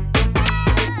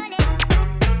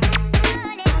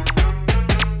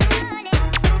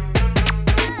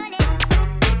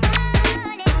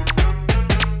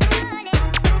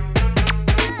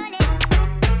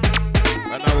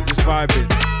 Right now we're just vibing.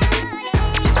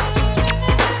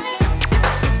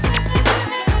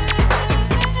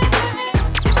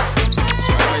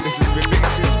 Right, this is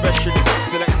remixing specialist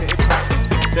Selecta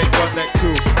Impact. Deck 1, deck 2.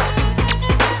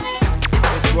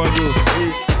 This one you'll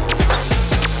see.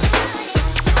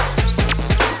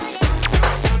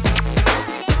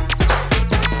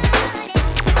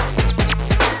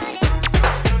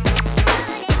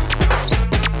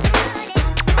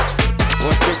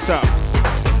 Up.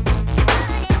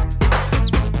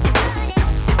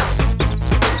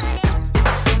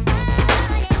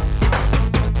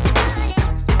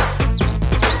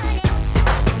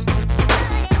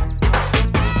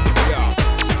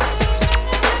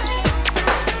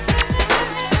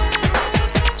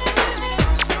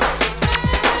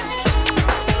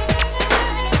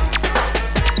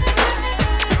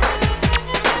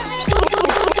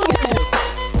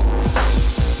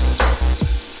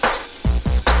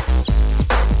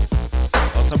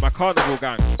 Carnival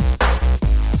gang.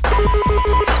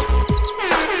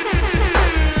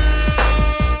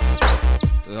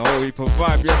 The whole heap of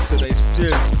vibe yesterday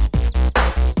still.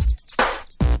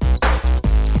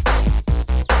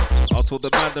 I saw the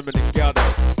man them in the gather.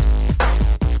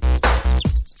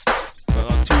 But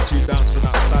on 2-2 dancing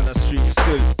outside the street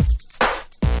still.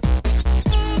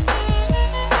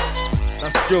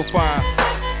 That's still fire.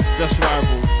 Just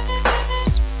rival.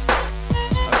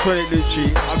 That's 20 Lucci,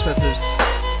 upsetters.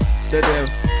 They're there.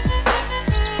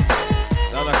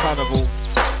 Another carnival.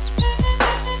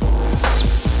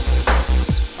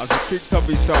 As a King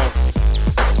Tubby song.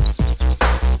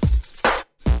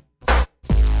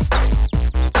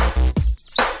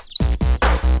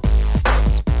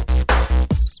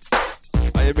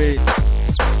 How you mean?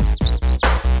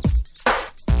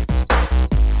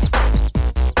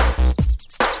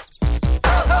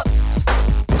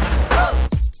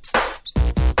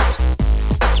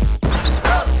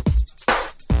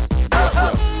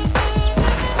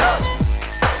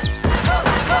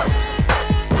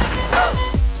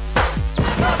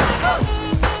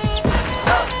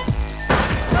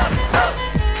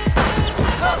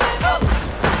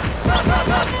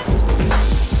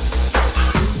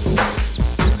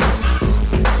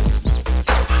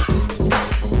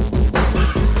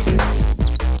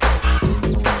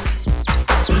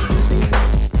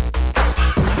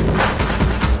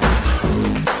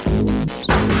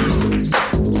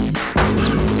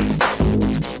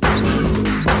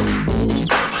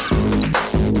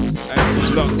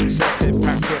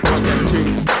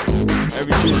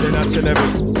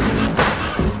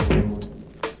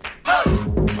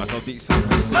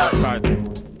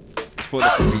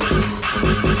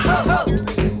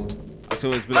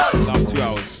 It's been like the last 2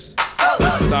 hours.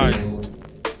 7 to 9.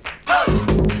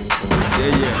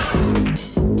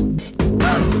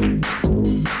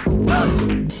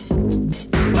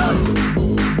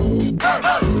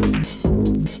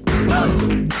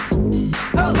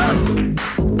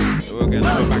 So we'll get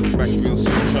another back-to-back real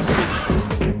soon, trust me.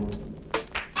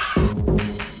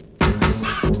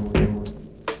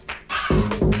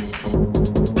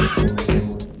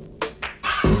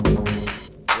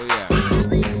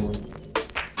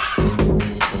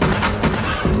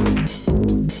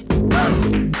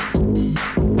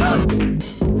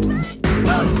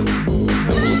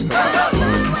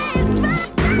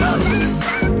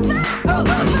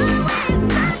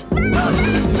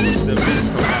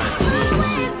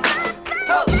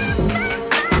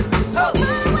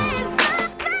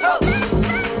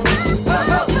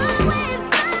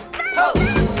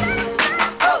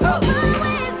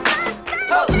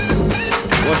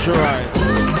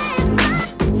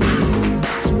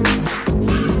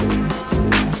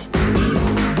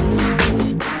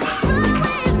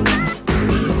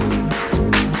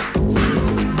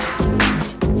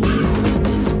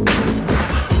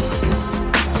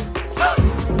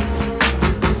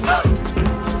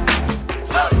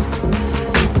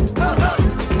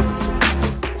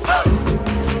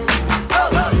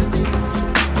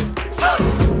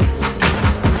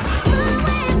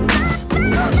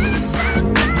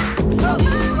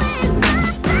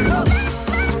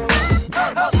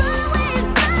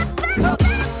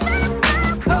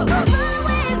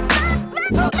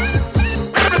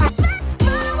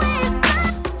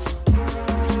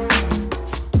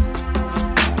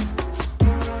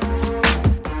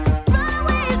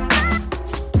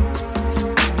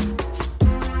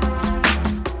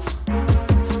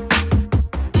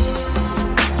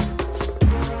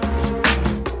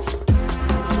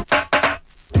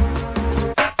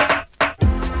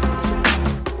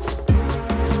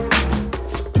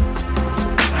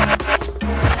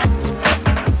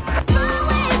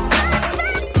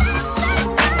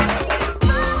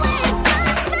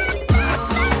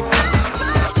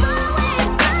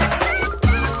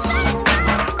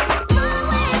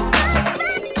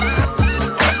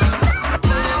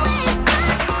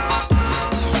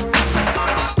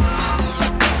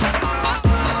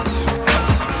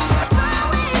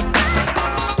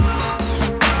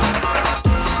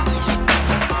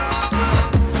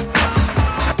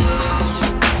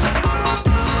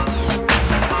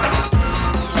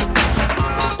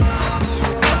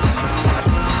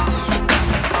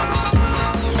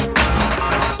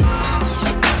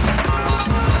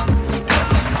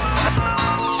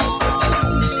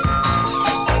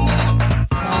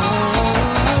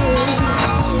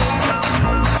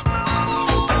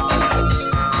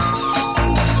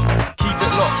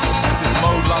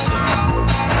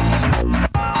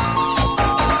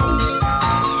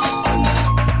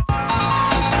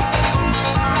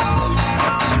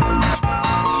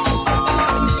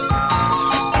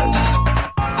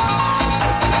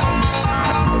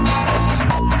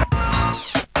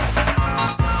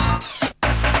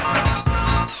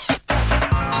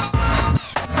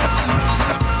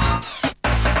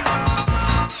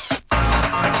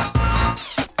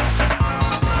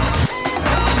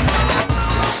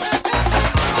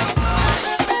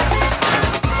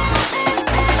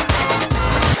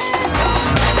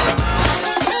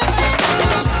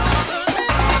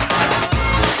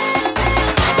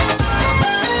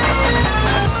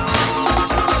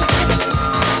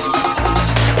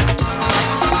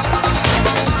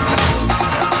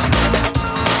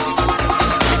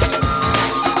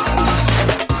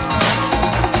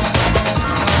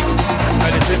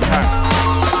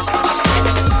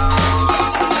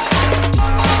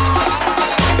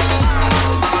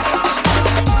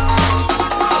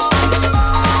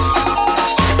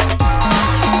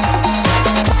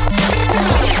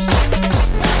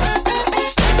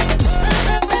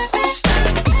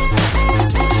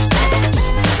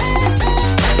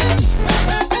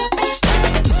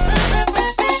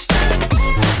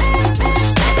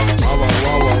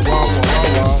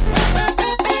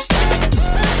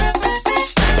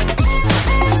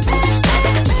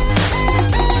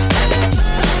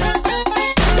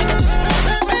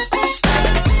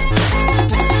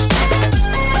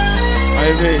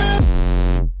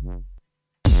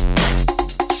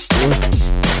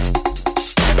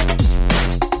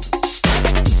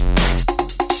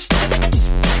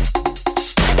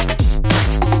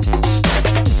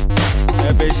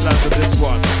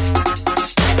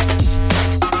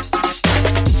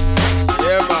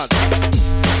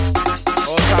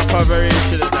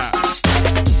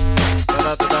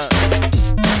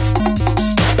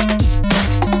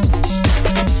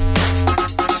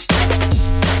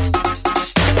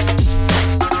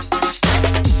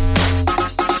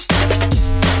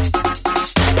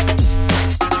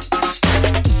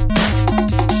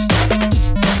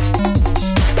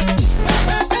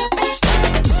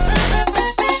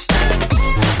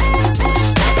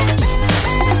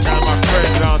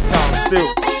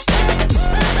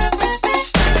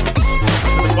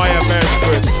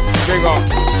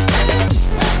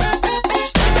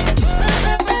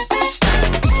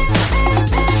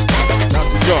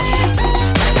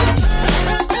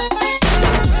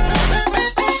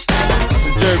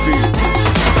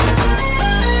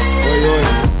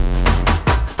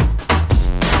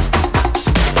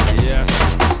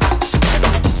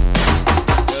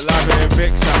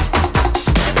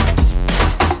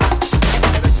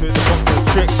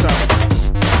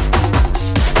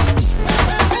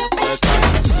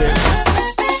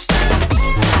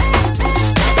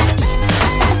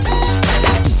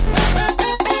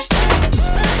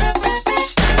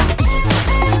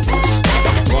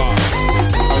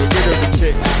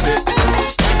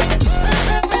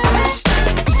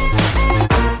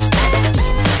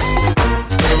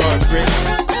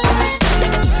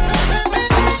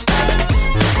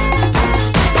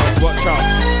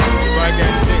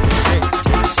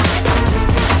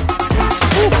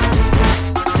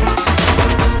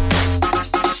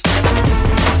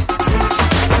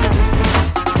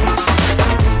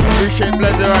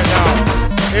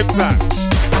 Impact.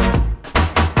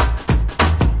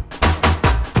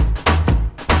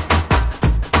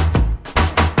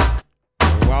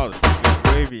 Oh, wow, it's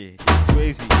wavy, it's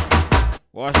Swayze.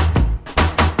 Watch.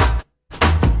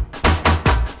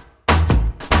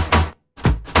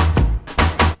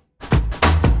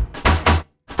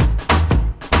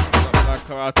 Black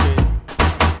karate.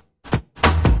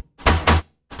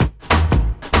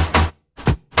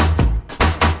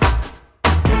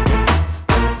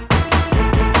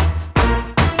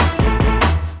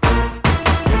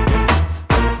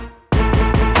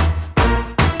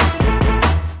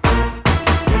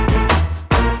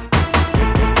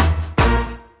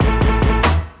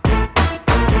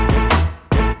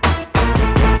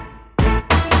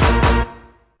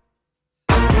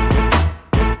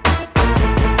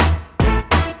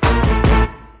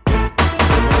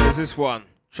 This one,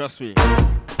 trust me.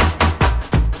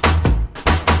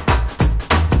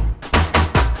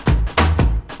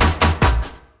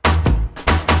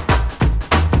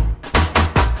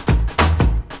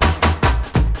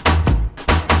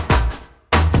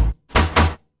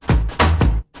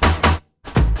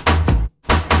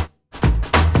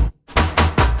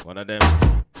 One of them.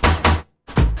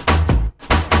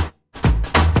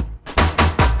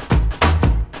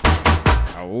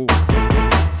 Oh.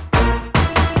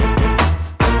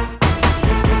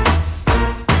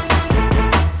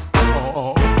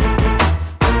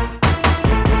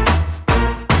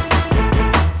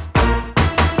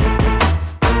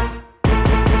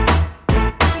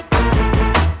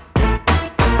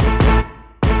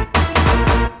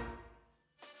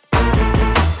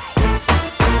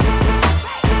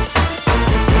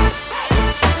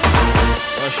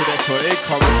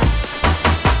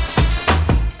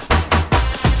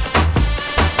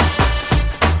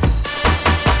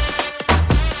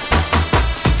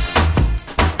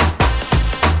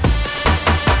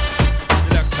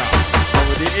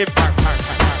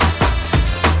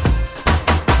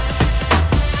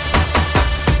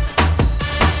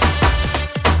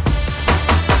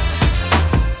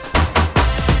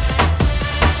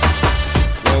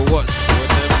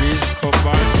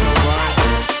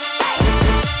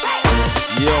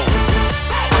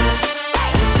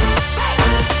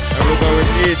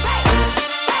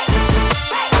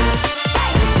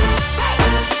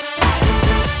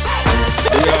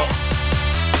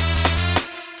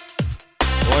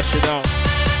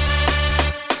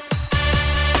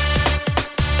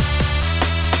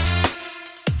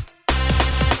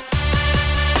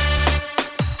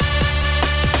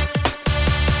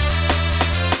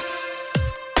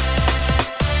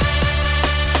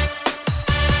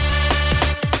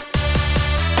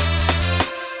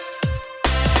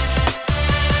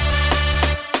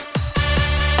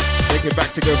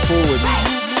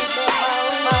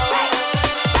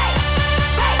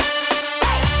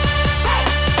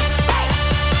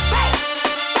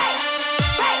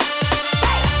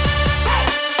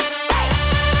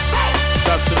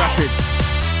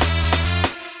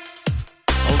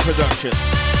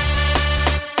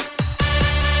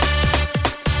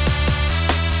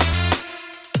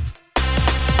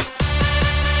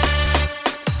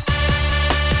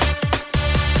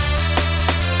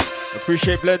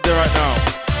 Appreciate Blender right now.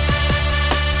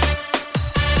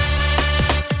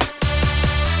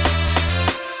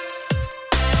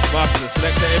 Master,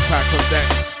 Selecta Impact on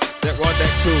decks. Deck 1,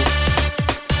 deck 2.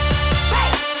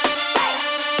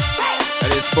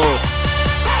 And it's both.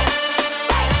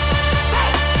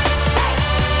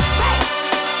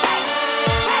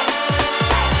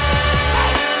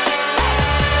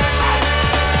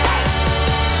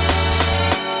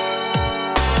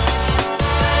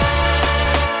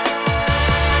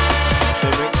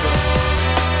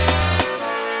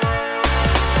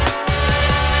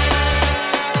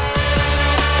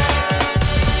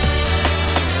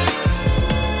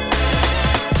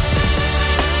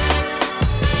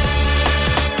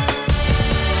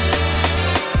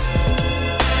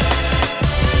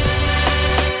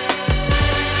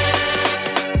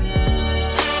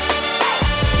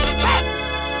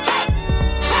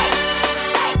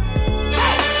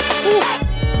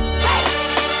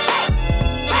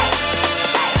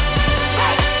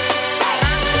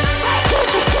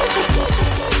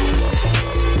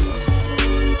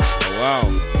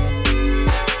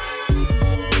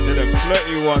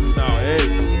 Ones now, hey.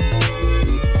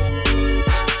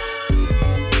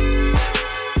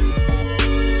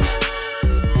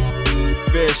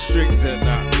 Bare strings and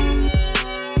that.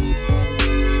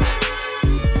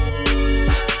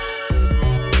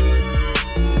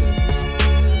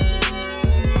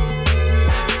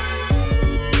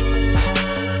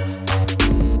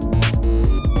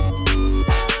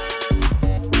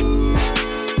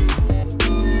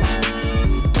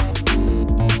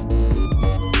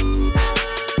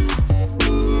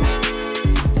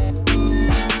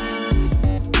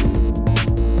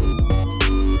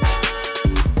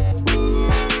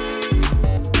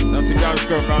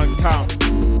 Around town.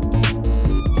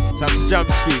 Shout to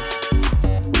Jamski.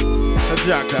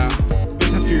 Jacka.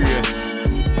 Mr. Furious.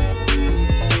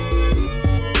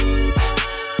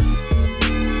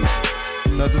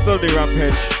 That's the Dudley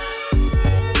Rampage.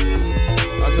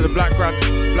 That's the Black Crown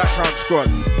Squad.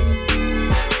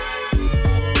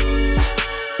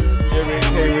 Jerry,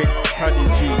 K-Wick, Tanya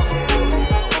G.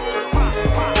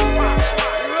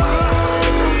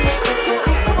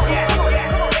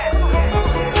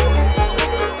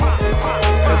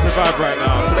 Vibe right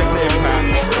now, Selecta Impact.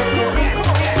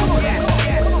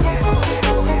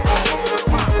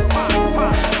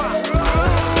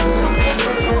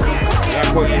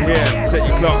 Like what you hear, set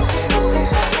your clocks.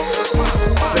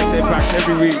 Selecta Impact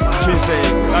every week, Tuesday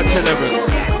at 11.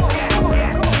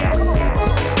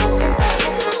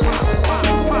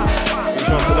 Which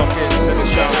wants to lock in, send a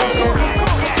shout out.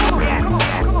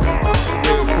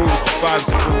 Say cool vibes,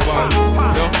 you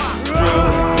know? Drill,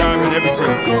 grime and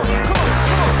everything.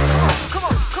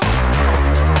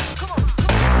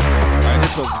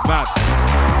 This was mad.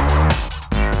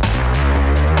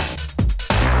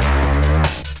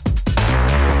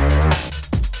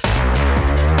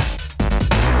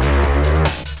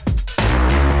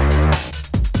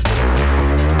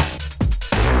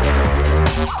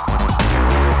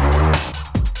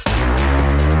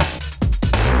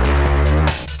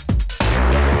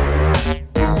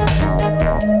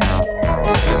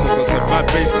 This was some mad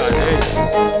bassline, eh?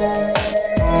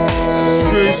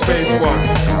 Screw space one.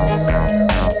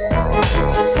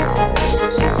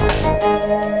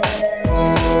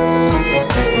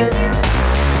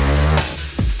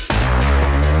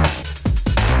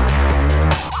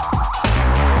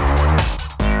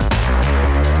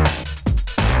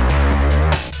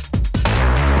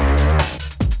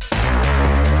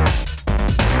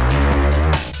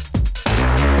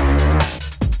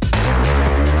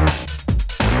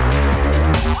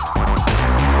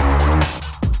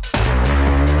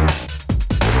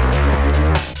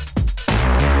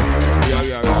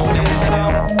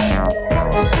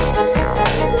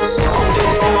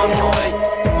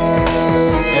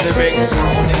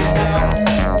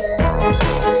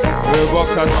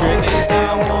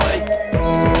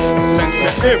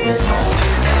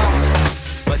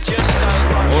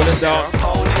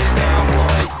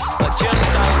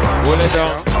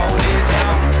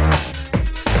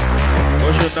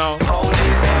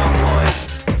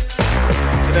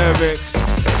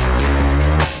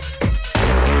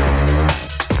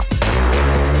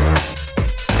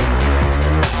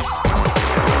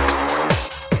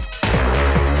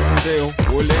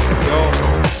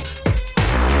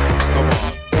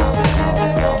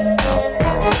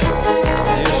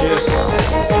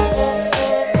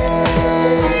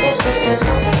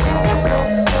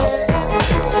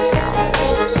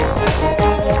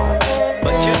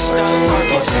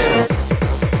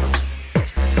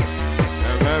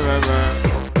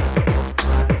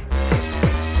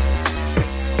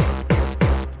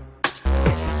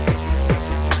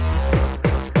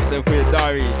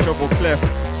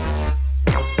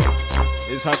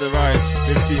 Inside the Ride,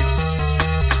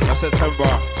 15th of September.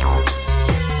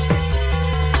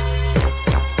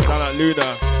 Down at Luna.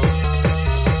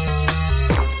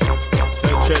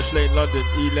 St. Church Lane, London,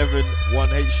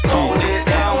 E11-1HG. Hold it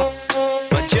down,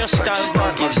 but just don't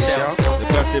bug yourself. The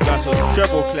birthday bash was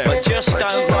Treble Clef. But just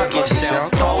don't bug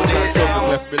yourself. Hold it down.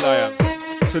 Treble Clef Milan.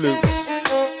 Salutes.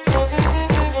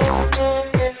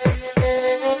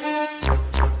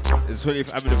 It's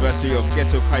 20th anniversary of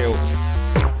Ghetto Coyote.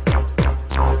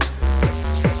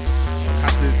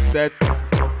 Cass is dead.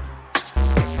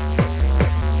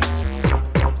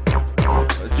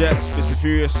 Jets, Mr.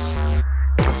 Furious,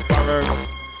 Sparrow,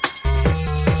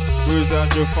 Bruiser,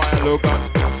 Joe Fire, Logan,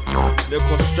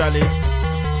 Lico Strally,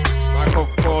 Michael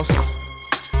Cross,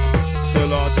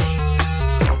 Solange,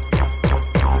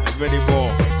 and many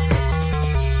more.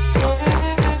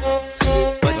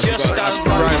 But just don't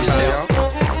bug yourself.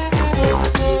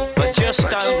 But just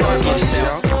don't bug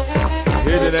yourself.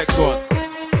 Here's the next one.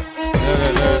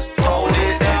 Hold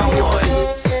it down, boy.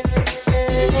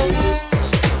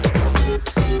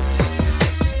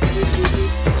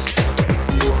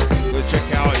 Go check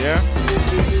it out, yeah?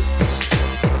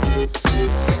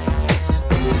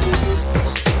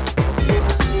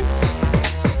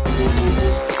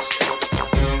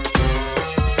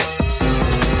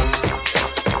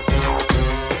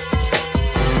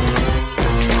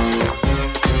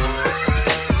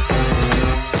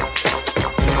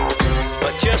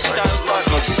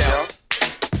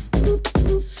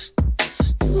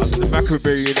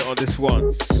 Macroberry unit on this one.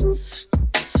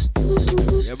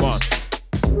 Yeah, man.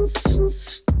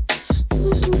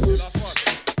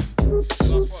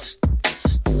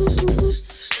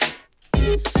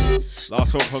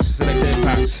 Last one from Selecta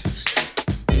Impact.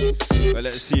 Well,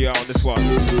 let's see you out on this one.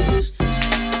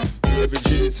 I've been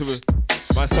tuning to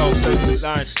myself, St.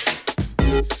 Line,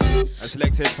 and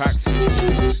Selecta Impact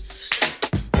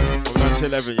from 9 to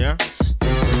 11, yeah?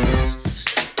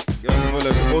 Give us a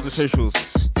follow to all the socials.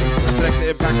 Selecta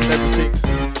Impact and everything.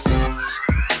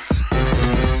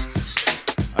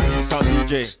 I think sound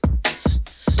DJ.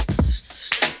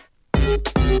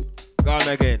 Gone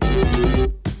again.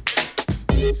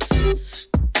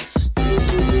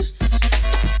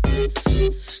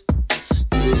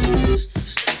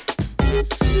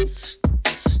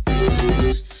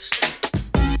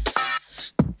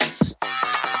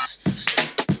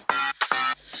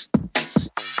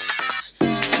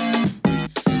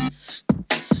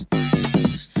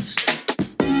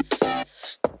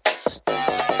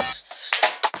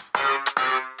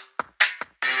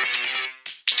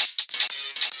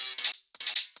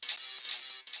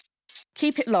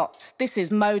 Keep it locked. This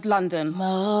is Mode London.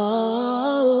 Mode.